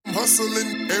 I'm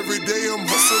hustling, every day I'm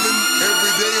hustling,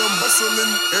 every day I'm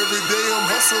hustling, every day I'm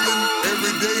hustling,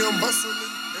 every day I'm hustling,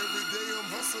 every day I'm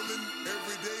hustling,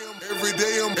 every day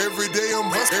I'm hustling, every day I'm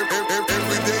hustling,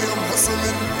 every day I'm hustling,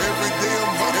 every day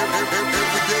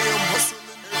I'm hustling,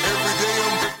 every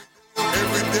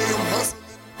day I'm hustling,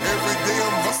 every day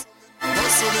I'm hustling.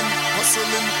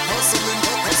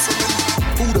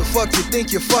 Who the fuck you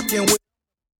think you're fucking with?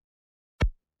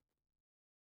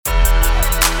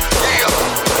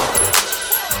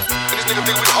 Nigga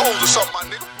think we old or something, my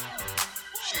nigga.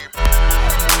 Shit.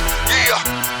 Yeah.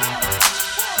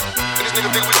 And this nigga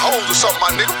think we old or something,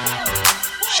 my nigga.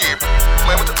 Shit.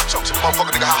 Man, what the fuck to the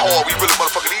motherfucker nigga how hard we really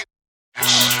motherfucking is.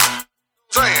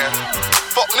 Saying.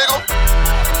 Fuck nigga.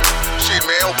 Shit,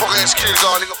 man, old punk ass kids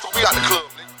all nigga. Fuck we out the club,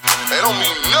 nigga. That don't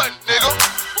mean nothing, nigga.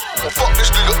 I'm gonna fuck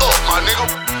this nigga up, my nigga.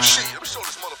 Shit, let me show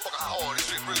this motherfucker how hard this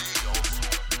shit really is, yo.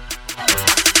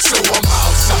 So I'm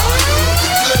outside of the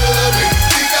club and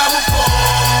think I'm a ball.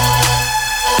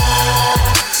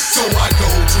 So I go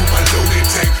to my loaded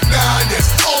tank, 9 that's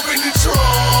open the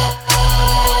trunk.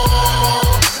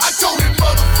 I told that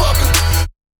motherfucker.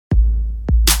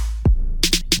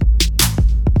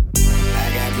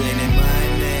 I got plenty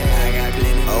money. I got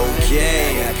plenty money.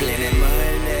 Okay. I got plenty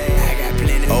money. I got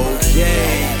plenty money.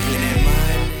 Okay. I got plenty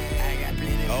money. I got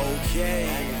plenty money. Okay.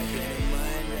 I got plenty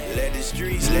money. Let the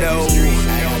streets know.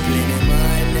 I got plenty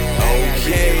money.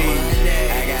 Okay.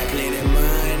 I got plenty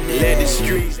money. Let the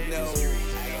streets know.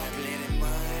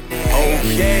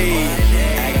 Okay.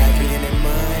 I got plenty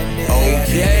money.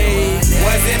 Okay.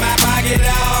 What's in my pocket,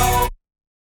 dog?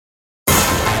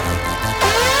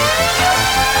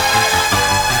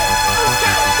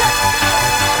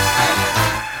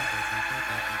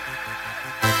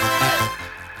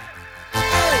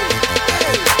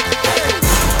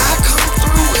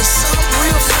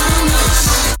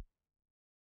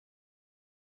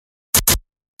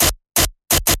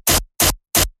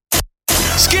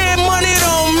 Scared money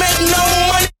don't make no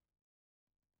money.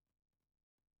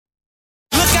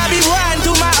 Look, I be riding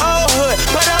through my old hood,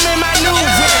 but I'm in my new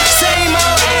whip. Same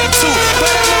old attitude,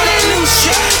 but I'm on that new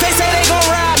shit. They say they gon'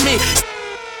 rob me,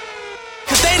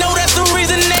 cause they know that's the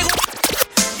reason they.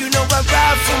 You know I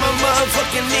ride for my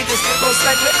motherfucking niggas. Most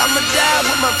likely I'ma die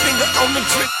with my finger on the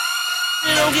trigger.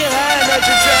 You don't get high, not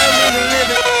you try to make a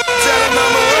living. Tell them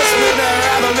I'm a hustler,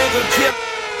 now I'ma make a kip.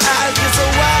 Eyes get so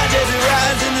wide as it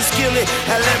rides in the skillet.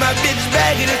 I let my bitch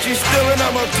bag it if she stealin',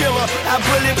 I'm a killer. I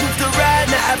bulletproof the ride,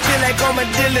 now I feel like I'm a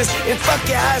dealers. In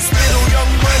fucking hospital,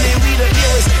 Young Money, we the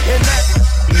illest. And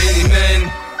many men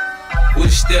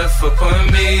wish death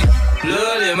upon me.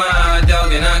 Blood in my eye,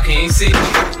 dog, and I can't see.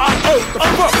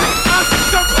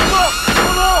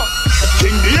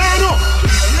 King Diano.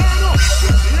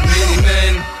 Many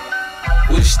men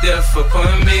wish death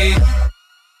upon me.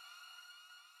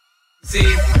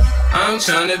 See, I'm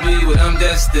tryna be what I'm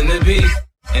destined to be,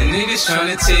 and niggas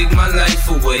tryna take my life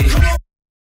away.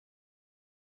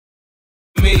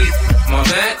 Me, my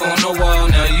back on the wall,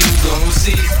 now you gon'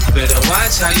 see. Better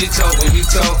watch how you talk when you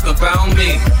talk about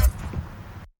me.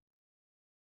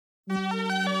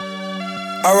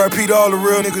 R.I.P. to all the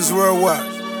real niggas worldwide.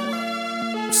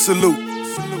 Salute.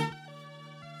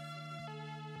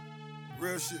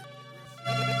 Real shit.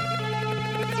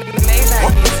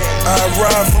 I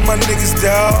ride for my niggas,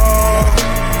 dawg.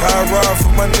 I ride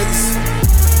for my niggas.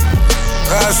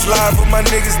 I slide for my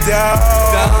niggas, dawg.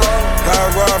 I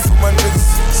ride for my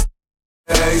niggas.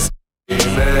 Hey,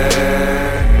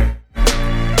 man,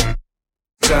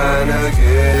 tryna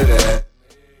get at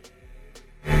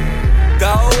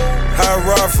dawg. I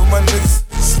ride for my niggas.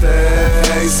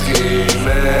 Stay scheming,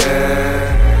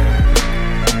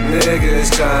 niggas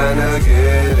tryna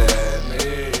get at me.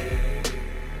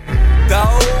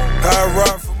 Dawg. I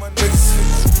ride for my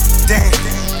niggas. Damn,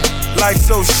 life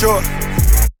so short.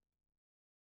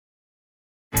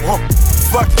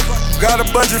 Fuck it. Got a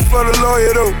budget for the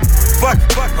lawyer though. Fuck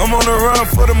it. I'm on the run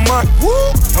for the month.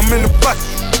 I'm in the bucket.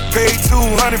 Paid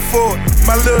 200 for it.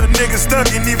 My little nigga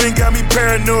stuck and even got me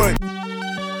paranoid.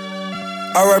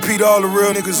 R.I.P. to all the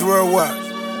real niggas worldwide.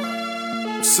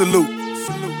 Salute.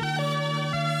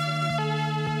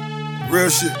 Real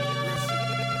shit.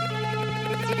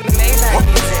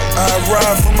 I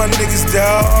ride for my niggas,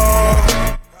 dawg. I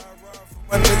ride for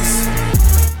my niggas.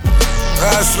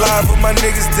 I slide for my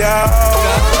niggas, dawg.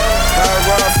 I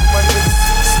ride for my niggas.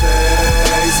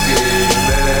 Stay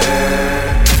scheming,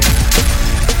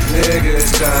 niggas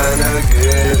tryna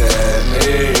get at me.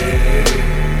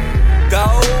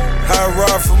 Dawg. I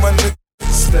ride for my niggas.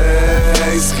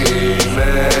 Stay scheming,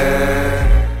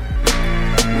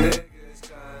 niggas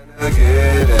tryna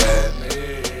get at me.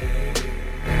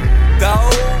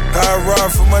 Dawg. I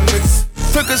ride for my niggas.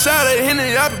 Took a shot at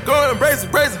Henny, I been going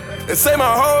brazen. They say my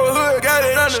whole hood got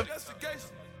it under investigation.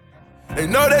 They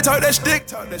know they talk that stick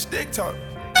talk. They know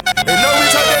we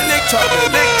talk that lick talk.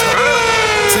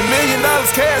 $10 million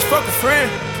cash, fuck a friend.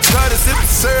 Started sipping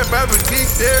syrup, I would keep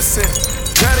their scent.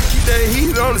 Gotta keep that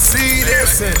heat on the seed air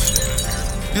scent.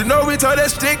 You know we talk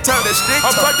that stick talk.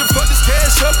 I'm about to fuck this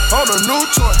cash up on a new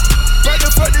toy. About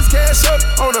to fuck this cash up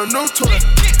on a new toy.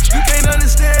 You can't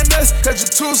understand us, cause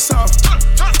you're too soft.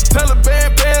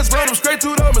 Taliban bands run them straight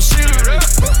through the machinery.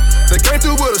 They came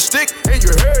through with a stick and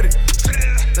you heard it.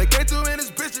 They came through in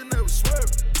this bitch and they was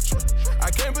swerving.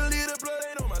 I can't believe the blood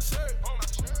ain't on my shirt.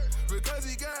 Because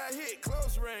he got hit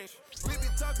close range. We be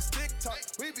talking stick talk,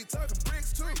 we be talking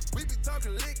bricks too. We be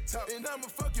talking lick talk, and I'm a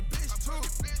fucking bitch too.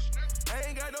 I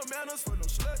ain't got no manners for no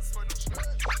sluts.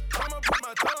 I'ma put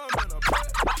my thumb in a butt.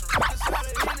 I just shot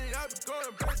a Henny, I be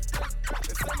going brazen.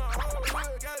 They say my whole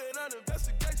hood got it under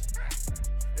investigation.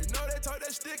 They know they talk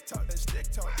that stick talk.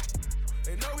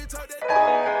 They know we talk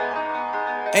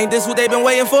that. Ain't this what they been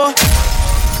waiting for?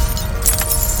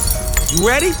 You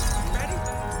ready?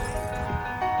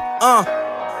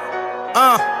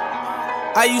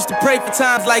 I used to pray for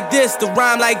times like this, to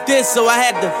rhyme like this, so I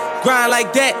had to grind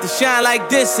like that, to shine like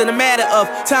this. In a matter of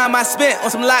time I spent on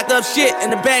some locked up shit in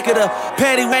the back of the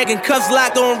paddy wagon, cuffs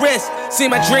locked on wrist. See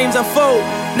my dreams unfold,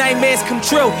 nightmares come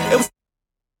true. It was.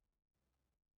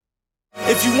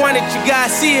 If you want it, you gotta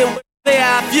see it. There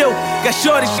I view. Got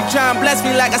shorty, she try and bless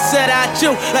me like I said I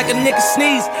chew. Like a nigga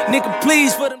sneeze, nigga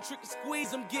please for them trick and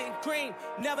squeeze. I'm getting cream.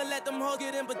 Never let them hoes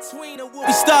get in between of what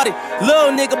we started.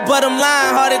 Little nigga, but I'm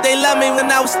lying hearted. They love me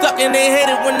when I was stuck and they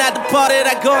hated when I departed.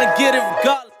 I go and get it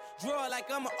regardless. Draw like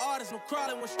I'm an artist, no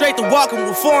crawling. Went straight to walking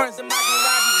with foreigns. And my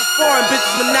garages with foreign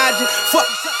bitches menaging.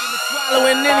 Fucking sucking and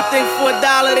swallowing anything for $1.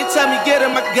 They tell me get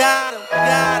him, I got him.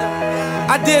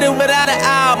 I did it without an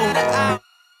album.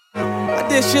 I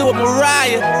did shit with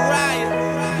Mariah.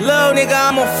 Little real nigga,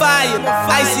 I'm on fire.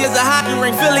 Icy as a hockey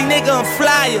ring, Philly nigga, I'm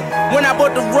flyer. When I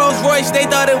bought the Rolls Royce, they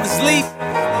thought it was leaf.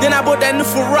 Then I bought that new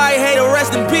Ferrari, hey to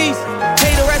rest in peace.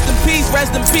 Hey to rest in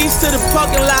peace to the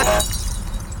parking lot.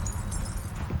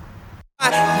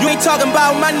 You ain't talking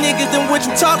about my niggas, then what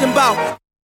you talking about?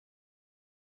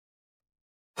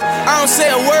 I don't say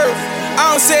a word,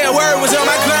 was on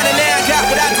my grind and now I got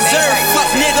what I deserve. Fuck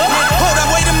nigga, hold up,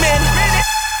 wait a minute.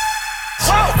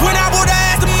 When I bought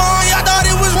that ass tomorrow, y'all thought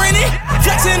it was rented.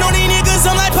 Flexing on these niggas,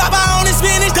 I'm like Papa on the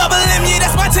spinach. Double M, yeah,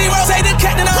 that's my team. Say the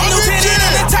captain, I'm lieutenant.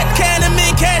 I'm the type can of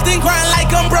men, cash, then grind like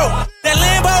I'm broke. That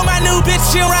Lambo, my new bitch,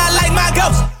 she'll ride like my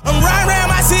ghost. I'm riding around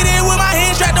my city with my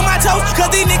hands strapped on my toes. Cause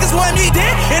these niggas want me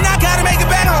dead, and I gotta make it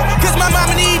back home. Cause my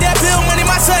mama need that bill money,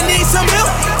 my son needs some milk.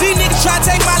 These niggas try to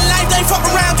take my life, they fuck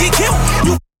around, get killed.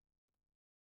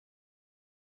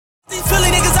 These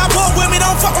Philly niggas I walk with me,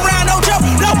 don't fuck around, no joke.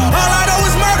 No, all I know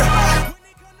is murder.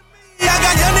 I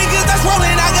got young niggas that's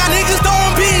rolling, I got niggas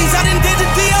throwing bees. I done did the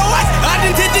DOS, I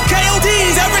done did the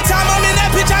KODs. Every time I'm in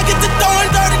that bitch, I get to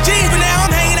throwing 30 G's. But now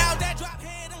I'm hanging out that drop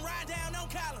head and ride down on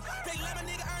collar. They let my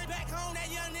nigga earn back home, that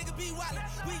young nigga be wildin'.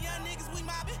 We young niggas, we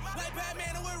mobbin', like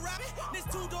Batman and we're robbing. This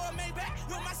two-door Maybach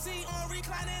with my seat on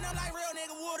reclining. I'm like, real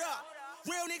nigga, what up?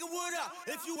 Real nigga, what up?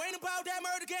 If you ain't about that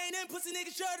murder game, then pussy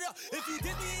nigga, shut up. If you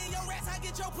dip me in your rats, I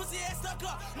get your pussy ass stuck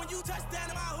up. When you touch down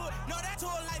in my hood, no, that's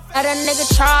all like. Let a nigga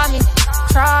try me.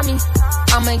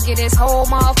 I'ma get his whole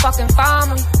motherfucking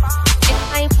family. If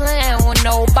I ain't playing with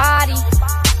nobody,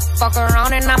 fuck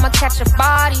around and I'ma catch a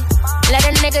body. Let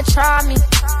a nigga try me.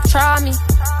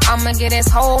 I'ma get his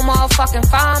whole motherfucking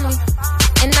family.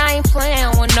 And I ain't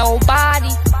playing with nobody.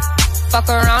 Fuck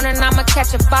around and I'ma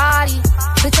catch a body.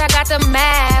 Bitch, I got the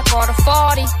Mac or the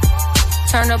 40.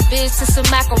 Turn a bitch to some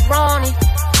macaroni.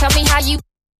 Tell me how you.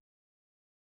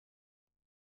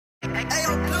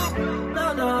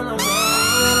 No.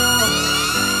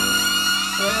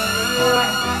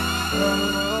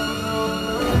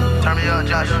 Turn me up,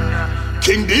 Josh.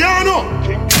 King Diano.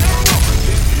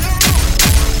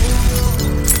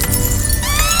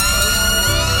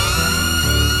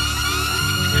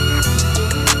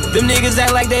 Them niggas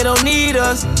act like they don't need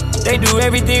us. They do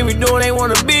everything we do, they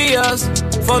wanna be us.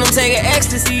 For them taking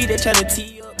ecstasy, they tryna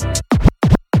tee up.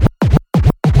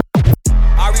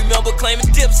 I remember claiming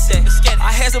Dipset.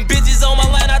 I had some bitches on my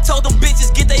line, I told them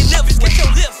bitches get they lips. Get your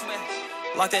lips, man.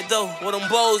 Lock that door, where them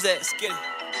bows at?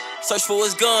 Search for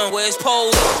his gun, where his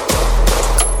pole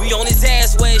at. We on his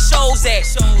ass, where his shows at.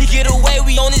 He get away,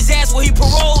 we on his ass, where he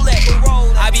parole at.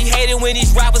 I be hating when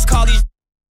these rappers call these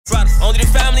brothers. Only the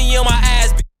family in my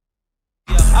ass.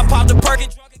 I popped a perk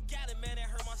and drunk a gallon, man, that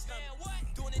hurt my stomach.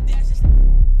 Doing the dashes.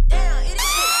 Damn, it is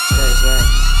shit.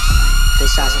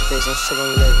 Fish shots and fish and sugar on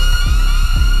your lips.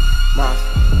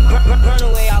 Run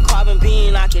away, I'll carbon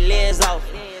bean, knock your legs off.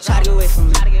 Try to get away from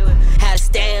me. Had to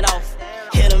stand off.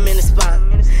 Hit him in the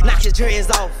spine. Knock your dreads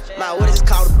off. My what is it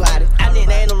called about it? I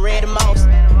nicknamed him Randy Moss.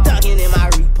 Ducking in my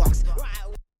Reeboks.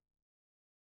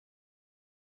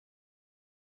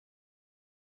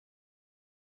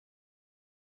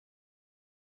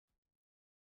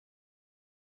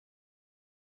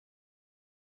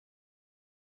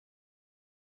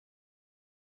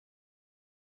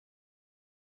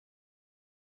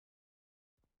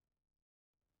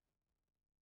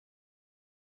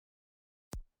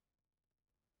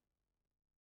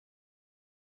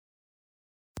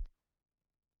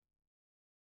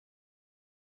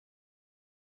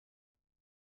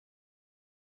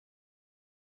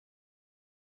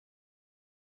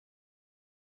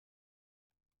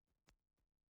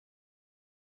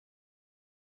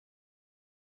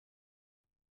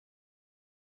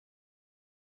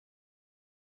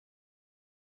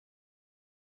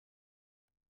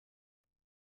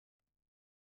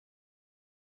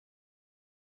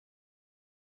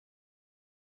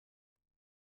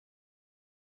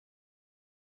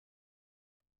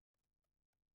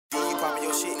 You poppin'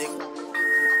 your shit, nigga.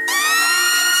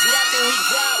 See, I think we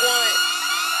got one.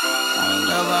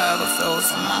 Only love I ever felt was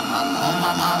from my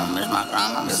mama, miss my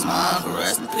grandma, miss my uncle,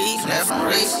 rest in peace, left from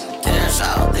Reese. Cash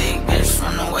out, big bitch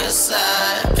from the west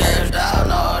side. Cashed out,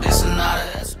 no, this is not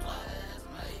a S-Class.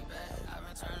 Maybach, I've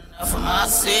been turning up for my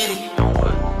city.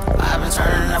 I've been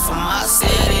turning up for my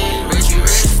city. Richie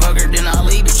rich, fucker, then I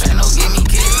leave, bitch, ain't no give me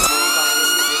kids.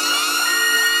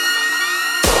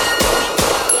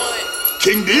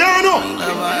 King Diano.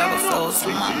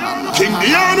 King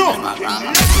Diano.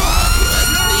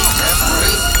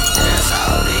 Cash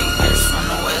out, big bitch from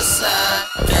the west side.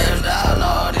 Cashed out,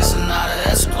 no, this is not a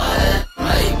S-Class.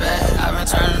 Maybach, I've been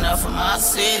turning up for my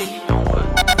city. I've been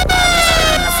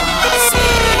turning up for my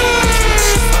city.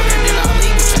 Fucker, then I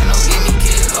leave, bitch, ain't no give me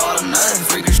kids. All or nothing,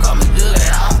 freakers call me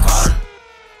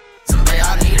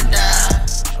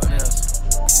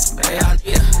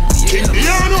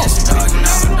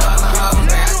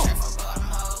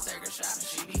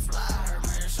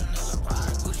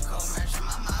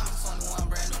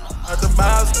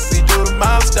mouse, we do the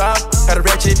mouth stop. Got a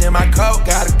ratchet in my coat,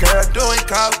 got a girl doing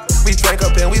coke. We drink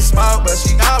up and we smoke, but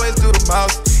she always do the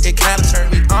most. It kinda turned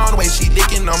me on the way she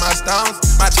licking on my stones.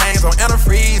 My chains on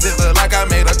antifreeze, it look like I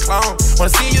made a clone.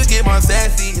 Wanna see you get more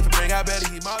sassy, if it bring out better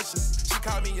emotions. She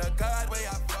called me a god, way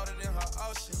I floated in her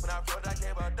ocean. When I floated, I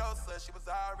gave her a dose, so she was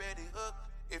already hooked.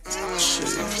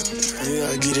 Shit, yeah,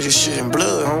 I get this shit in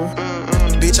blood, huh?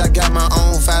 Bitch, I got my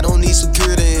own fight, don't need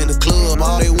security in the club.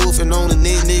 All they wolfing on the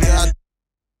net, nigga.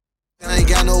 I ain't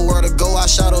got nowhere to go, I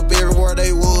shot up everywhere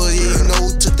they was. Yeah, you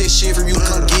know who took this shit from you,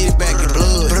 come get it back in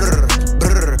blood. Brr,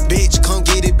 brr, bitch, come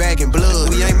get it back in blood.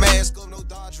 We ain't mask up, no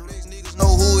Dodger X, niggas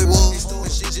know who it was.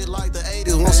 Doing shit just like the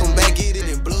 80s, want some back, get it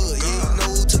in blood. Yeah, you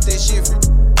know who took that shit from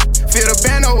you. Fill the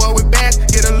bando up with bags,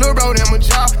 get a little bro, them a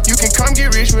job. You can come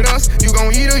get rich with us, you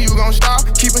gon' eat or you gon' starve.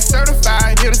 Keep it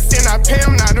certified, here to sin, I pay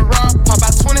them not to rob. Pop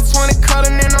out 2020,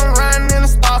 cutting in, I'm riding in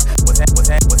the stars. What's that? Fill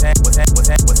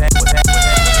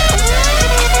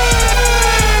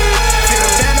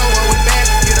the bando up with bags,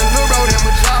 get a little bro, them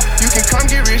a job. You can come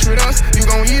get rich with us, you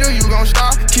gon' eat or you gon'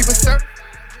 starve. Keep it certified,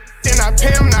 then I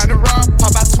pay them not to rob.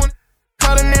 Pop out 20,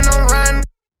 cutting in, I'm riding.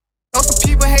 Know some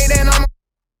people hate that I'm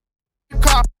a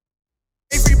car.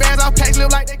 Free bands, I'll pack, live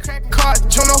like they crackin' cards.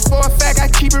 You know for a fact, I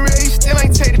keep it real, you still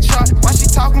ain't take the charge. Why she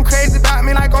talking crazy about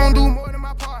me like gon' do more than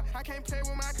my part? I can't play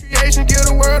with my creation, give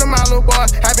the world to my little boy.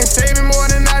 I've been saving more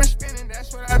than I been spending,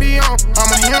 that's what I be on. I'm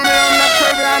a human, I'm not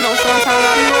perfect, I know sometimes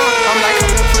I be wrong. I'm like,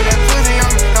 I'm gonna put that pussy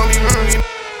on me, don't be rude.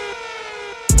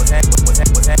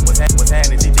 What's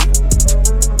happening, GG?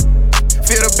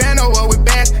 Fill the bando up with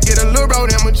bags, get a little bro,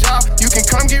 them a job. You can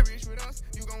come get rich with us,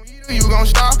 you gon' eat or you gon'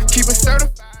 starve. Keep it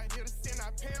certified.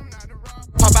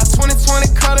 Pop out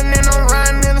 2020, cutting in, I'm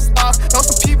riding in the stars. Know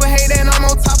some people hate that I'm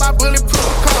on top, I bulletproof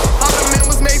the car. All the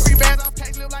members make free bands, I'll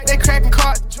pack, live like they crackin'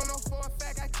 cards. You know for a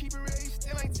fact, I keep it real, you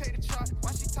still ain't take the charge. Why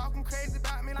she talking crazy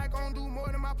about me like gon' do more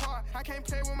than my part? I can't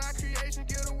play with my creation,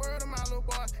 give the world to my little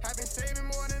boy. I've been saving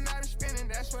more than I been spending,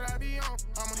 that's what I be on.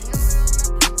 I'm a human, I'm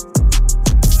not.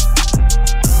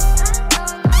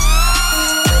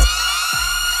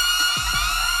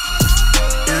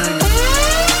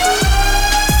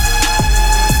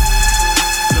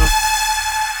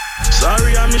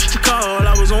 Sorry I missed your call,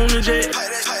 I was on the jet.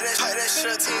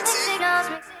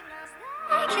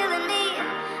 Killing me.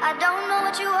 I don't know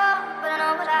what you are, but I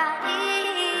know what I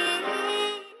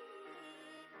need.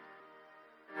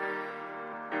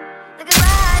 The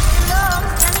goodbyes and lows,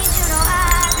 I need you, no I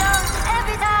don't.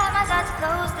 Every time I start to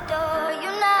close the door, you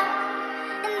knock,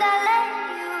 and I let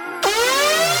you.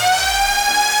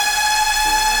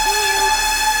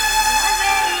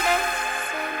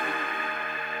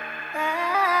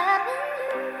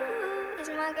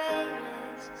 My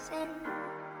greatest sin.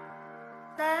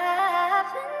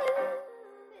 Loving you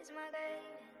is my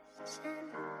greatest sin.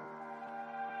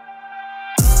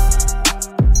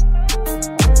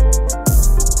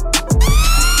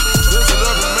 Listen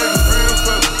up and make it real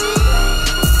funny.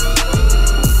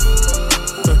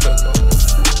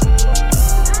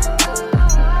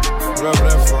 Rub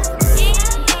that fucking nigga.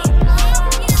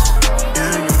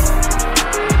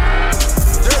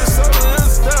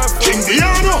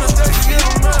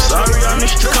 Sorry I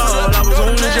missed your call, I was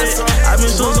on the jet. I've been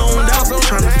so zoned out,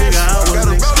 trying to figure out what's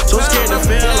next. So scared to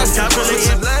fail, I'm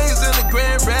calculating. Lanes in the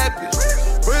Grand Rapids.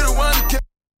 We're the one that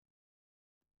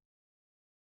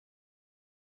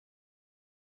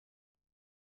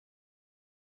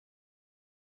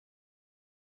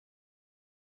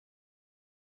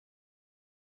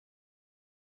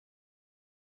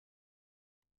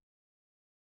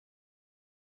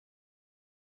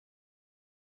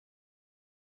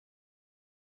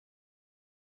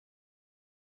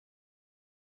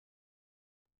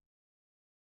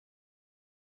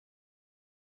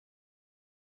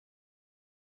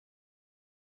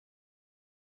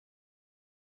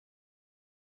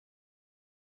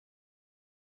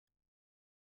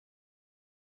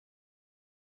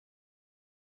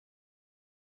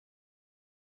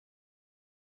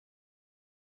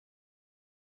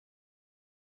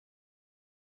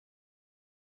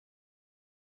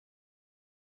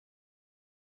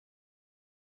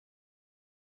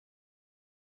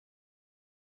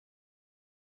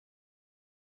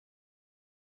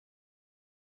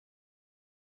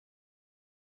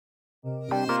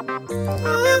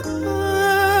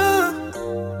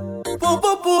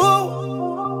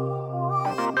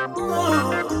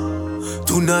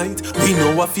Tonight, we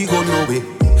know what we gon' know it.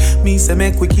 Me say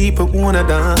make we keep it wanna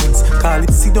dance. Call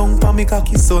it sit down for me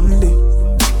cocky Sunday.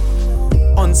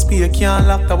 On spear can't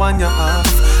lock the one you have.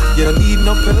 You don't need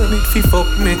no permit fi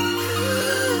fuck me.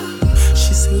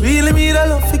 She say really me the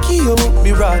love for you.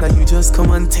 Me rather you just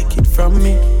come and take it from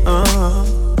me.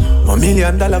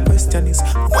 $1 million question is,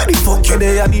 where the fuck you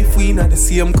there and if we in the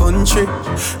same country?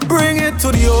 Bring it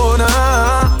to the owner.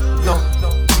 No.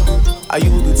 I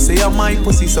you did say my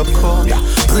pussy so cold. Yeah.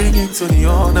 Bring it to the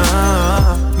owner.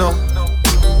 No.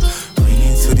 Bring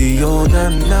it to the owner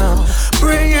now.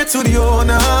 Bring it to the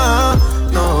owner.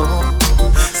 No.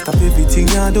 Stop everything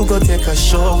you do, go take a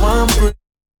shower and bring.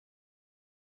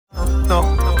 No.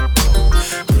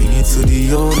 Bring it to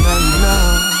the owner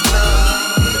now.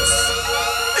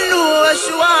 Know what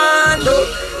she want, know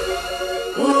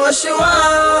what she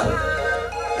want.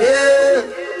 Yeah,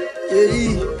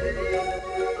 yeah.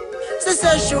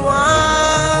 Say she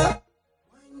want.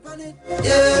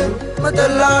 Yeah, but the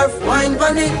life wine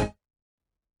pon it.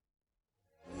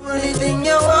 Anything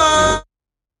you want.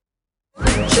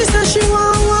 She said she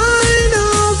want wine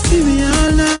up, give me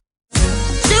all night.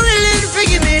 She willing to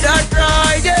give me that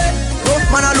ride, yeah. Rough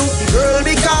man, I look the girl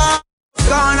because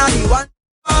gonna be one.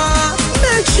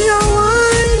 Make sure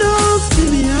wine up,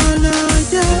 give me all night,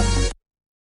 yeah.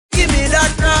 Give me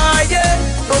that ride, yeah.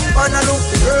 Rough man, I look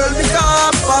the girl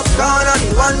because pop gonna be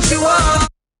one she want.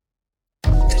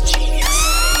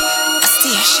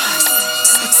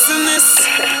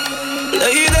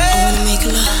 Lady, I wanna make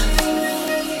love.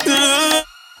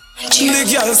 The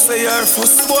girl say her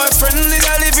first boyfriend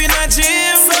nigga live in a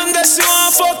gym. Sunday she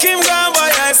want fuck him, go and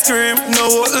buy ice cream.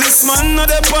 No this man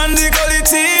not up on the gully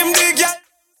team. The girl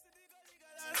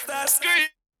start scream.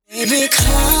 Baby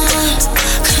come.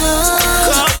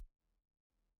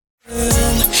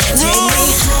 Take me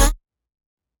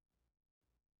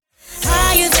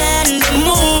higher than the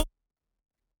moon.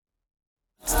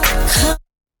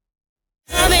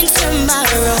 Come into my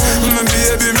room.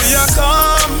 Baby, me a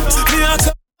come.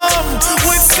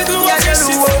 With it, look at you.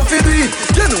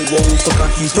 You know what we fuck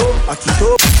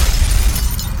Akito.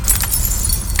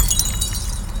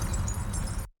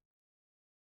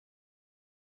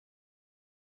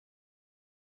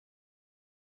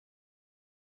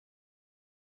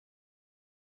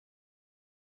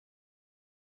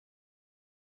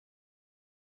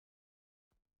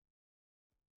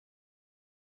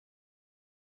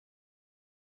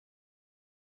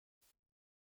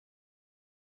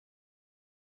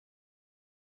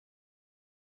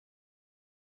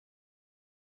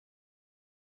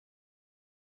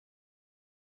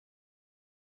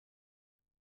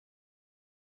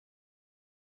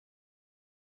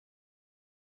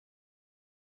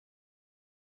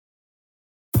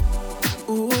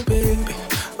 Ooh, baby,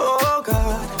 oh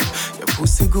God, your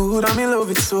pussy good, I'm in love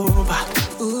with so bad.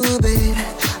 Ooh, baby,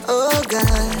 oh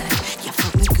God, you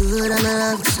fuck me good, I'm in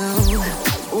love with so bad.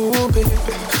 Ooh, baby,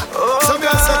 oh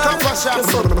God, you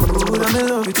fuck me good, I'm in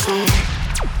love with so bad.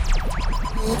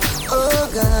 Oh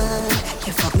God,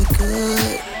 you fuck me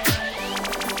good.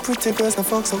 Pretty girls, the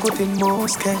fuck so good in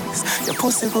most cases. Your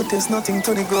pussy good, there's nothing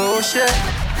to negotiate.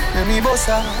 Let me bust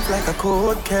off like a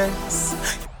cold case.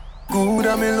 Good,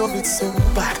 I'm in love with so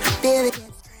bad. Baby,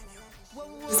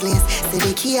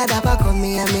 the key at the back of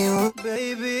me, I'm in.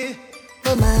 Baby,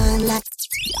 oh man, like.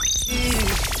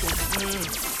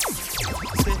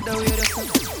 Bend down here,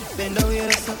 bend down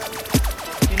here.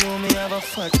 You know me have a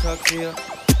fat cock here.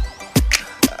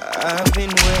 I've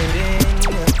been waiting.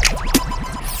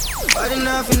 Nobody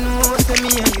nothing knows, say me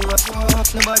and you are fuck.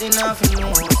 Nobody nothing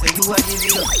knows, say you are give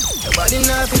it up. Nobody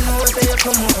nothing knows, say you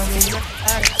come on me.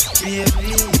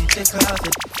 Baby, take off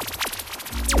it.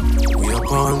 We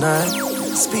up all night,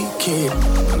 speaking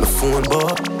on the phone,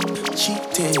 boy,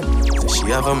 cheating. Does she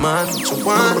have a man? She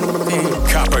want me.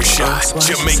 Copper Shot,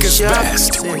 Jamaica's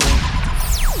best.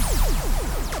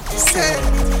 Said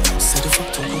if I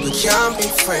talk, we can't be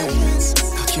friends.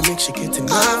 Cock you make she get in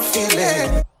my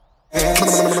feeling.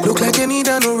 Look like you need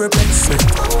a no replacement.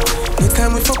 Next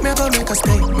time we fuck, me I go make a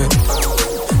statement.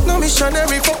 No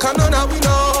missionary fuck, I know that we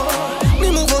know.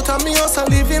 Me move out of me house and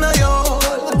live in a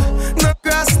yard. No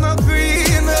grass, no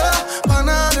green, on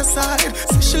the other side.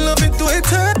 Say she love it to it.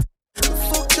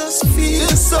 Fuck just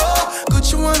feels so good,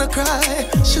 she wanna cry.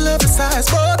 She love the size,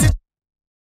 but it.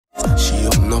 She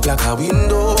open up like a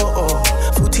window,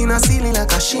 foot in a ceiling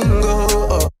like a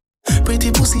shingle.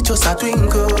 Pretty pussy just a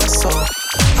twinkle, so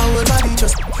our body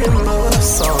just tremble,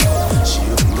 so she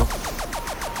open up.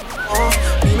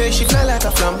 Me make she fly like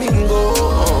a flamingo.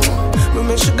 Me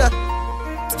make she that.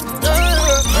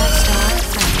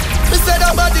 Me say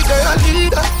that body girl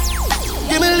leader.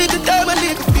 Give me a little time, a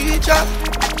little feature.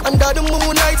 Under the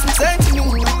moonlight, some sexy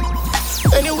new.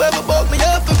 Anywhere we walk, me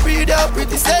up for free. That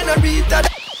pretty senorita.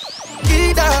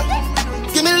 Leader.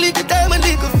 Give me a little time, a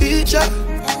little feature.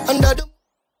 Under the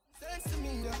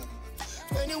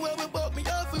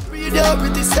with your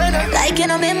pretty center. Like you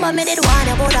know, remember me did one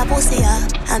about a pussy, yeah.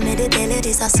 I made it tell you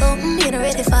this is something you know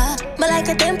ready for. But like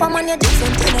a temper man, you're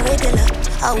different than a regular.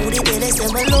 I would it tell you say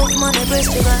my love money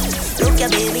breast figure. Look ya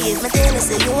baby, if me tell you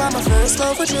say you are my first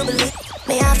love, would you believe?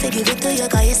 May I forgive it to you,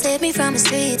 cause you saved me from the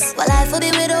streets. But life would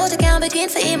be without you, can't begin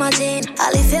to imagine.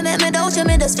 All if you make me doubt you,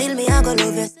 me just feel me, I go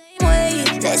love you same way.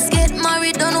 Let's get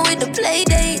married, done with the play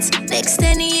dates. Next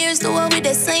 10 years, do it with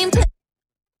the same play.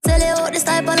 Tell you all this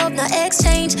type of love, no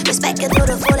exchange. Respect you to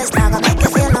the fullest, now I make you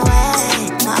feel no way.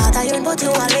 My heart I yearn, but you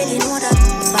already know that.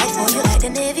 Fight for you like the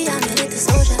Navy, I'm a little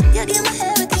soldier. You give me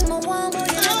everything, my one, but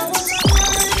you never want to.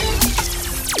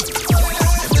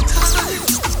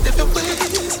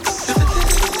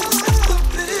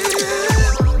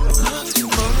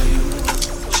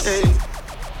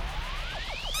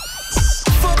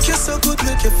 Fuck you so good,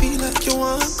 make you feel like you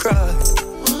wanna cry.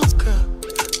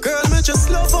 Girl, me just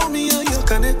love on me and you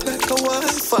connect like a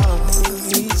Wi-Fi.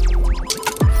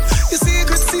 Your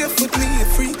secret safe with me, a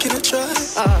freak in a try.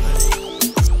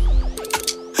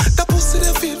 That pussy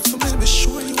that feel for me, be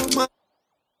sure you are mine.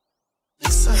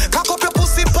 Cock up your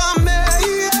pussy pa me,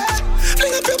 yeah.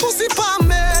 Fling up your pussy pa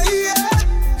me,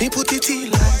 yeah. Me put it in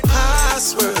like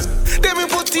password. Then me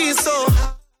put it so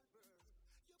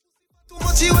too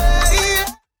much away.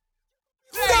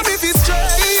 Damn if it's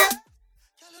straight.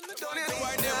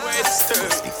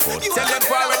 Tell them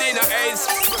forward in a ace,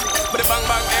 but the bang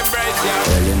bang embrace,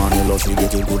 yeah. Early money love, she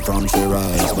get it good from she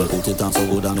rise. But put it on so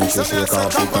good and make sure shake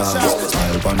off she price.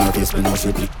 Smile on her face, me know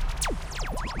she please.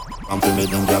 I'm to make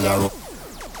them gal a rock.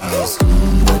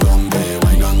 Go down there,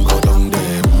 wine and go down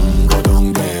there. Go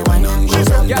down there, wine and go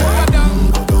down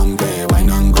there. Go down there, wine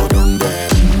and go down there.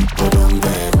 Go down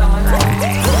there.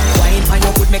 Wine for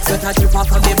your good makes you touch you off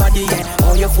from the body, yeah.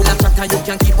 Oh, you're full of chatter, you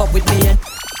can't keep up with me, yeah.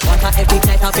 What a epic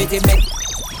night of it, make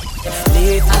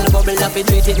little bubble up and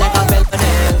treat it like a balcony.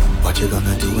 What you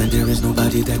gonna do when there is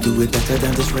nobody that do it better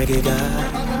than this reggae guy?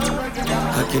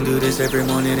 I can do this every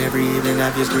morning, every evening.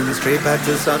 Have you screaming straight back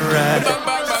to sunrise.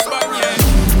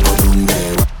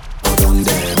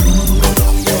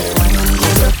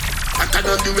 Hotter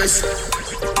than the rest.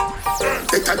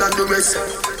 Better than the rest.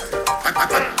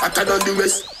 Hotter than the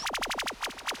rest.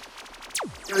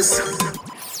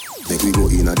 Make we go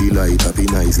in a delight, happy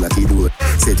nice like it would.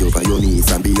 Set you on your knees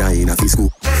from behind a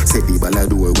fiscal. Set the ball a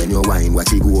door when you wine,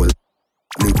 watch it goal.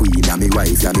 Me queen and me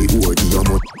wife, yeah me word in your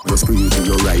mouth. Just free to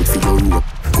your right, for your rope.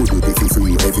 Could do the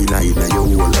free every night na your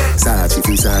wall. Sachi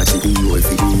fi Sachi, the old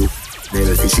fi the old.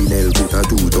 Nell fi Chanel, put a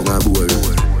two tongue a bowl.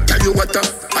 Tell you what,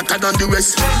 hotter than the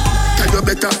rest. Tell you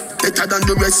better than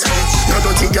the rest. You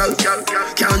dirty girl,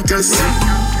 can't test.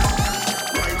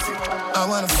 I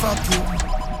wanna fuck you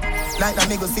like a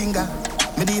middle finger.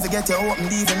 Me even get you open,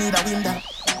 me even need a window.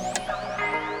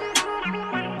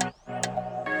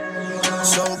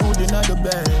 So good in the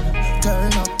bed.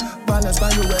 Turn up, balance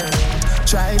by your way.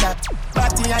 Try that,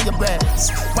 body on your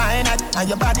breast. Why not? And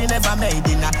your body never made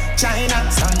in China.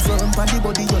 Stand firm on the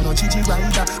body, you know Gigi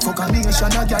rider. Fuck a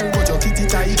nation, a girl, but your kitty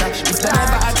tighter. If they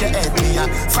never at your head, me a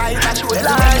fighter. She will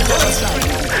like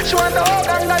it. She want the whole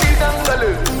gangali.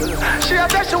 She a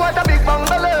say she want a big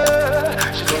bungalow.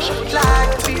 She say she would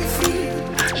like to be free.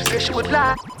 She say she would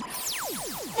like.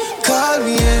 Call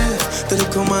me, yeah. Then you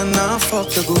come and now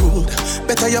fuck you good.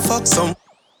 Better you fuck some.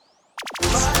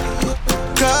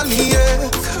 Call me, yeah.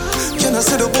 You know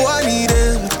say the boy need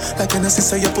it. Like you know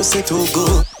say your pussy too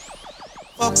good.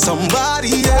 Fuck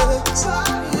somebody else.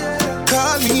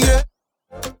 Call me, yeah.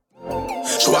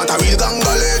 She want a real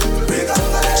gangali.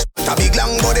 She want a big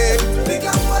long body.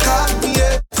 Call me,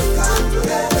 yeah.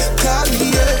 Call me,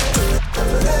 yeah.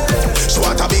 She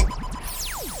want a big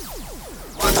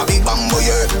bamboo,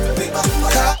 yeah.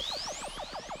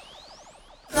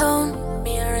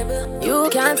 You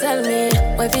can't tell me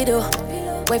what we do,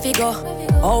 where we go,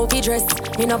 how we dress.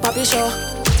 Me no papi show.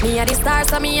 Me a the star,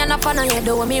 so me a no fan of you.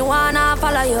 Do me wanna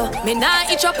follow you. Me nah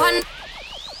itch up on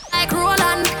like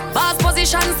Roland. Boss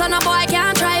position, so no boy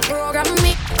can't try program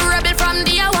me. Rebel from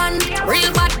day one.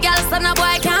 Real bad girl, so no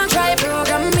boy can't try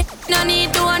program me. No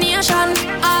need donation.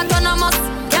 Autonomous,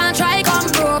 can't try come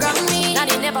program me. Now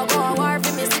they never go a war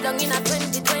for me. Sit down in a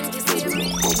 2020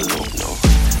 series.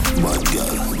 Bad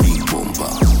girl, big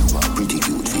bumper. Pretty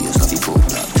cute face, have it fuck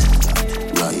that.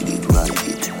 Ride it.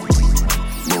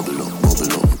 Bubble up.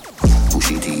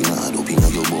 Push it in hard up inna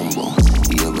your bum bum.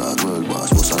 Yeah, bad world boss,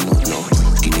 what's a nut now?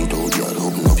 Skin it out, girl,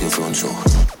 open up your front so.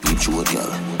 Peep short,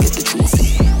 girl, get the trophy.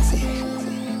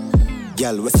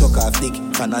 Girl, we suck off dick.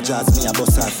 Can I jazz me a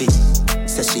bust her feet?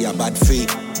 Say she a bad freak.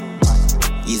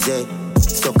 Easy,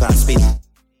 suck and spin.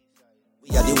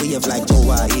 We are the wave like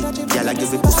Hawaii. Girl, I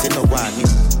give it pussy no warning.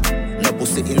 No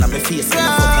Pussy in my face, and I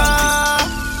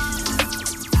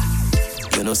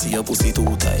fuck. You know see your pussy too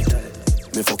tight.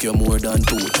 Me fuck you more than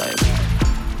 2 times.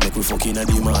 Make we fuck inna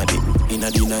the morning, inna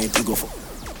the night we go fuck.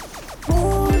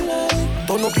 Moonlight,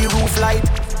 turn up the roof light.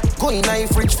 Go in the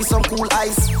fridge for some cool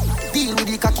ice. Deal with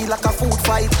the cocky like a food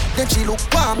fight. Then she look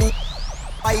for me.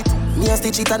 Fight. Me a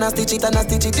stitch it and a stitch it and a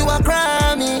stitch it. You a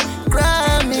Grammy,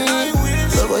 Grammy.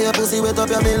 Love how your pussy wet up,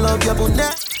 you me love your pussy.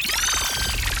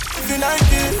 Living like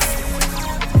this.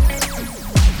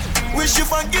 Wish you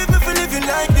forgive me for living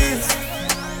like this.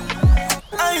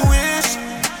 I wish.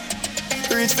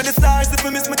 Reach for the stars if I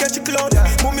miss me catch a cloud.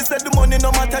 Mommy said the money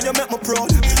no matter, you make me proud.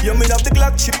 You me have the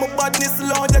Glock chip, my badness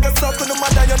loud. You got stuck on the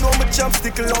matter, you know my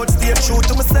chopstick loud. Stay true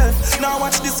to myself. Now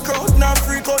watch this crowd, now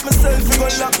freak out myself. We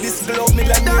gon' lock this glove, me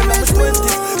like me in my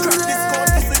 20s. Crack this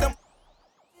code, I see them.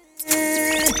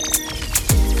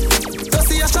 Don't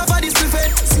see a shop for this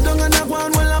buffet. Sit down and have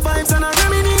one while I vibes and I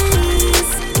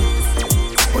reminisce.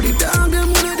 But the dog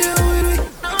them wanna deal with me.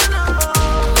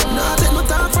 Nah, take no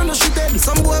time for no shit.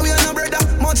 Some boy we are no brother,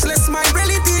 much less my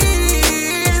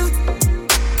relative.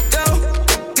 Yo,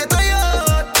 get a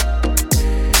yacht.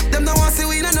 Them no want see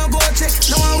we no go check.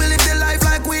 No one will live the life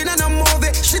like we no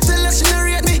movie. She tell us she no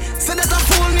rate me, so that a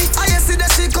fool me. I see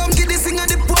that she come get this thing on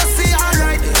the pussy,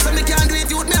 alright. So me can't do it,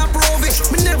 youth me approve it.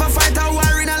 Me never fight a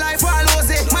war in a life, all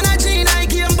lose it. Man a G, I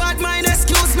game bad mind,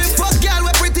 excuse me. Fuck girl,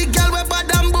 we pretty girl, we bad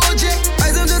and bougie.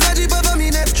 I am just a jeep over me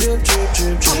neck. I'm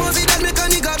gonna see that make a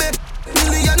nigga babe.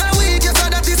 Million a week, you saw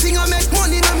that this thing I make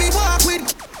money, now me walk with.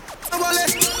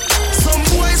 Some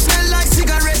boys smell like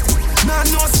cigarette. Nah,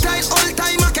 no style, all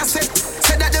time a cassette.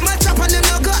 Said that them a chop and them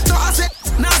no got no asset.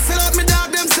 Now sell out me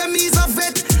dog, them say me's a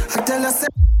vet. I tell her say.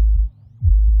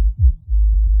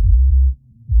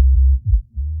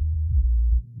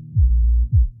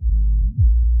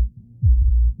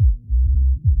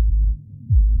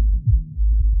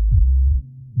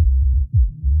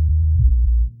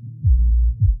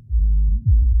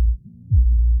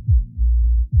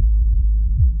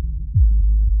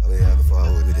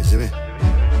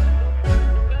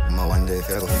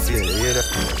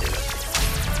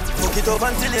 Fuck it up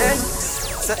until the end.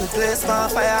 Set the place for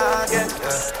fire again.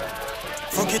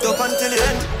 Fuck it up until the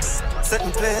end. Set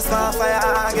the place for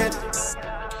fire again.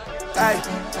 Aye.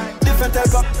 Different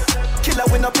type of killer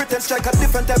with no pretend strike. A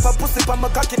different type of pussy from my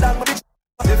cocky down my bitch.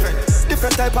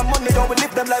 Different type of money, don't we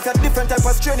live them life. A different type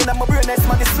of training. I'm a brain nice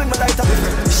man, they swing me lighter.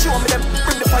 Show me them,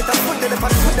 bring the fight and swing them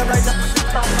and swing them lighter.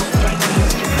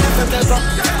 Different type of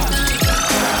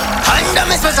Under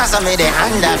me special, so me the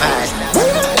under vibe.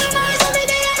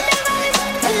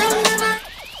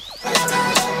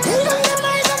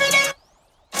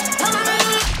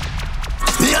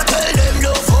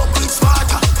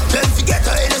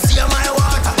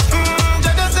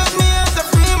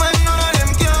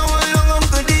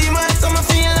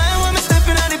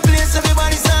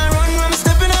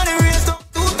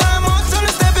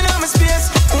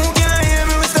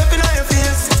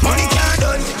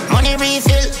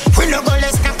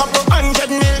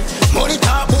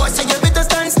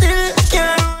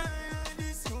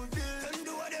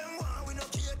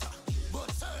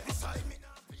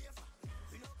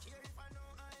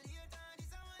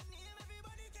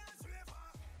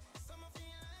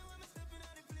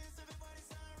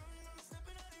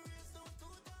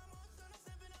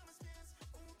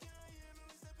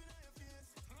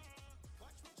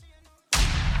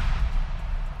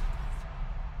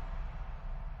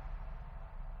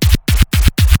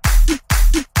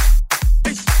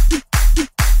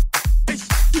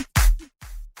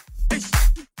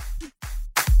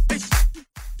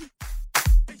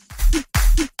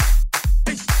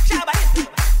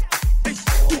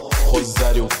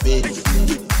 Rosário Verde.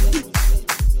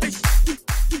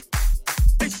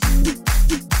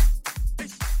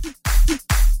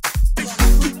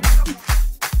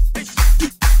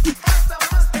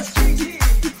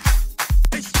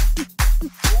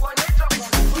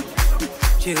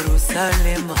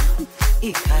 Jerusalema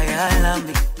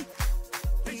ikayalami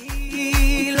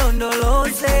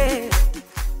ilondoloze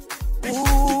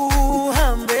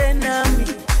uhambe nami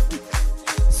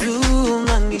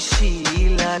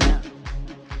zungangishilana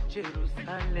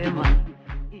Jerusalema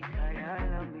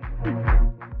ikayalami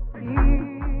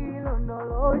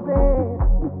ilondoloze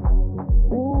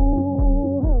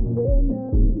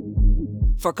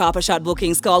For Copper Shot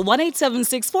bookings, call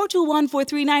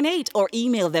 1-876-421-4398 or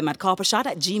email them at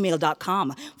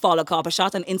coppershot@gmail.com. Follow Copper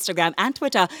Shot on Instagram and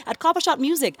Twitter at Copper Shot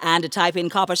Music and type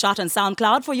in Copper Shot on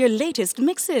SoundCloud for your latest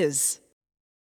mixes.